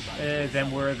 use the V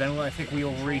button. Then I think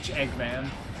we'll reach Eggman.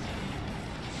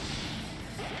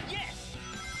 Yes!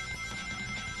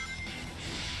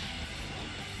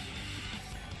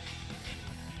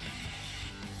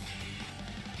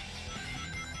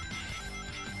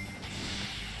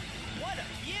 What a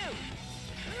view!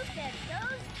 Look at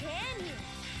those canyons.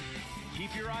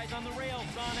 Keep your eyes on the rail,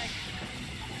 Sonic.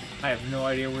 I have no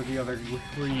idea where you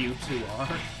two are.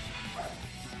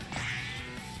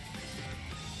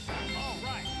 All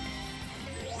right.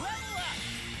 Level up!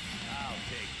 I'll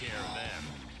take care of them.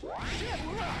 Shit,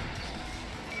 rock.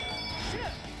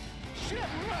 Shit. Shit,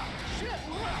 rock. Shit,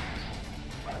 rock.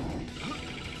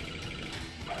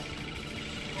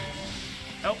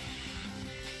 Nope.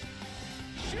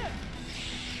 Shit.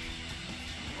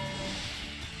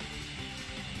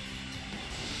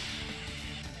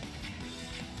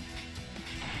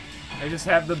 I just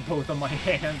have them both on my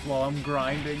hands while I'm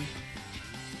grinding.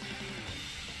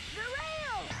 The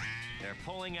rail. They're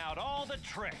pulling out all the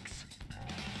tricks.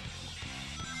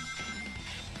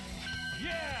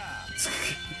 Yeah!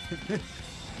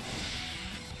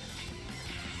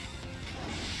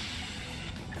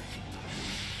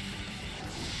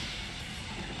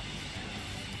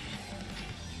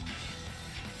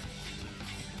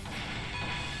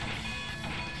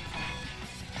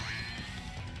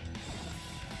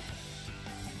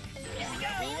 Here we go!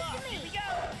 Here we go!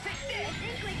 Take I this!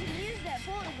 think we can use that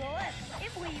pole to go up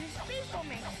if we use speed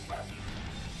formation.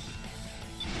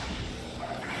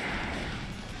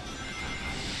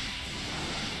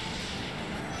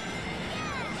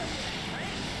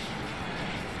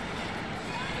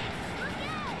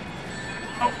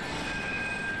 Oh,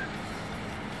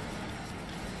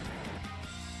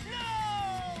 No!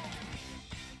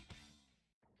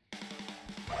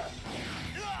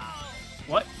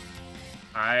 what?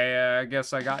 I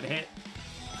guess I got hit.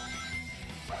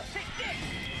 Take this!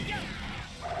 Go!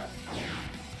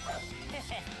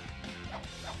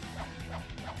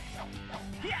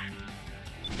 Yeah!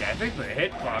 Yeah, I think the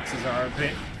hitboxes are a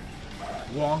bit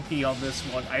wonky on this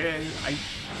one. I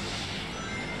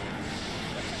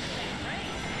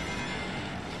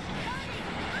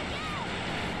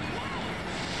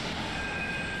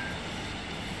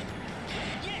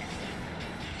Yes!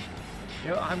 You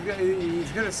know,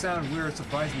 it's gonna sound weird,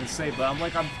 surprising to say, but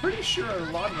I'm pretty sure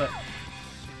a lot of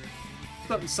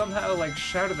somehow like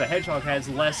Shadow the Hedgehog has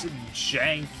less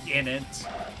jank in it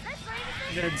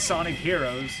than Sonic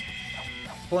Heroes,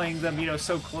 playing them, you know,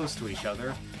 so close to each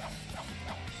other.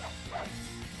 Oh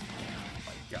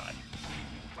my god.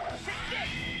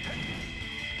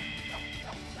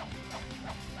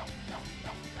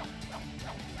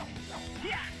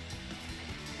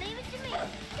 Leave it to me.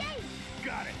 Yay!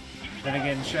 Got it. Then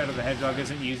again, Shadow the Hedgehog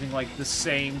isn't using like the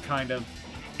same kind of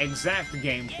exact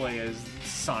gameplay as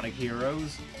Sonic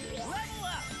Heroes. Level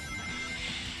up!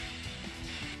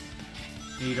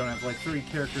 You don't have like 3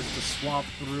 characters to swap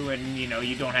through, and you know,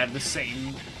 you don't have the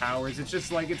same powers. It's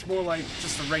just like, it's more like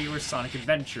just a regular Sonic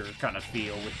Adventure kind of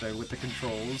feel with the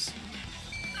controls.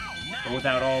 But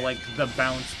without all like the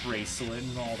bounce bracelet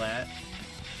and all that.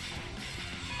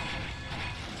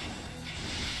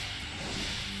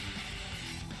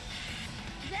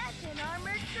 That's an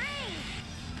armored train.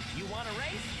 You want to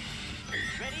race?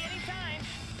 Ready anytime.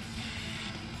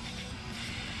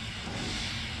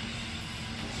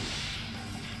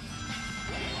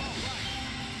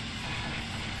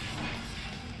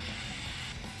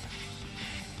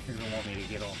 They're gonna want me to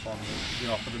get off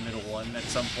of the middle one. At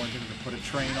some point, they're gonna put a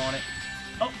train on it.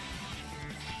 Oh!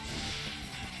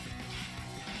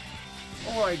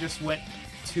 Or I just went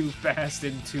too fast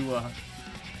into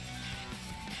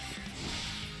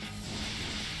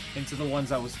the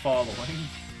ones I was following.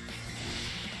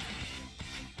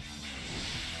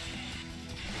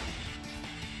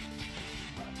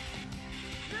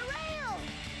 The rail.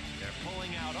 They're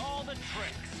pulling out all the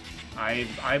tricks.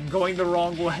 I'm going the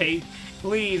wrong way.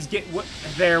 Please get what?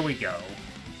 There we go.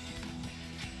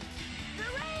 The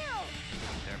rail.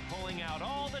 They're pulling out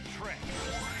all the tricks.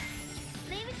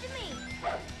 Leave it to me.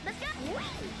 Let's go.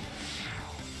 Whee!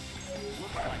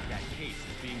 Looks like that case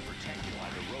is being protected by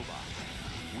the robots.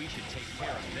 We should take care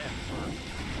of them first.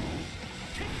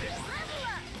 Take this. Level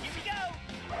up. Here we go.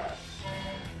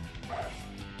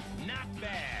 Not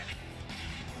bad.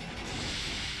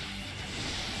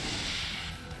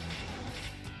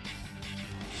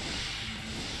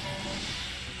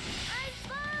 I'm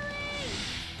falling.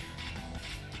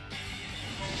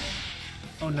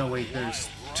 Oh no, wait, there's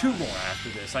 2 more after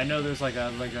this. I know there's like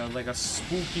a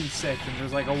spooky section.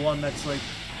 There's like a one that's like,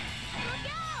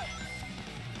 Look out.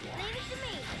 Leave it to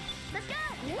me. Let's go.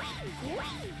 Whee!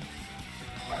 Whee!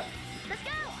 Let's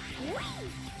go. Whee!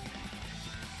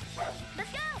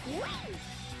 Let's go. Whee!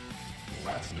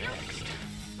 What's next?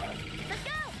 Let's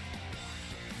go.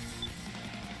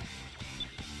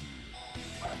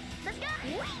 Let's go.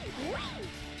 Whee! Whee!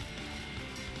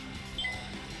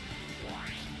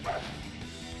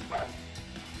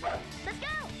 Let's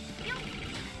go. Yo.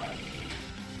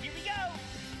 Here we go.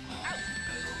 Out.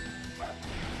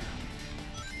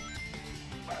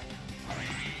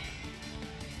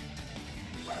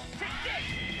 Take this.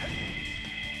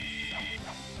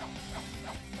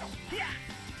 Yeah.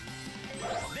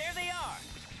 There they are.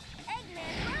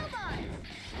 Eggman robots.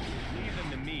 Leave them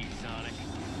to me, Sonic.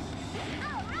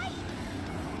 All right.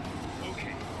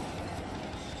 Okay.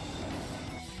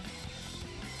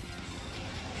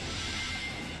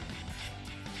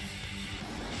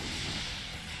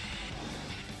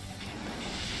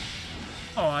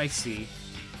 oh, I see.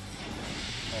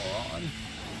 Hold on.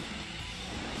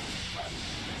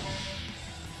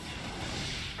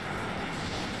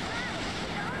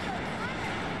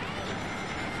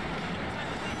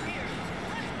 Here.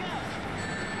 Let's go.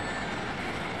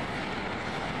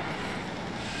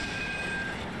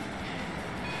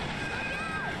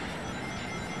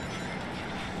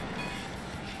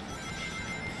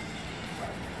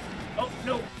 Oh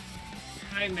no!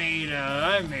 I made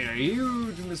a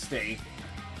huge mistake.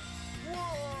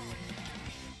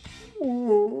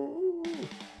 Whoa.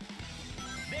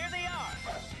 There they are.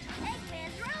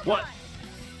 Eggman's robots. What?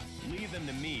 Leave them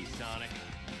to me, Sonic.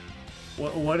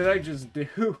 What did I just do?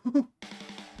 There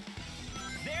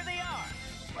they are.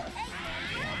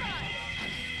 Eggman's robots.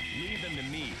 Leave them to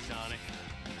me, Sonic.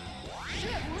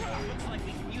 Looks like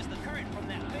we can use the current from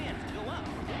that fan to go up.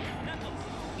 Knuckles,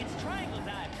 it's triangle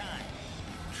dive time.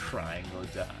 Triangle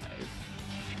dive.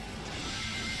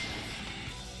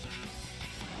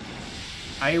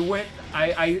 I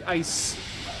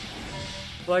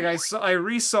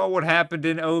resaw what happened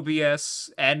in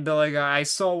OBS, and like I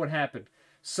saw what happened.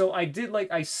 So I did like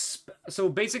so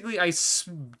basically I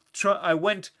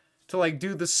went to like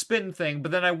do the spin thing,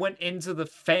 but then I went into the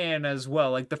fan as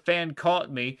well. Like the fan caught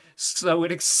me, so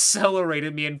it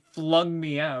accelerated me and flung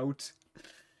me out.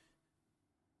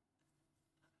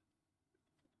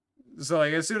 So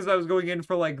like as soon as I was going in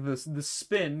for like the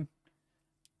spin,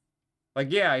 Like,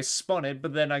 yeah, I spun it,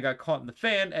 but then I got caught in the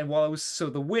fan, and while I was, so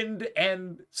the wind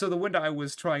I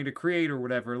was trying to create or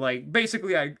whatever, like,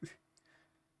 basically I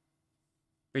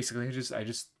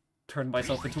just turned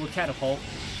myself into a catapult.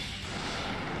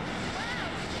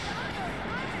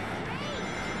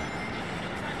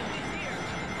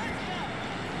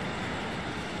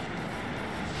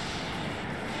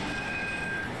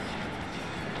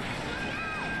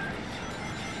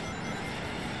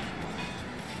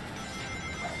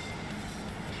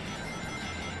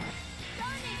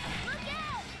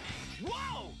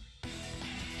 Whoa!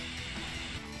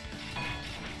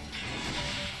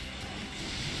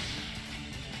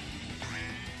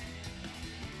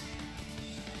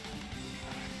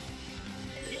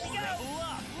 Here we go! Level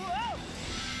up! Whoa!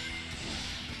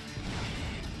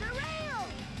 The rail!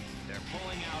 They're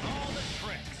pulling out all the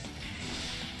tricks.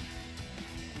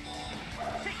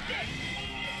 Take this!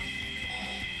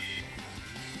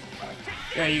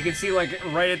 Yeah, you can see, like,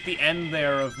 right at the end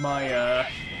there of my,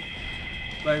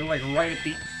 like right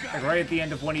at the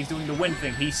end of when he's doing the wind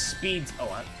thing, he speeds. Oh,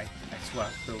 I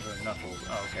swapped over Knuckles.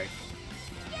 Oh, okay.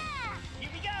 Yeah! Here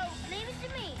we go! Leave it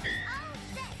to me. I'll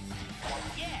set.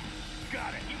 Yeah!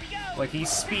 Got it. Here we go! Like, he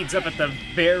speeds up at the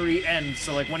very end,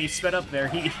 so, like, when he sped up there,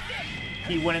 he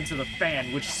went into the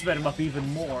fan, which sped him up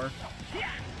even more.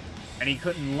 And he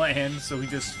couldn't land, so he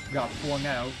just got flung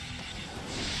out.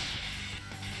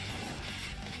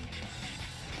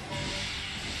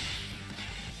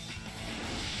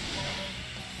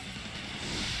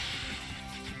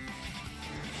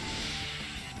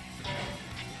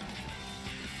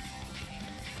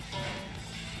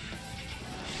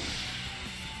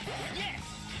 Yes!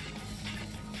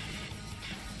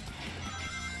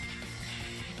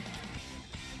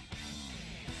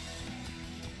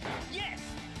 Yes!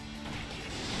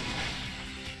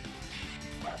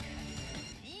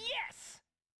 Yes!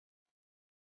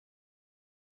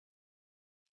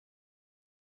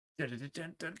 Dun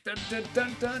dun dun dun dun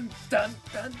dun dun dun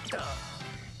dun dun.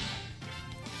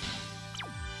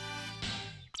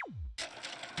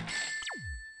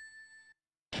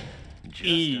 Just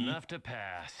E. enough to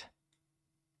pass.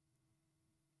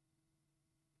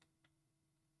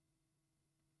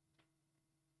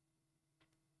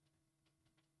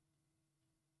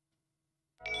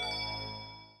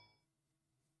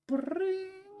 Bring.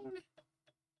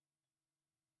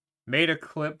 Made a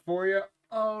clip for you?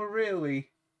 Oh,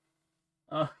 really?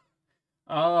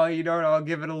 Oh, you know what? I'll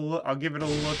give it a look. I'll give it a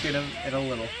look in a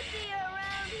little. Busy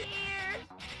around here.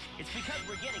 It's because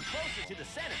we're getting closer to the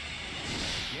center.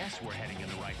 Guess we're heading in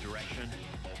the right direction.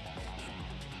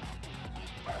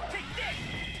 Take this!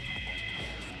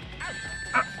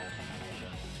 Out!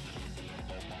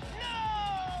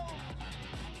 No!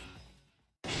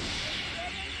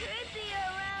 Getting creepy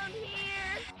around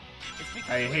here. It's because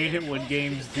I we're hate it getting when closer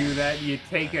games to the do that. You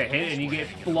take a hit and you get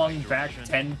flung back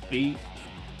 10 feet.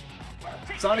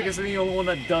 Sonic isn't the only one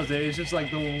that does it. It's just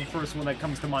like the first one that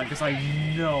comes to mind because I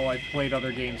know I've played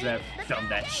other games that have done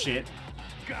that shit.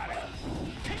 Got it.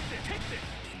 Take this! Take this!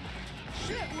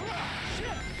 Shit!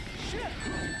 Shit! Shit!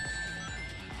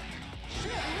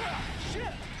 Shit!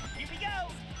 Shit! Here we go!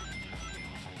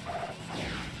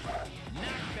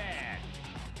 Not bad.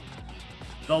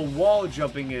 The wall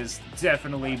jumping is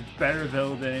definitely better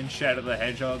though than in Shadow the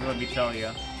Hedgehog, let me tell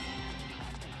you.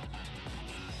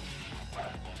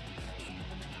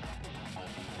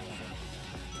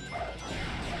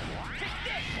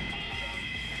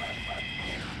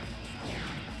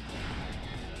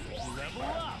 Level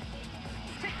up!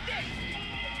 Take this!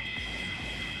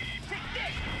 Take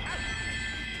this!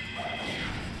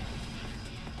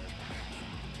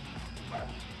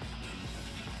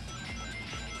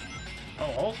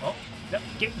 Oh. No,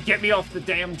 get me off the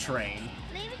damn train.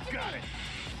 Leave it to Got me. it.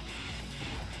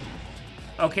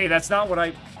 Okay, that's not what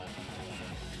I...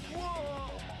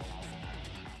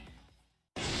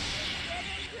 Getting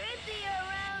creepy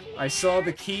around here. I saw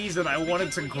the keys and I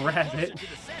wanted to We're getting grab closer it. to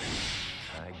the center.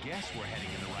 I guess we're heading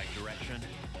in the right direction.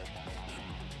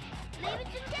 Leave it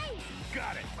to me.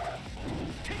 Got it.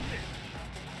 Take this!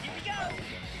 Here we go!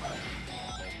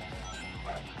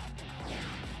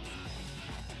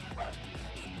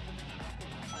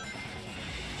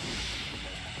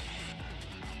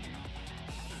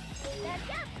 That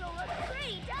capsule looks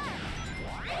pretty tough.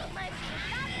 This might be a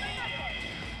job for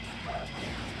Knuckles.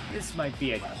 This might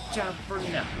be a job for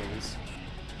Knuckles.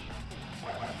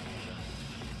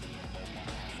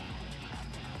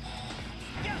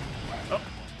 Go! Oh.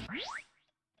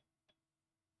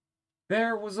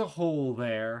 There was a hole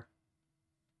there.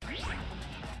 No!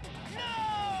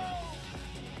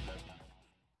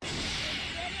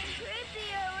 Getting creepy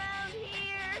around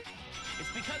here.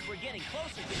 It's because we're getting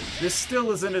closer to the This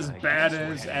still isn't as bad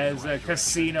as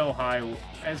Casino Highway.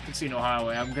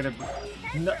 I'm gonna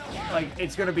like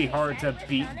it's gonna be hard to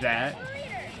beat that.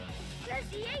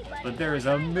 But there's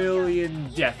a million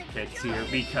death pits here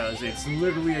because it's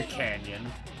literally a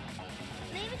canyon.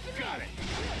 Got it.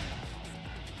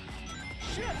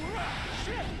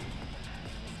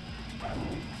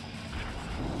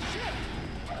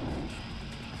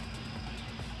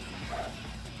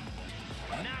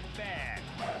 Not bad.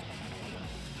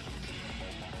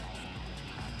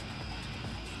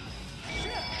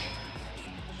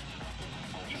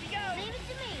 Here we go. Leave it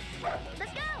to me.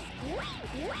 Let's go.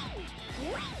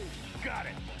 Got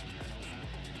it.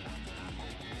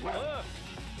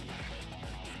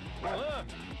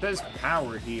 There's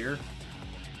power here.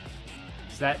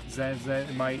 Is that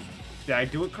did I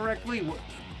do it correctly?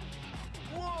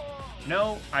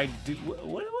 No, I do.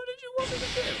 What did you want me to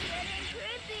do? Getting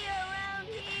creepy around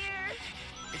here.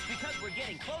 It's because we're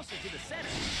getting closer to the center.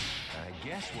 I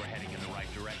guess we're heading in the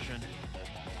right direction.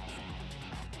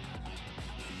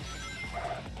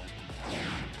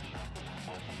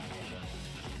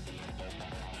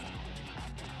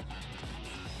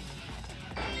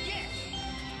 Yes.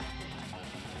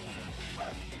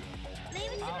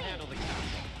 Leave it to I'll me. handle the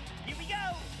council. Here we go.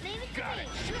 Leave it to Got me. it.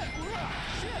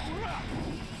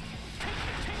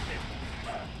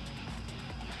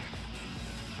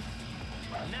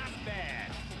 Not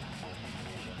bad.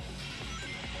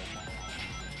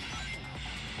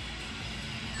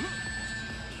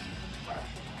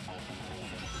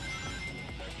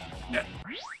 No.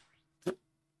 Getting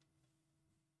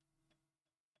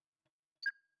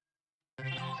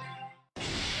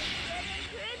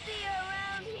creepy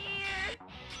around here.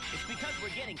 It's because we're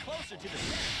getting closer to the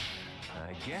center.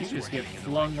 I You guess just we're get heading in the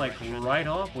flung right like direction. right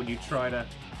off when you try to.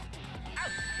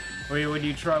 When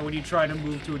you try to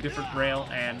move to a different rail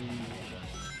and.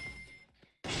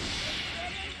 Getting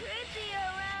creepy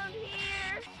around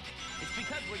here. It's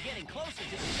because we're getting closer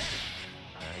to the center.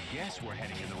 I guess we're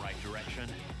heading in the right direction.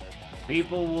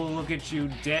 People will look at you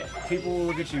dead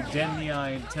in the eye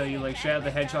and tell you like Shadow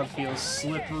the Hedgehog feels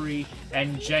slippery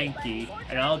and janky,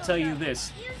 and I'll tell you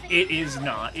this, it is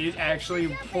not. It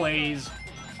actually plays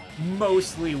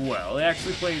mostly well. It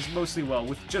actually plays mostly well,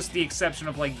 with just the exception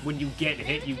of like when you get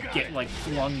hit, you get like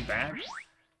flung back.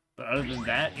 But other than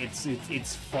that,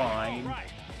 it's fine.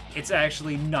 It's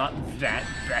actually not that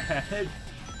bad. Here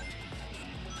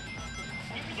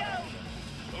we go.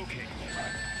 Okay.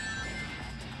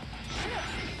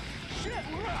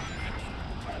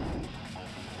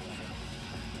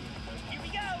 Here we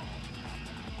go.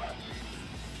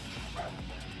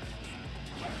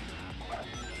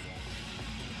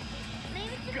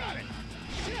 Leave it to Got me. it.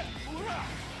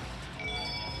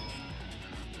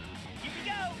 Here we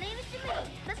go. Leave it to me.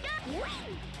 Let's go.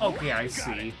 Okay, I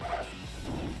see.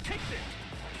 Take this.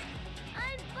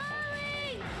 I'm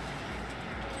falling.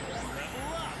 Level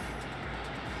up.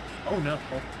 Oh no.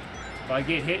 If I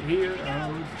get hit here,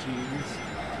 oh jeez.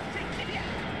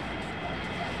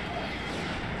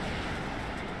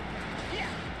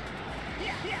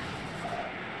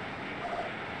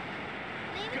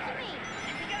 Leave it to me.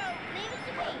 Here we go. Leave it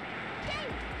to me. Yay.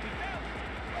 We found it.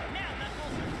 Now,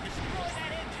 Knuckles, destroy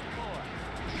that engine core.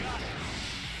 Got it.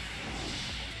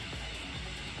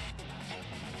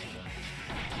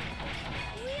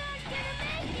 We aren't gonna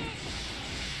make it.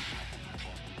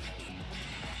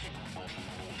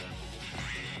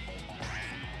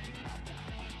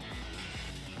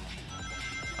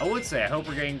 I would say I hope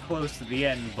we're getting close to the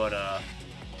end, but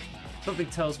something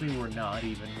tells me we're not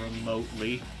even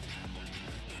remotely.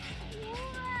 Wow,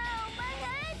 my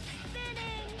head's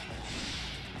spinning.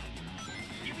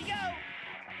 Here we go.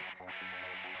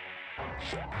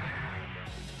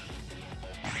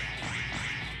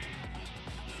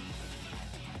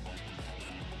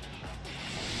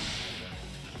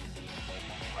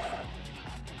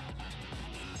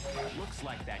 Looks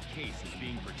like that case is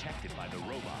being protected by the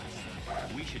robots.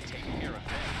 We should take care of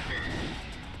them.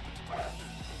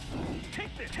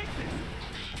 Take this. Take this.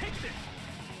 Take this.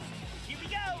 Here we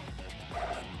go.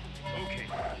 Okay.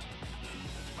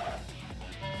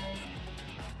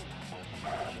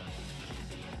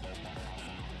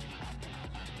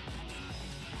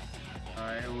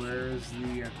 Alright, where's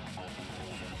the...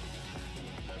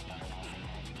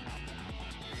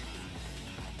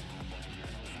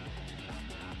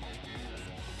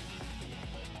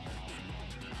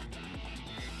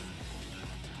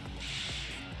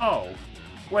 Oh,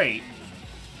 wait.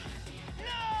 No!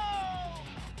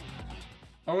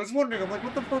 I was wondering, I'm like,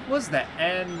 what the fuck was that?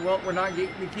 And, well, we're not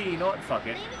getting the key, you know what, fuck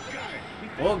it. Leave it to me. We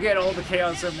We'll get all the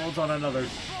Chaos Emeralds on another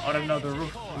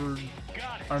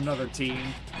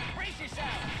team. Brace yourself.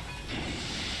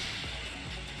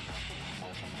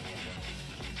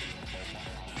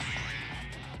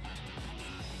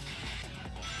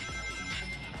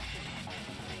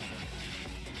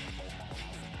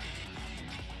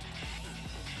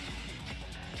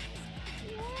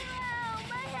 Wow,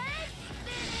 my head's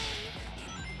spinning.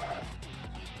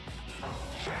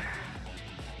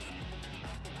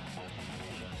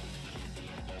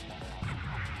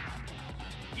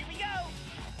 Here we go.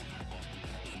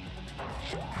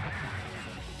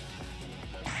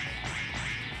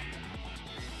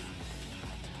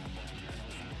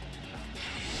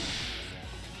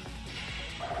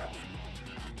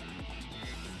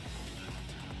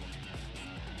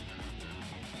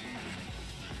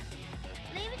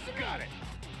 Leave it to me. Got it.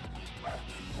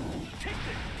 Take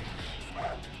this.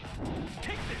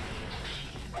 Take this.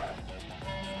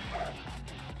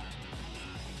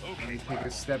 Let me take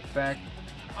a step back.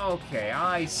 Okay,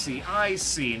 I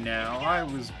see now. I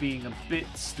was being a bit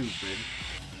stupid.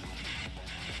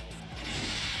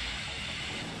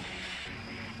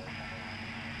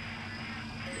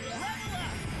 Level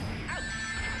up. Out.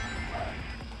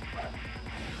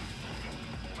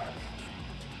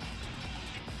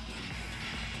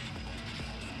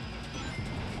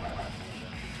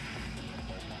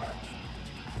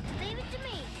 Leave it to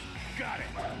me. Got it.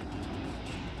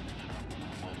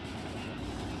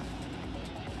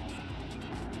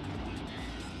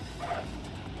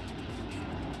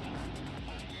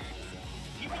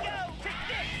 Here we go. Take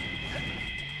this.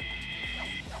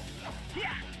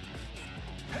 Yeah.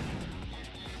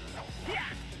 Yeah.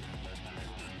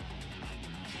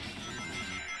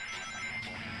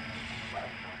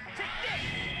 Take this.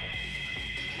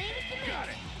 Leave it to me. Got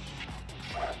it.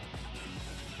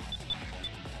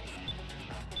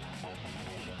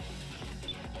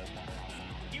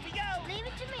 Here we go. Leave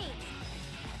it to me.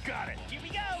 Got it. Here we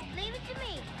go. Leave it to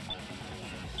me.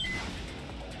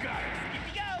 Got it. Here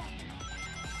we go.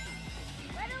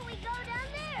 Why don't we go down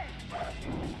there?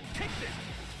 Take this.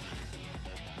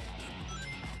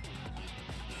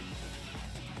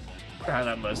 How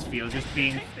that must feel, just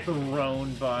being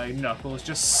thrown by Knuckles,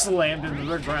 just slammed into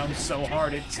the ground so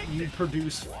hard you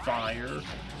produce fire. Okay.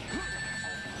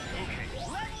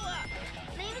 Level up.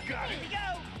 Leave it to Got me. Here we go.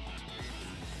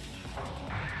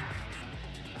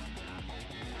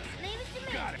 Leave it to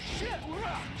me. Got it. Shit, we're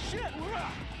up. Shit, we're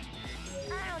up.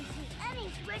 I don't see any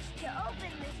switch to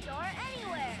open this door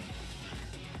anywhere.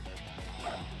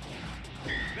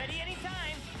 Ready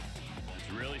anytime.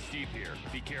 It's really steep here.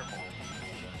 Be careful.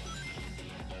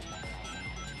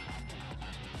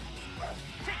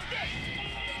 Take this.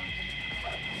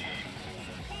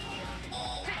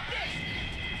 Take this.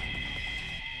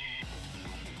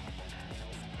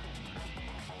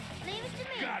 Leave it to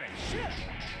me. Got it. Shit.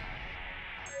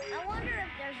 I wonder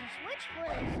if there's a switch for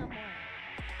it somewhere.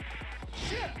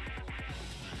 Shit.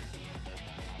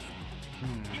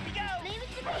 Here we go. Leave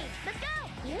it to me. Let's go.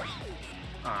 Whee!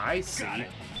 I see. Got it.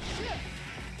 Shit.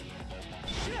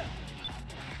 Shit.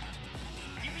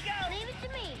 Here we go. Leave it to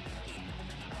me.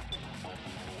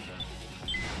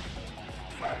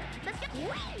 Let's go.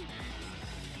 Whee!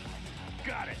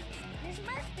 Got it. This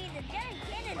must be the Gen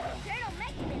Cannon's internal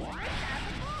mechanism we saw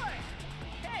before.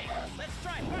 Hey, let's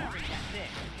try firing that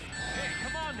thing. Hey,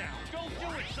 come on now. Go do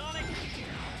it, Sonic.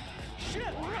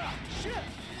 Shit, we're up. Shit.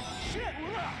 Shit,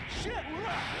 we're up. Shit, we're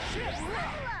up. Shit, we're up.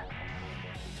 Level up.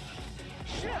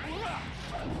 Shit, we're up.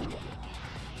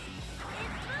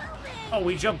 It's moving. Oh,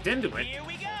 we jumped into it. Here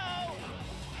we go.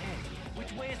 Hey,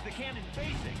 which way is the cannon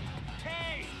facing?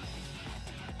 Hey!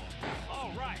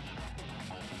 All right.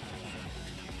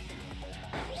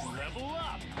 Level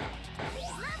up.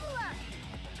 Level up.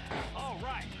 All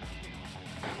right.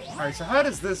 Alright, so how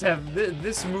does this have...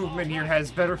 This movement here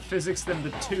has better physics than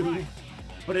the tube,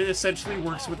 but it essentially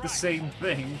works with the same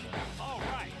thing. All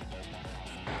right.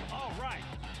 All right.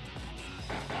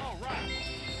 All right.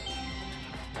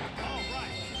 All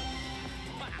right.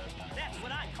 Wow, that's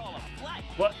what I call a flight.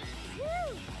 What?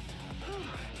 Whew.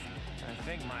 I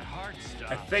think my heart I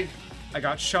stopped. think I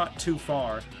got shot too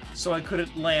far, so I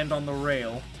couldn't land on the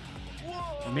rail.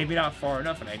 Or maybe not far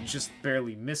enough and I just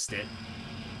barely missed it.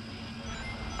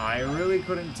 I really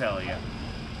couldn't tell you.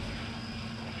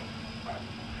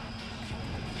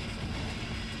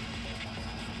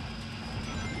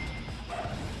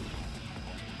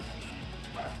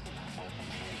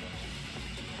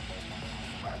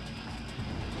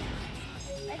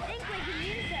 I think we can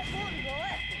use that bolt to go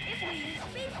up if we use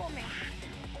speed formation.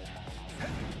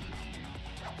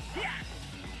 Yeah.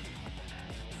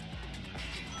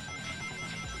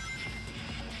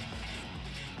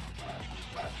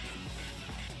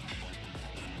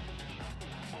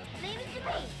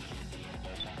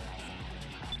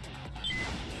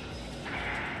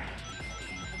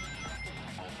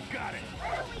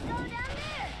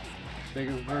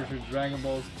 Biggest version of Dragon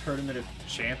Ball's Tournament of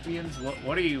Champions?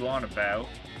 What are you on about?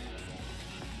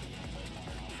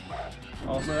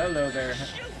 Also, hello there,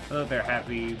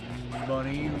 Happy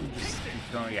Bunny. Just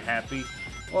calling you happy.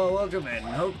 Well, welcome in.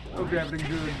 Hope you're having a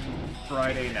good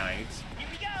Friday night. Here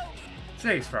we go!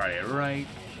 Today's Friday, right?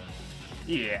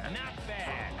 Yeah. Not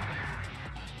bad.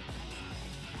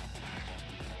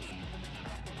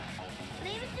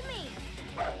 Leave it to me.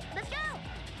 Let's go.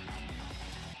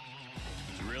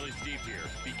 It's really steep here.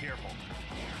 Be careful.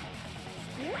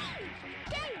 Yay!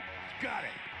 Got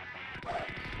it.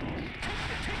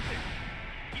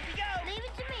 Here we go! Leave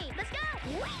it to me. Let's go.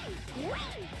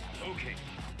 Okay.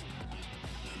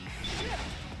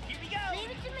 Here we go!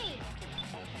 Leave it to me.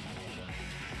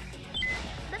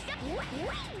 Let's go.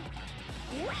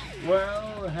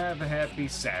 Well, have a happy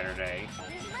Saturday.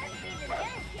 This must be the gun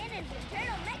cannon's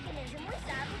internal mechanism we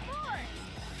saw before.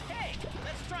 Hey,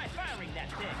 let's try firing that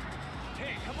thing.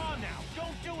 Hey, come on now.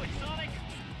 Don't do it, Sonic.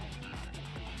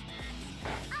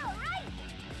 All right.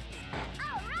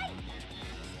 All right.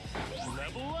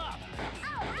 Level up.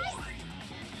 All right.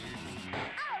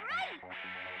 All right.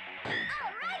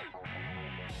 All right.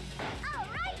 All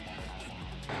right.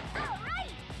 All right.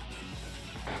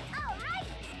 All right.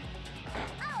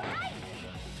 All right. All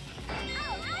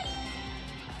right.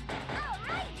 All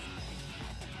right.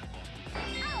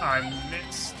 I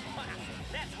missed. Wow,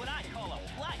 that's what I call a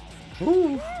flight.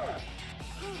 Ooh.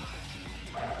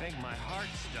 I think my heart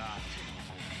stopped.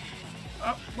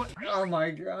 Oh, what? Oh my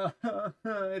god.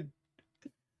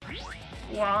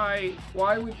 Why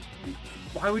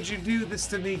would you do this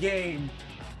to me, game?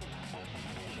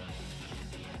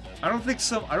 I don't think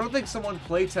someone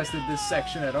play tested this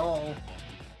section at all.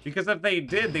 Because if they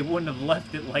did, they wouldn't have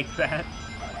left it like that.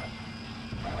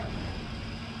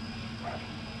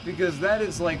 Because that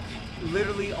is like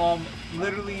literally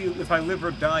if I live or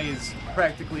die is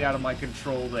practically out of my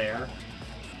control there.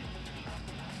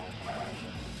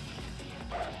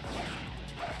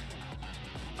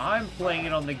 I'm playing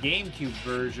it on the GameCube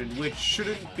version, which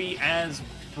shouldn't be as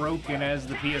broken as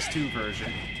the PS2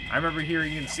 version. I remember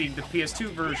hearing and seeing the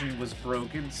PS2 version was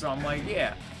broken, so I'm like,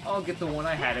 yeah, I'll get the one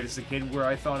I had as a kid where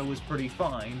I thought it was pretty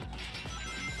fine.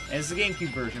 As the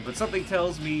GameCube version, but something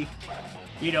tells me,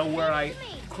 you know, where I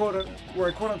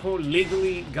quote-unquote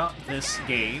legally got this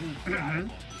game,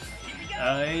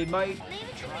 it might...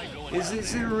 Is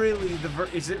it really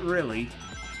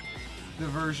the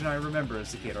version I remember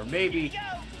as a kid? Or maybe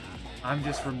I'm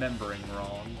just remembering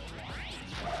wrong.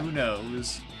 Who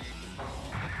knows?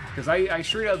 Because I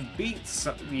straight up beat,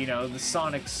 you know, the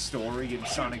Sonic story in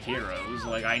Sonic Heroes.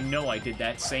 Like, I know I did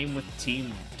that. Same with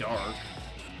Team Dark.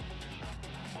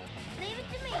 Leave it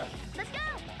to me. Let's go.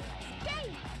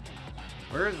 Yay!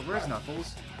 Where's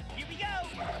Knuckles? Here we go!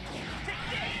 Take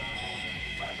this!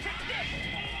 Take this!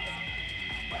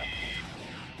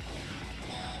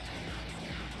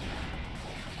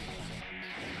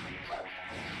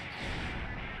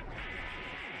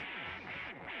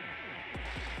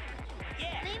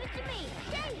 Yeah! Leave it to me.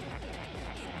 Yay!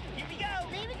 Here we go!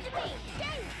 Leave it to me.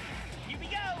 Yay! Here we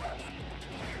go!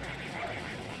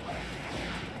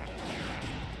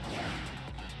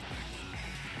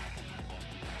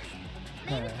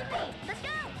 Leave it to me. Let's go.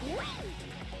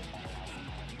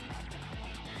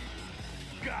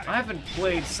 I haven't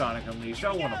played Sonic Unleashed.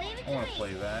 I wanna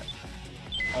play that.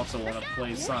 Also wanna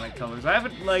play Sonic Colors. I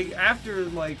haven't, like, after,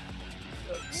 like,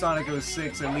 Sonic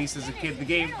 06, at least as a kid, the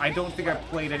game, I don't think I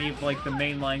played any of, like, the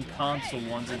mainline console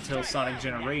ones until Sonic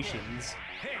Generations.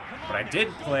 But I did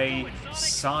play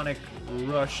Sonic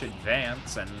Rush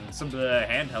Advance and some of the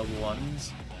handheld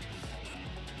ones.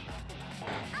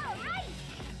 All right.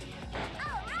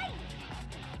 All right.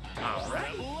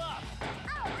 Alright. Level up!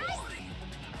 All right.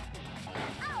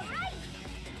 All right.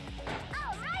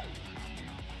 All right. All right.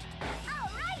 All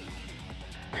right. All right.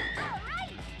 All right. All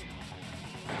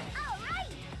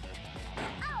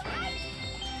right.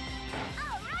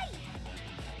 All right.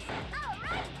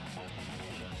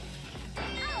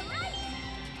 All right.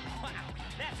 Wow,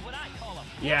 that's what I call a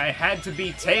Yeah, I had to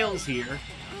beat Tails here.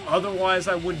 Otherwise,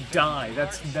 I would die.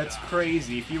 That's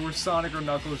crazy. If you were Sonic or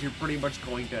Knuckles, you're pretty much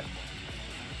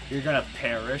you're gonna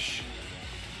perish.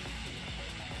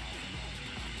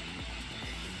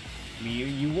 I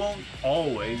mean, you won't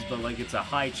always, but, like, it's a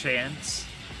high chance.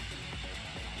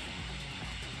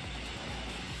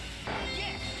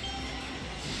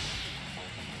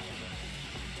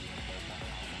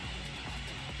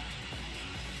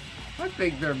 I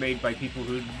think they're made by people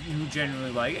who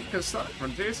genuinely like it, because Sonic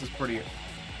Frontiers is pretty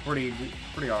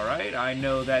alright. I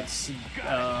know that's,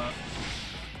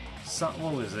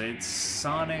 what was it?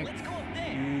 Sonic...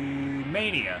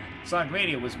 Mania. Sonic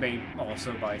Mania was made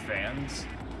also by fans.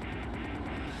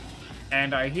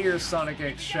 And I hear Sonic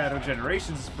X Shadow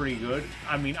Generations is pretty good.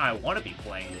 I mean, I want to be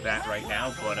playing that right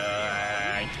now, but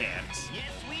I can't.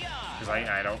 Yes, we are. Because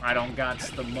I don't got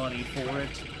the money for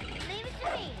it. Leave it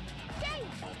to me. Dang,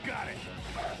 Got it.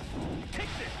 Take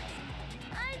this.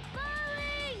 I'm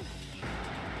falling.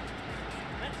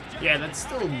 Let's jump Yeah, to the that's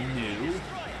car still ahead and new.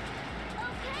 destroy it.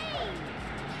 Okay.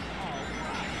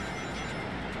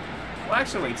 Well,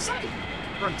 actually, wait, Sonic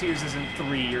Frontiers isn't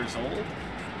 3 years old.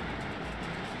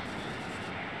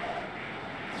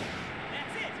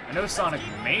 That's it. I know Sonic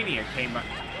Mania came out.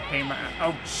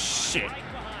 Oh shit! Right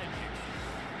behind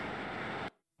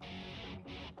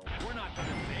you. We're not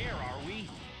going there, are we?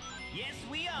 Yes,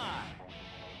 we are.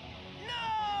 No!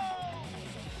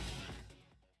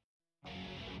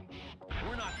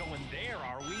 We're not going there,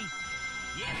 are we?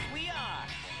 Yes, we are.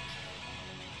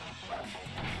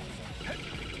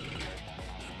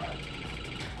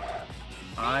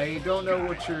 I don't know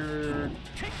what you're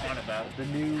on about. The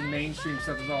new mainstream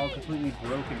stuff is all completely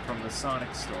broken from the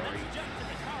Sonic story. Jump to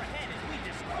the car ahead as we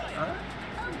destroy it. Huh?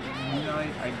 No,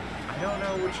 I don't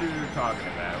know what you're talking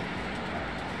about.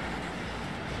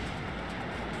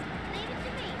 Leave it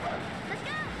to me. Let's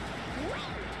go.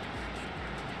 Whee!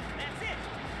 That's it.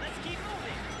 Let's keep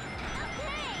moving.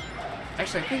 Okay.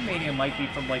 Actually, I think Mania might be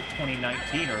from like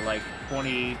 2019 or like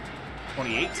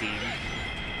 2018.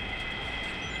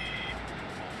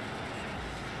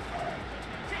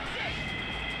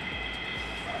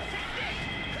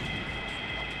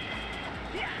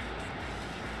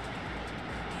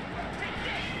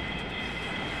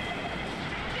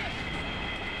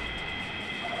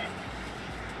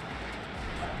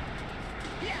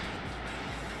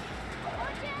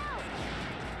 Watch out.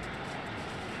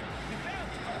 We found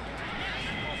it. Now,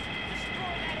 Knuckles,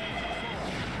 destroy that engine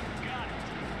core. Got it.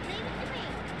 Leave it to me.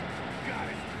 Got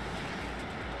it.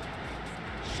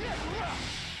 Shit, rough.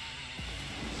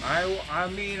 I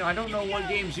mean, I don't know what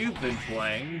games you've been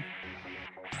playing.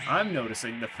 I'm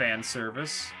noticing the fan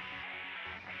service.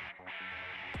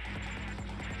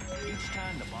 Each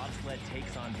time the bobsled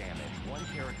takes on damage, one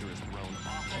character is thrown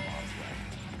off the bobsled.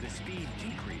 The speed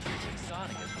decreases if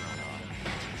Sonic is thrown off.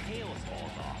 If Tails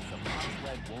falls off, the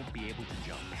bobsled won't be able to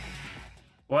jump.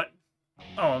 What?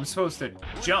 Oh, I'm supposed to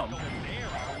jump. Going there,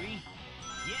 are we?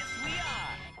 Yes, we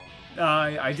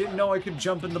are. I didn't know I could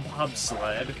jump in the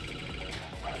bobsled.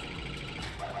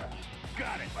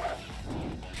 Got it.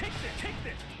 Take this, take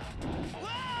this.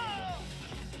 Whoa!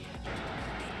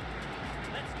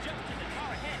 Let's jump to the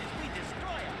car ahead as we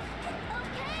destroy it.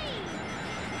 Okay.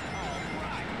 All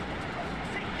right.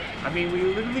 Take this. I mean, we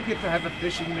literally get to have a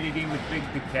fishing minigame with Big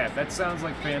the Cat. That sounds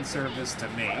like fan service to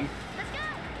me. Let's go.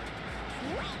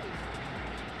 Whee!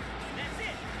 That's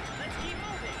it. Let's keep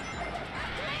moving.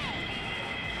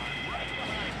 Right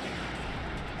behind you.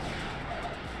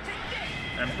 Take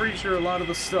this. I'm pretty sure a lot of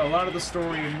the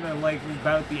story and like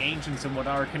about the ancients and what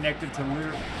are connected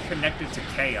to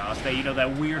chaos. That, you know,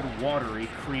 that weird watery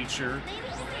creature, Leave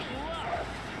it to me.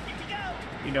 Here we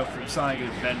go. you know, from Sonic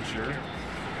Adventure.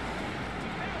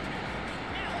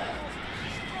 Now, Knuckles,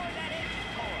 destroy that engine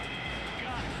core.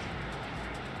 Got it.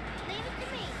 Leave it to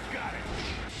me. Got it.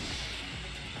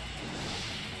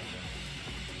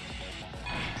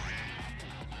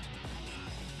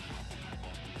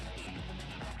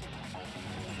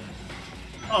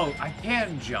 Oh, I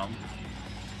can jump.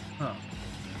 Huh.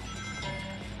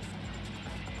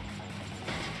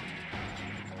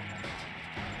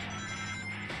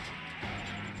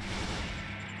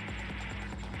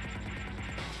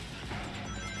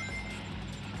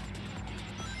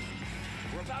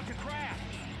 We're about to crash.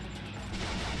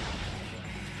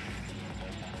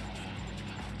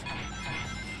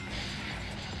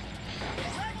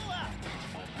 Level up.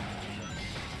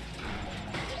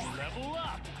 Level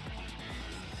up.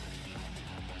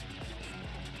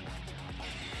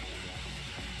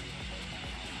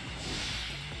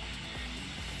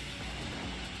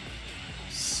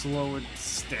 Slow and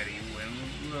steady win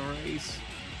the race.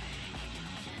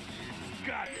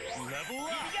 Got it. Level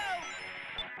up.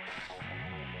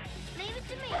 Leave it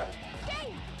to me.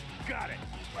 Dang. Got it.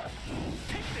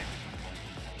 Take this.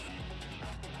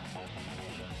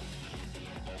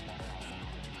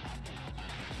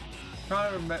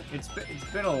 Trying to remember, it's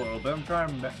been a little bit. I'm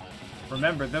trying to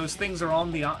remember. Those things are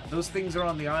on the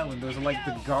island. Those are like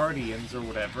the Guardians or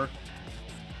whatever.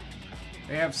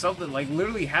 They have something like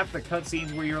literally half the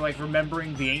cutscenes where you're like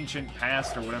remembering the ancient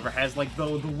past or whatever has like the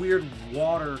weird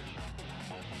water.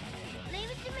 Leave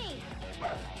it to me.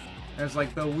 There's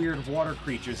like the weird water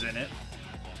creatures in it.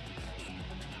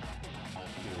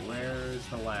 Okay, where's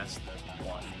the last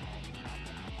one?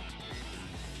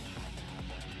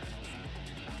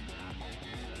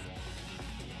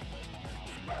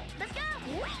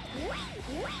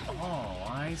 Oh,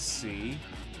 I see.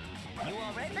 You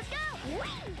all ready? Let's go!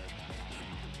 Whee!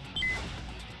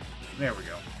 There we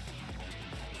go.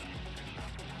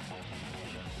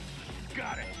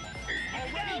 Got it.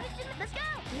 Let's go!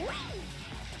 Whee!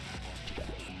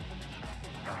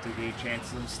 Not take any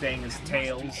chances of him staying his Must be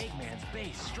tails. Eggman's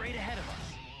base straight ahead of us.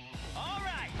 All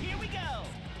right, here we go.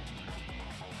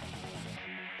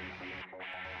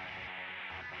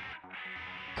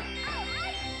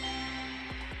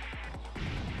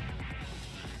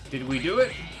 Did we do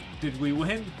it? Did we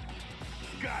win?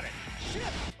 Got it. Ship.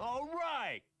 All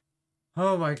right.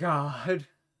 Oh my god.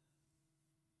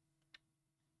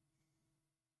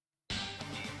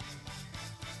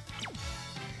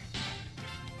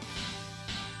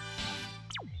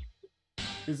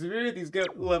 Is there any of these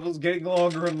levels getting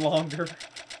longer and longer?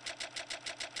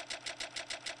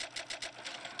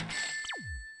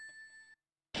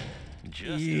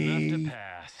 Just enough to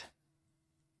pass.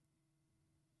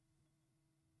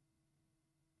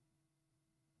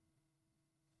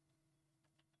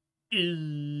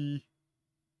 I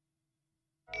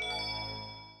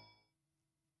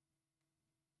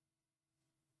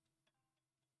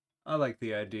like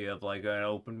the idea of like an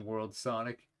open world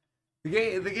Sonic. The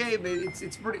game,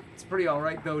 it's pretty all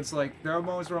right though. It's like there are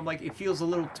moments where I'm like, it feels a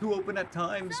little too open at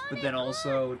times, but then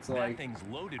also it's That like thing's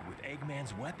loaded with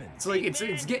Eggman's weapons. it's like it's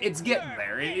getting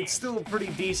there. It's still pretty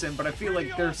decent, but I feel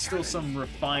like there's still some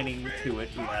refining to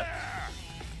it left.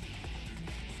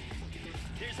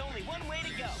 There's only one way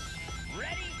to go.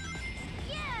 Ready?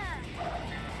 Yeah!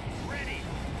 Ready.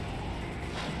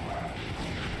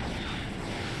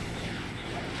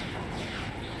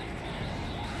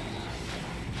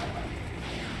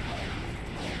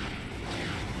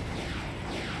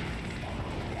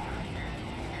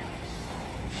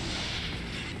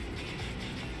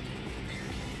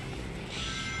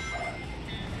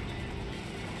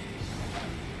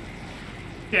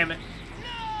 Damn it!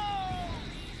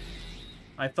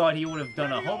 I thought he would have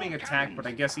done a homing attack, but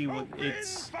I guess he would.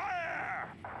 It's Fire!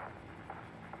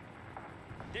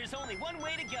 There's only one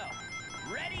way to go.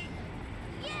 Ready?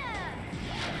 Yeah!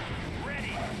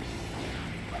 Ready.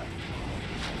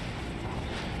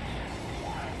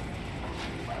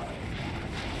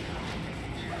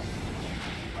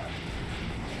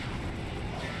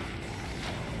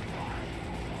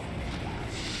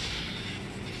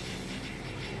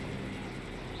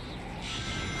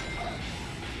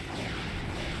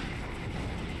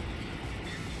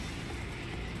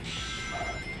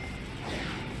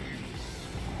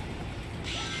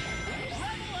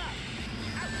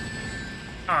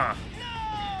 ah.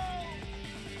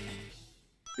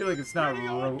 I feel like it's not.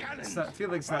 I feel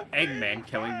like it's not Eggman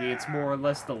killing me. It's more or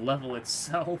less the level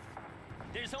itself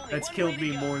There's only that's one killed way to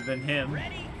me go. more than him.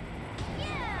 Ready?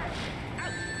 Yeah!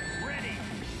 Ready.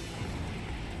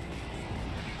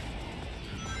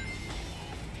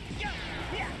 Go.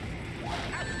 Yeah.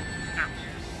 Out.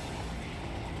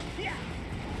 Yeah.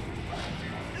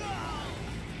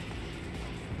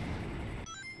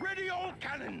 Ready all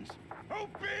cannons!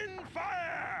 Open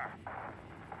fire!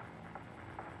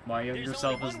 My younger There's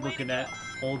self only is one way looking to at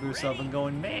go. older self and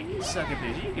going, "Man, you suck at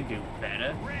this. You can do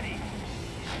better." Ready.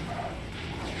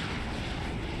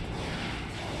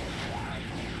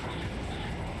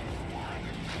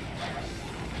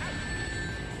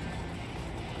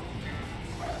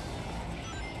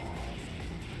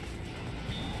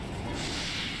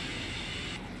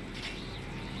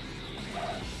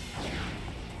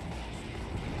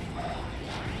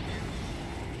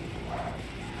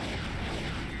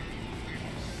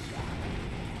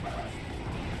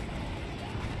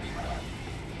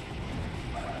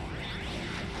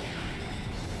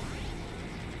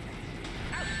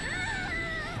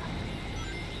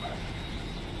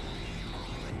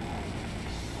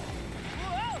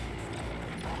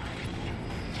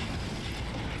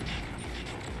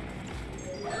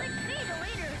 Click C to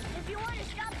leaders if you want to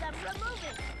stop them from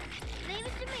moving. Leave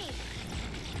it to me.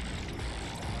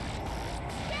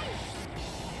 Chase!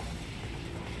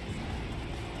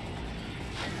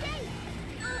 Chase!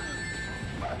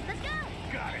 Let's go!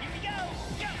 Got it! Here we go.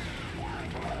 Go.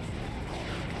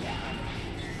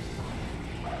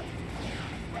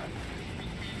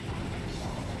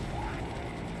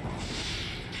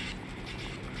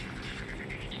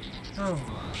 Oh.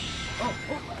 Oh.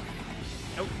 Oh.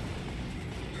 Nope.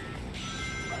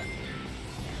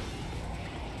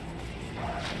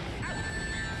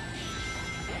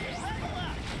 Level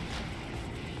up.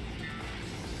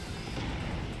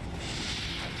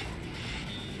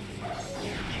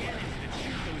 Cannons that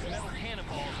shoot those metal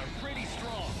cannonballs are pretty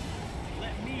strong.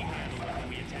 Let me handle it when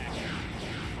we attack.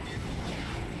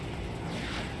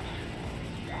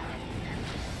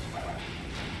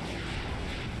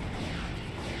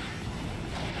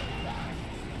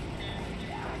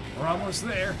 We're almost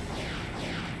there.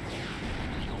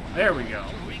 There we go.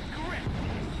 Regret.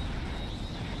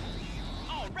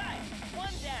 All right,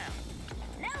 one down.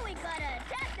 Now we gotta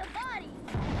attack the body.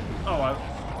 Oh,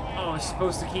 I was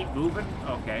supposed to keep moving?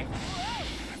 Okay.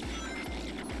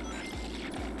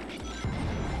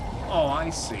 Oh, I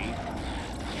see.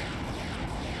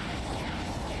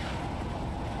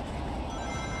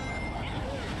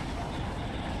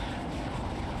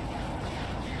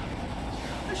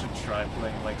 I should try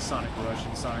playing like Sonic Rush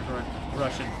and Sonic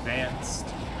Rush Advanced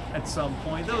at some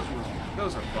point.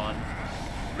 Those are fun.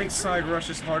 I think Sonic Rush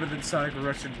is harder than Sonic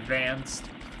Rush Advanced.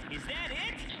 Is that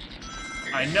it?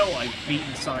 I know I've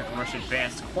beaten Sonic Rush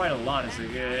Advanced quite a lot as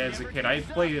a kid. I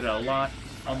played it a lot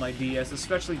on my DS,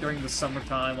 especially during the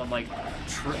summertime on like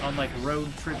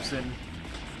road trips and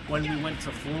when we went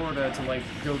to Florida to like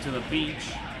go to the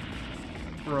beach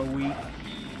for a week.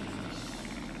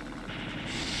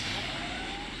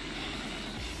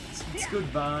 It's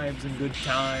good vibes and good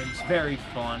times, very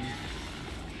fun.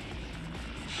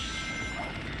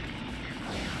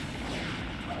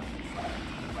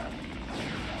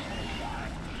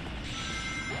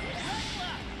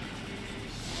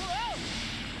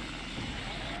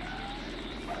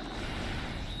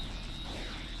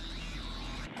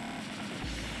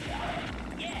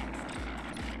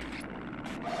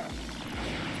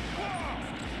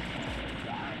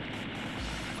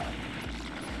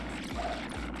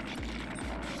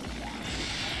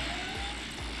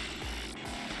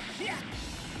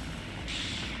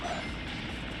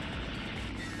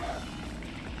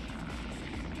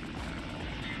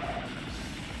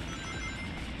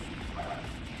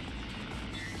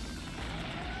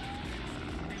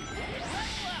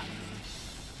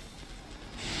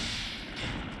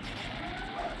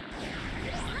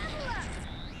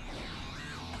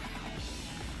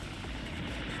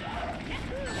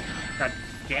 God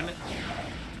damn it.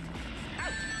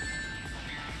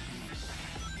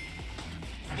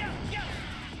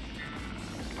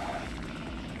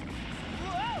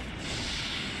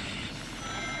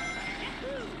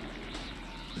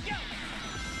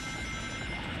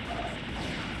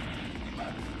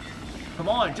 Come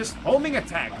on, just homing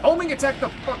attack! Homing attack the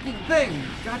fucking thing!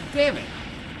 God damn it!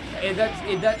 And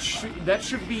that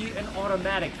should be an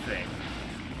automatic thing.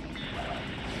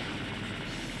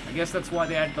 I guess that's why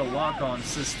they added the lock-on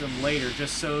system later,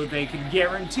 just so they can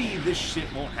guarantee this shit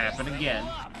won't happen again.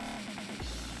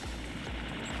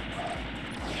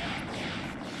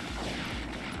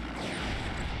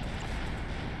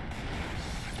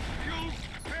 You'll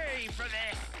pay for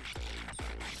this!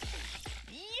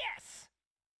 Yes!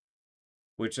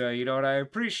 Which, you know what, I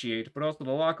appreciate, but also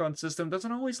the lock-on system doesn't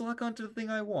always lock onto the thing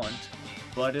I want.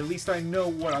 But at least I know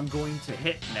what I'm going to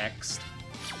hit next.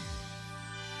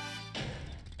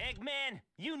 Eggman,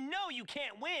 you know you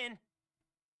can't win.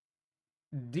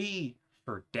 D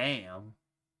for damn.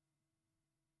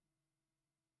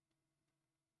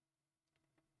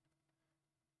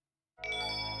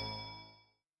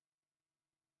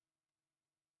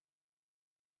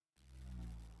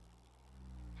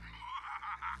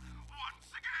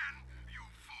 Once again, you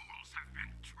fools have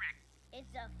been tricked.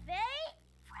 It's a fate?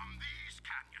 From these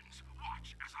canyons,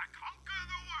 watch as I conquer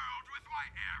the world with my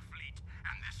air fleet.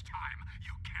 And this time,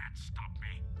 you can't stop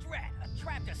me. Drat, a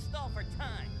trap to stall for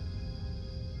time.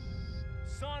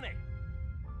 Sonic,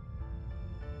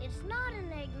 It's not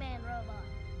an Eggman robot.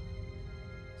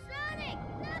 Sonic!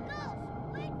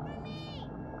 Knuckles! Wait for me!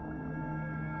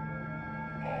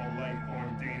 All life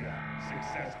form data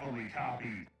successfully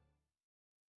copied.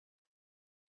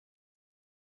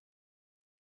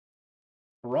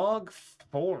 Frog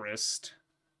Forest.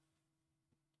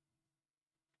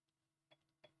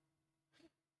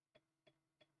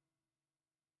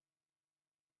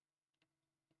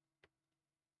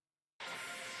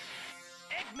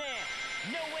 Eggman,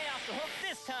 no way off the hook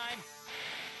this time.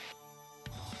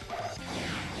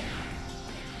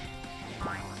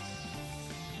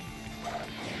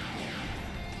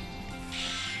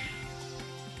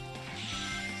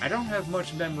 I don't have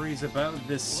much memories about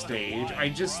this stage. I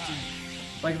just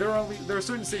like there are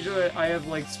certain stages that I have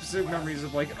like specific memories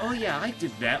of, like, oh yeah, I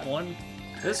did that one.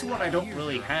 This one I don't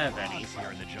really have any.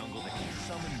 Here in the jungle that can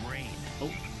summon rain.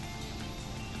 Oh.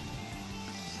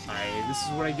 This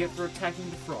is what I get for attacking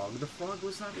the frog. The frog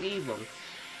was not evil.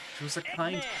 It was a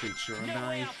kind creature, and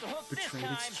I betrayed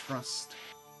its trust.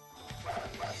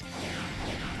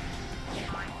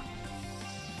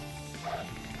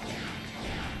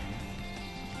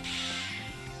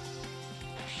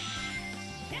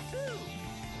 Yahoo!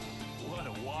 What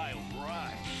a wild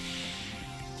ride.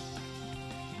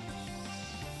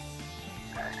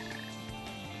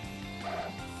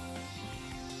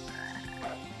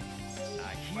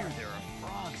 hear there are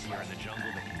frogs here in the jungle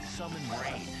that can summon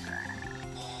rain.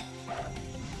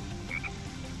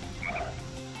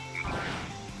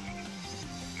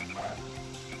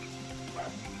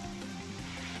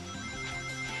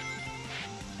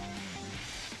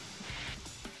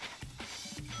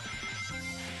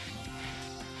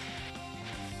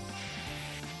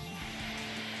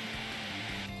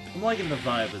 I'm liking the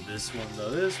vibe of this one,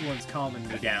 though. This one's calming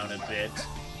me down a bit. Look,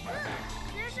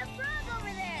 there's a frog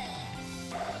over there.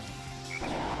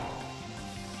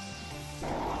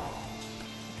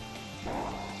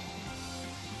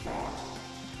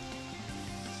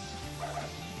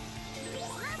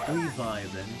 We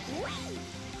vibing.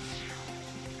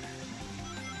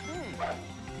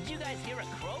 Did you guys hear a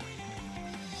croak?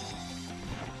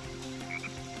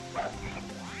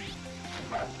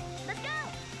 Let's go.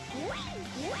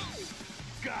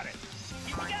 Got it.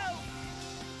 Here we go!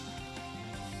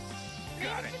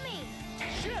 Got Leave it it. to me.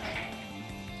 Sure.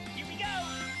 Here we go!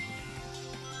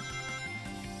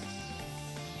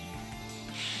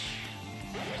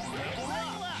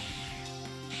 Level up!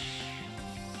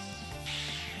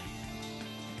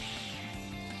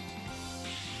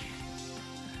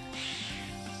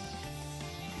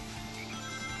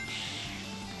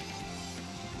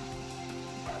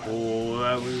 Oh,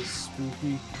 that was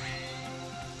spooky.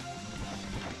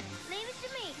 Leave it to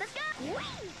me. Let's go.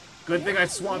 Good thing I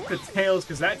swapped the tails,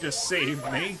 because that just saved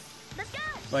me. Let's go.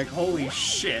 Like, holy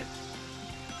shit.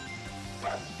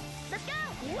 Let's go.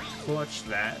 Clutch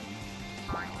that.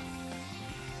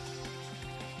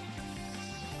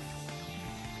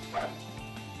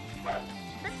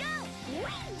 Let's go.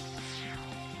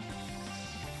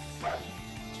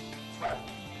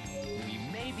 We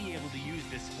may be able to use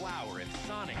this flower if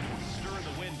Sonic can stir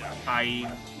the wind up. Hey,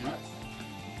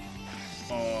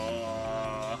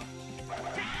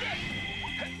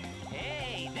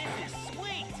 this is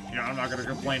sweet! Yeah, I'm not gonna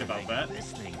complain about that.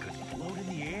 This thing could float in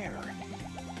the air.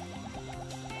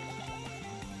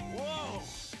 Whoa!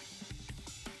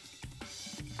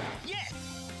 Yes!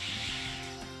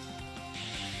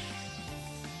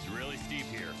 It's really steep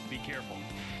here. Be careful.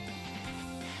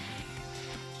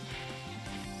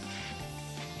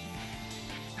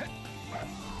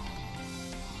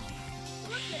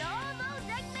 Look at all those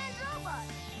Eggman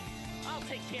robots. I'll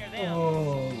take care of them.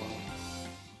 Oh.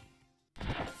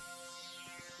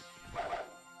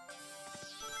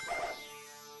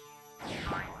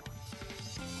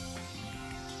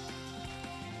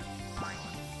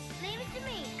 Leave it to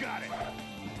me. Got it.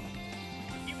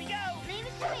 Here we go! Leave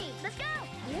it to me. Let's go.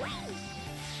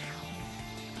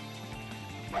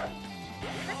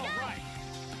 Let's go. Right.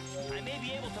 I may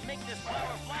be able to make this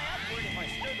flower fly upward if I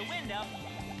stir the wind up.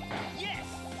 Yes!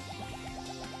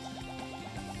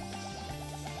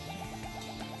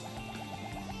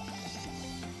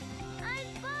 I'm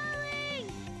falling.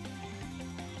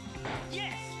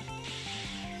 Yes!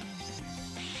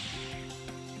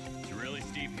 It's really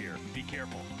steep here. Be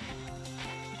careful.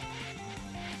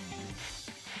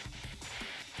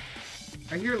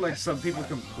 I hear like some people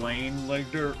complain,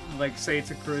 like they're like say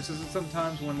it's a criticism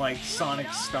sometimes when like Sonic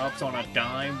stops on a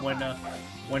dime when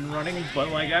running, but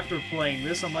like after playing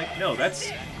this, I'm like, no,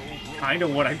 that's kind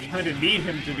of what I kind of need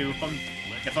him to do.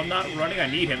 If I'm not running, I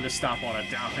need him to stop on a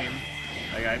dime.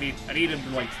 Like I need him to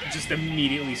like just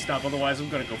immediately stop, otherwise I'm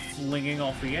gonna go flinging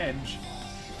off the edge.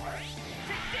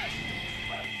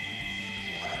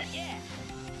 Yeah!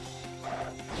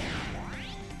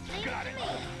 Leave Got it it. to me.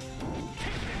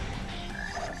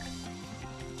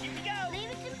 Here we go!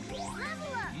 Leave it to me.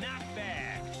 Level up. Not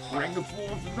bad. Bring the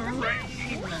forth in the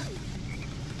rain.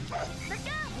 Let's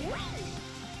go.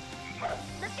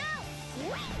 Let's go.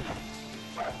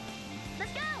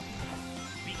 Let's go.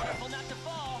 Be careful not to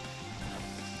fall.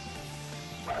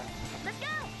 Let's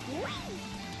go.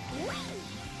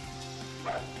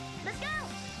 Let's go.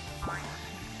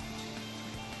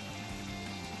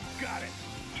 Got it.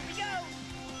 Here we go!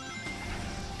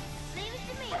 Leave it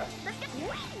to me. Let's go.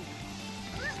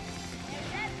 Look, there's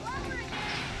that flower again.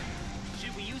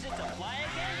 Should we use it to fly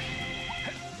again?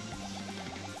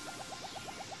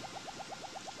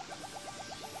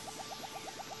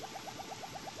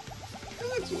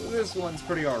 This one's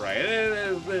pretty alright.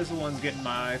 This one's getting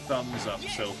my thumbs up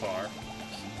so far.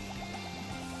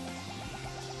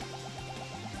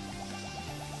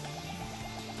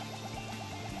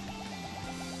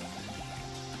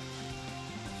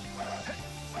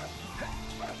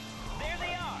 There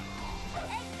they are!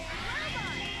 Eggman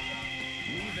robot.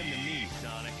 Leave them to me,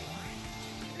 Sonic.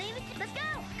 Leave it to. Let's go.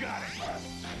 Got it.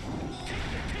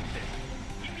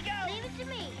 Here we go! Leave it to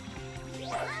me.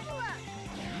 Level up.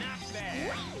 Not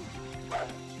bad.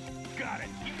 Got it.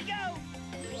 Here we go!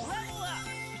 Level up!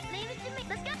 Leave it to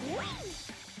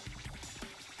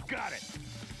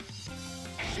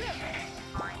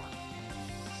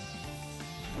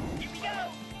Here we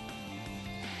go!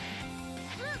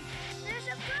 Look, there's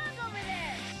a frog over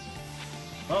there.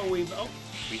 Oh,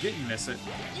 we didn't miss it.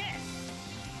 Yes!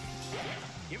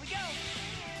 Here we go!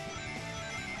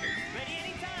 Ready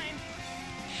anytime!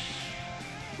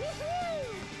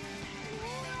 Woohoo!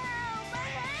 Wow, my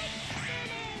head's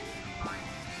spinning.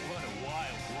 What a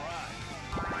wild ride.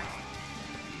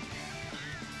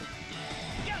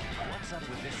 Go! What's up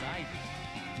with this ivy?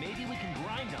 Maybe we can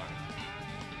grind on it.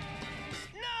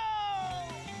 No!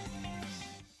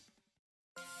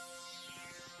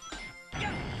 Go!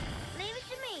 Leave it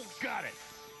to me. Got it.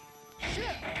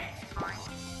 Sure.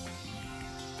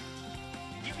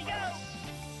 Here we go!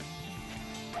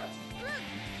 Look,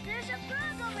 there's a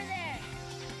frog over there.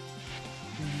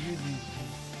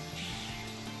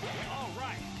 All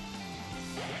right!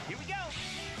 Here we go!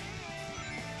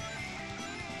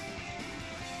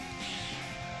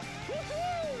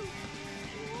 Woohoo!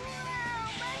 Wow,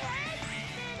 my head's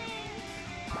spinning.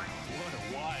 What a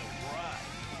wild ride.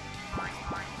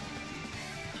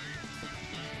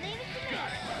 Leave it to me.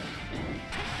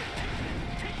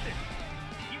 Take this!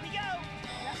 Here we go!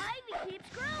 The ivy keeps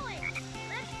growing.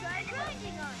 Let's try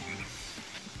grinding on it.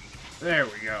 There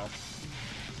we go.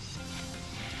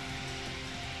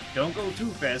 Don't go too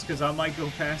fast, because I might go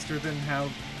faster than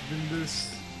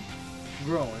this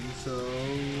growing, so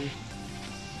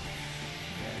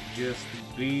yeah, just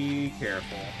be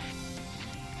careful.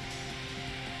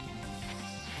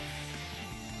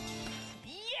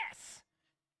 Yes!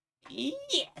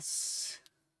 Yes!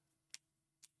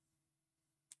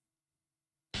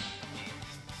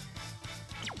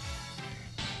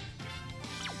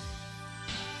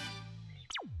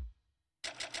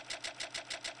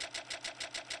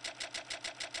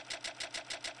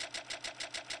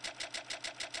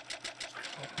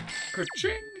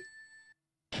 Ka-ching!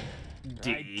 I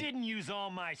D. didn't use all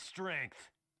my strength.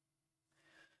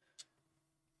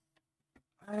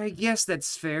 I guess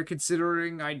that's fair,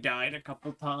 considering I died a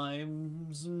couple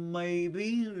times,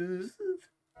 maybe?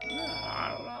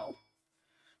 I don't know.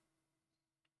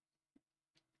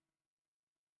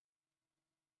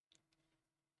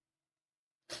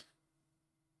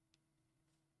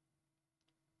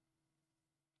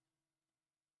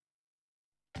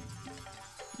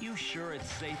 You sure it's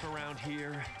safe around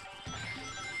here?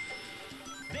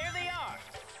 There they are!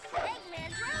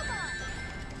 Eggman's robot.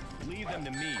 Leave them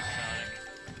to me,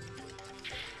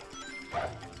 Sonic.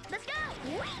 Let's go.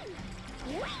 Whee!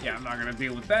 Whee! Yeah, I'm not gonna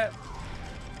deal with that.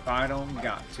 If I don't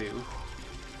got to.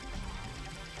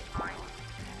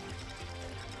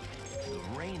 The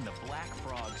rain the Black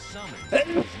Frog summons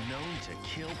is known to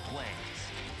kill plants.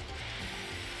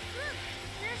 Look,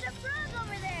 there's a frog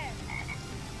over there.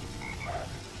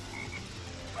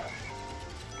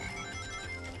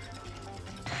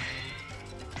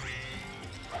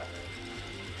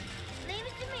 Leave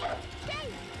it to me.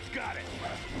 Dave, Got it.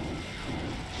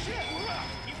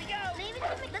 Here we go! leave it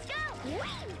to me. Let's go.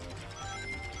 Whee!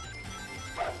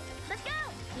 Let's go.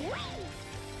 Whee!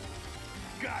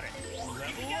 Got it.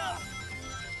 Here we go!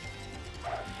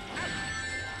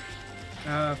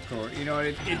 Of course. You know what?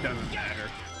 It doesn't matter.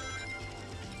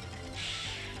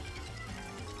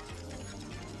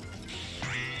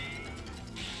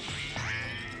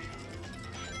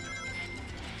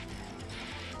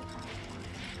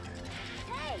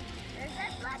 Hey, there's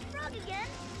that black frog again.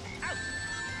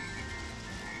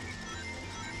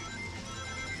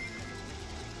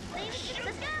 Leave it to me.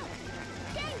 Let's go.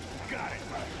 Dave, Got it.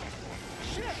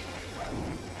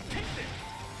 Take this!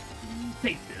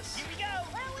 Take this. Here we go!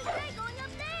 why don't we try going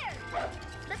up there?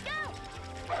 Let's go.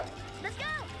 Let's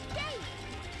go. Dave,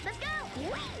 let's go.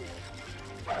 Whee!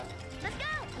 Let's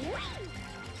go. Whee!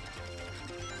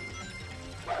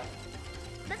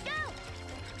 Let's go.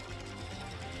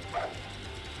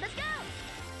 Let's go.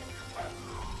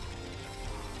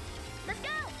 Let's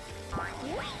go.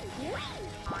 Whee! Whee!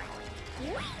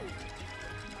 Whee!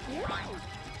 Whee!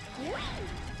 Whee!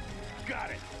 Got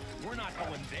it. We're not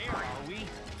going there, are we?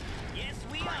 Yes,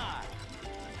 we are!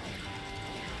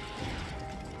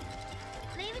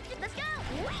 Leave it to. Let's go.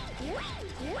 Whee! Whee!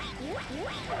 Whee!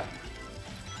 Whee!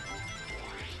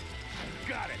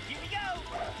 Got it. Here we go!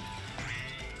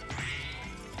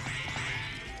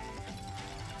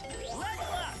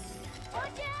 Level up!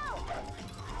 Watch out!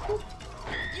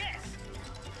 Yes!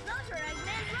 Those are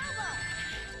Eggman's robots.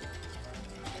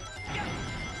 Go!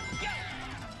 Go!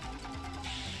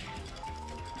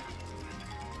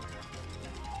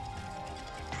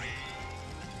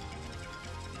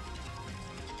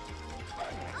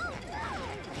 Oh no!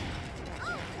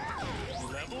 Oh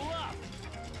no! Level up!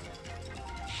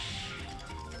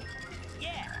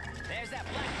 Yeah! There's that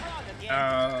black frog again!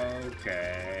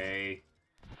 Okay.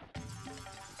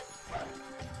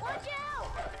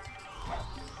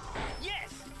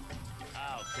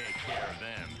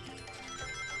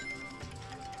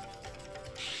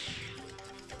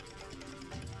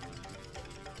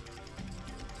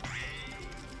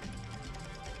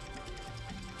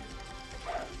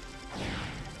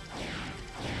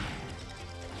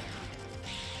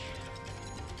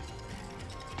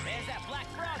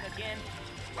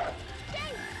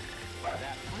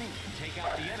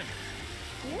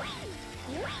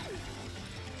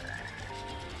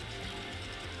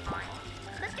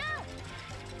 Let's go!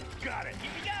 Got it.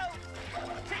 Here we go!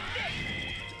 Take this!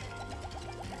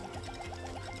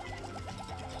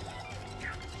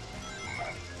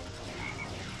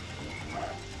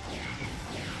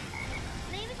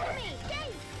 Leave it to me. Yay!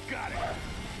 Got it.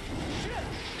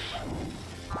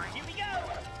 Here we go!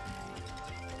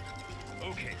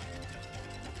 Okay.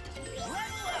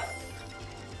 Level up!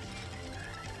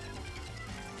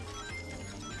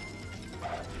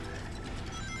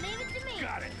 Leave it to me.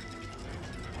 Got it.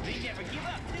 They never give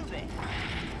up, do they?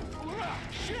 Hoorah!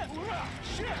 Shit! Hoorah!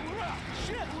 Shit! Hoorah!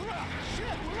 Shit! Hoorah!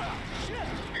 Shit! Hoorah! Shit!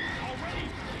 Already!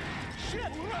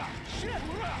 Shit! Hoorah! Shit!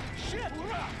 Hoorah! Shit!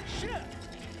 Hoorah! Shit!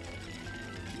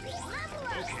 Level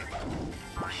up. Okay.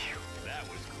 That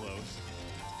was close.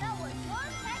 That was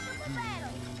one heck of a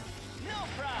battle. No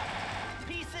problem.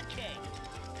 Piece of cake.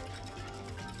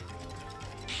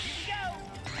 Here we go!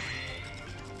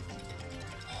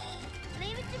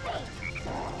 Leave it to me.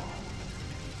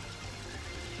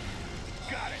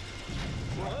 Got it.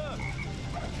 Whoa!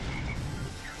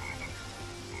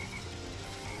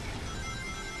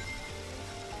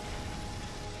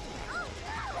 Oh,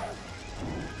 no!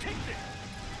 Take this.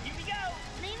 Here we go!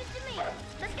 Leave it to me.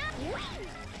 Let's go.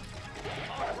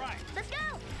 All right. Let's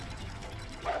go.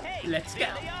 Hey, Let's there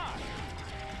go. they are.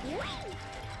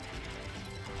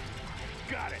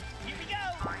 Got it. Here we go!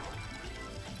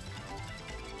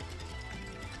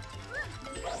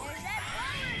 There's that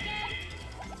flower again.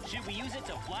 Should we use it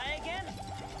to fly again?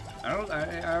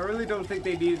 I really don't think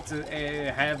they need to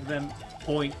have them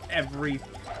point everything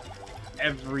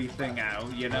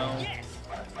out, you know? Yes!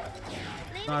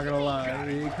 Leave Not it to gonna me. lie,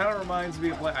 it kind of reminds me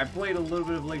of like I played a little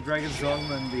bit of like Dragon's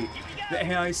Dogma, and the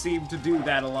AI seemed to do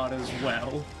that a lot as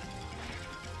well.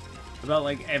 About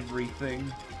like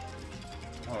everything.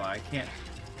 Oh, I can't.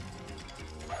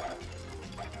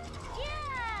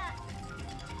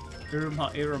 Yeah.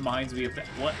 It reminds me of that.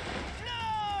 What?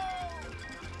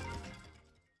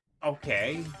 No!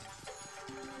 Okay.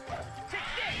 Take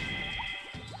this!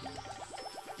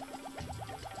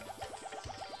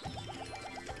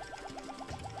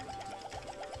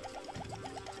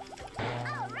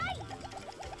 All right.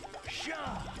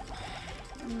 Shaw!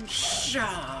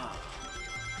 Sha.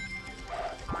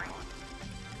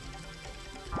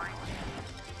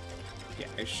 Yeah,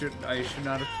 I should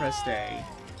not have pressed A.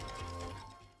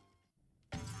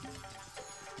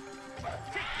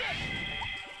 Take this!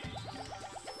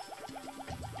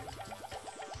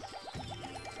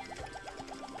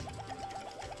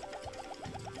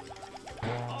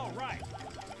 All right.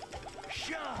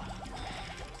 Shaw!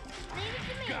 Leave it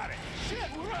to me. Got it. Shit!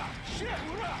 Hoorah! Shit!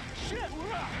 Hoorah! Shit!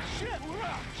 Hoorah! Shit!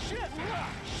 Hoorah! Shit! Hoorah!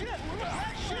 Shit!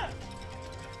 Hoorah! Shit!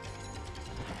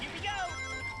 Here we go!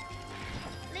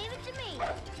 Leave it to me.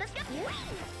 Let's go.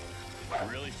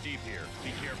 Really steep here.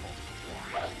 Be careful.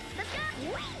 Let's go.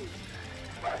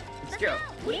 Let's go.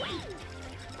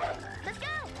 Let's go.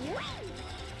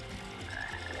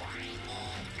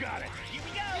 Got it. Here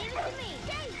we go! Leave it to me.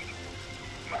 Yay.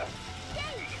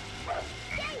 Yay.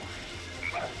 Yay.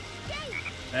 Yay.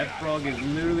 That frog is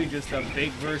literally just a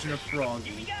big version of Here we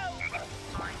Froggy. go!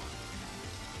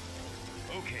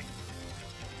 Okay.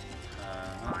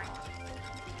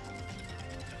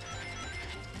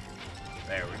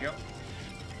 There we go.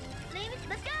 Leave it.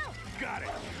 Let's go. Got it.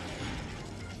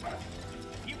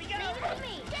 Here we Leave go! it to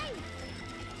me. Yay.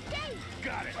 Yay.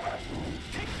 Got it.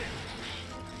 Take this.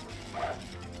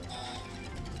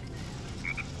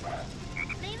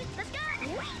 Leave it. Let's go.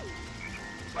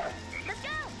 Let's go.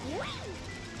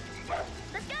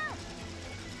 Let's go.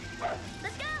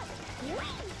 Let's go.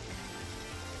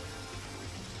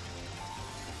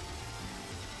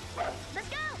 Let's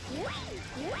go.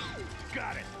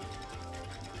 Got it.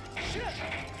 Shit!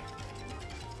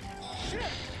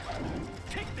 Shit!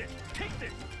 Take this. Take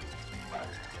this.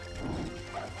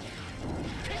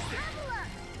 Take this. Level up.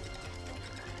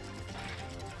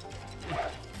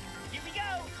 Here we go!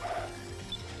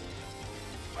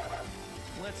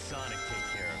 Let Sonic take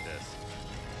care of this.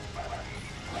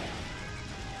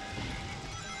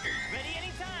 Ready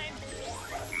anytime!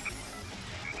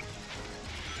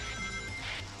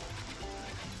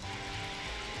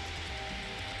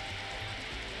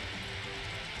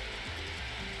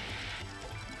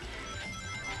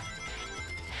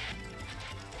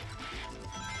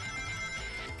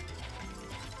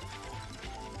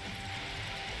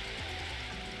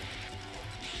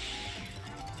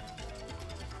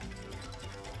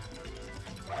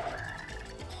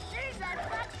 There's that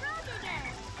black frog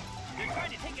again. They're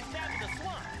trying to take us down to the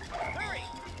swamp! Hurry!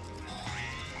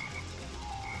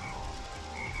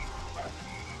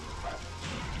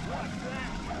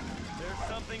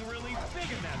 something really big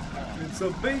in that swamp. It's a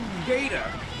big gator.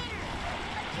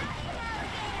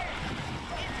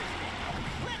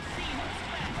 Let's see who's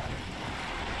fast.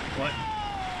 What?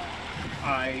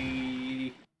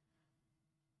 I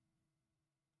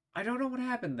don't know what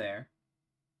happened there.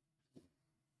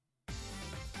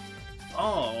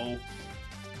 Oh.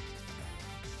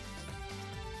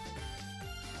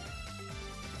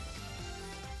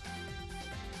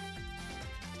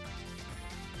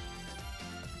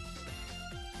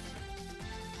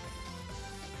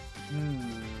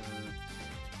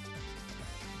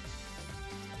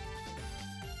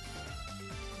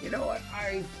 You know what?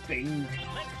 I think. Let's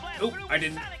blast Oh, through I with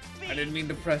didn't. sonic speed. I didn't mean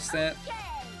to press that.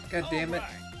 God damn it.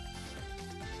 Alright.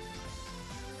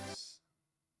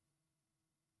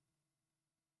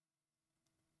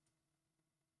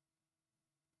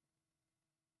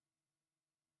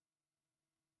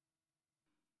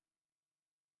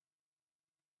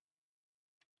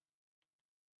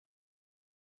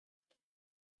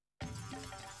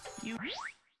 You.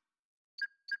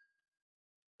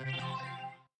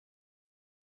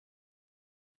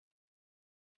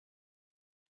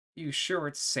 You sure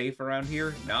it's safe around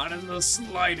here? Not in the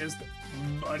slightest,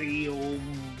 buddy, old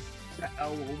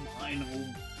pal of mine,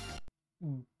 old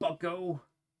bucko.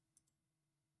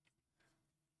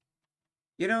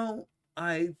 You know,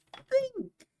 I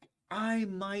think I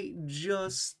might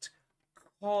just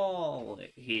call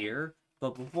it here.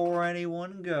 But before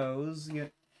anyone goes, you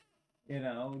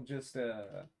know, just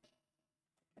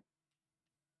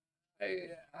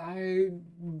I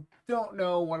don't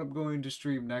know what I'm going to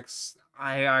stream next.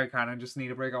 I kind of just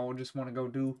need a break. I just want to go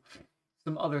do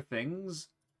some other things.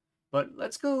 But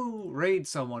let's go raid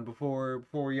someone before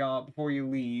you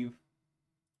leave.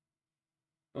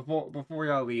 Before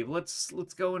y'all leave, let's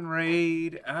go and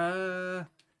raid. Let's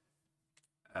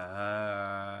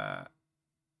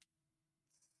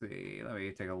see. Let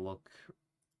me take a look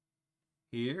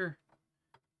here.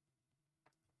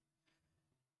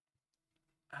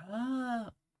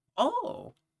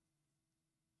 Oh.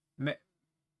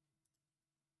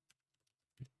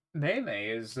 Mei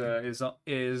is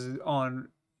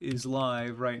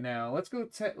live right now. Let's go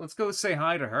say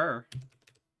hi to her.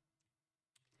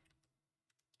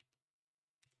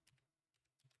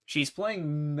 She's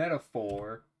playing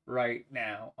Metaphor right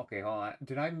now. Okay, hold on.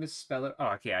 Did I misspell it? Oh,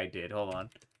 okay, I did. Hold on.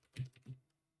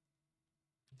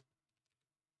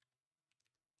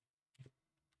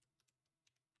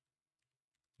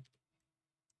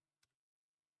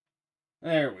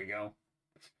 There we go.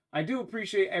 I do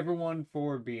appreciate everyone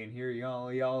for being here.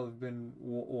 Y'all have been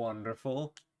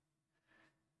wonderful.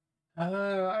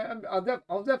 I'll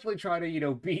definitely try to, you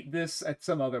know, beat this at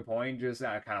some other point. Just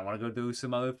I kind of want to go do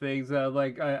some other things.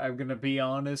 Like I'm gonna be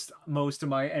honest, most of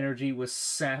my energy was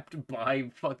sapped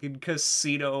by fucking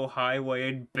Casino Highway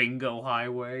and Bingo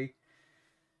Highway.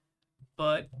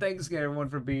 But thanks again, everyone,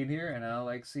 for being here, and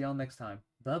I'll see y'all next time.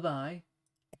 Bye bye.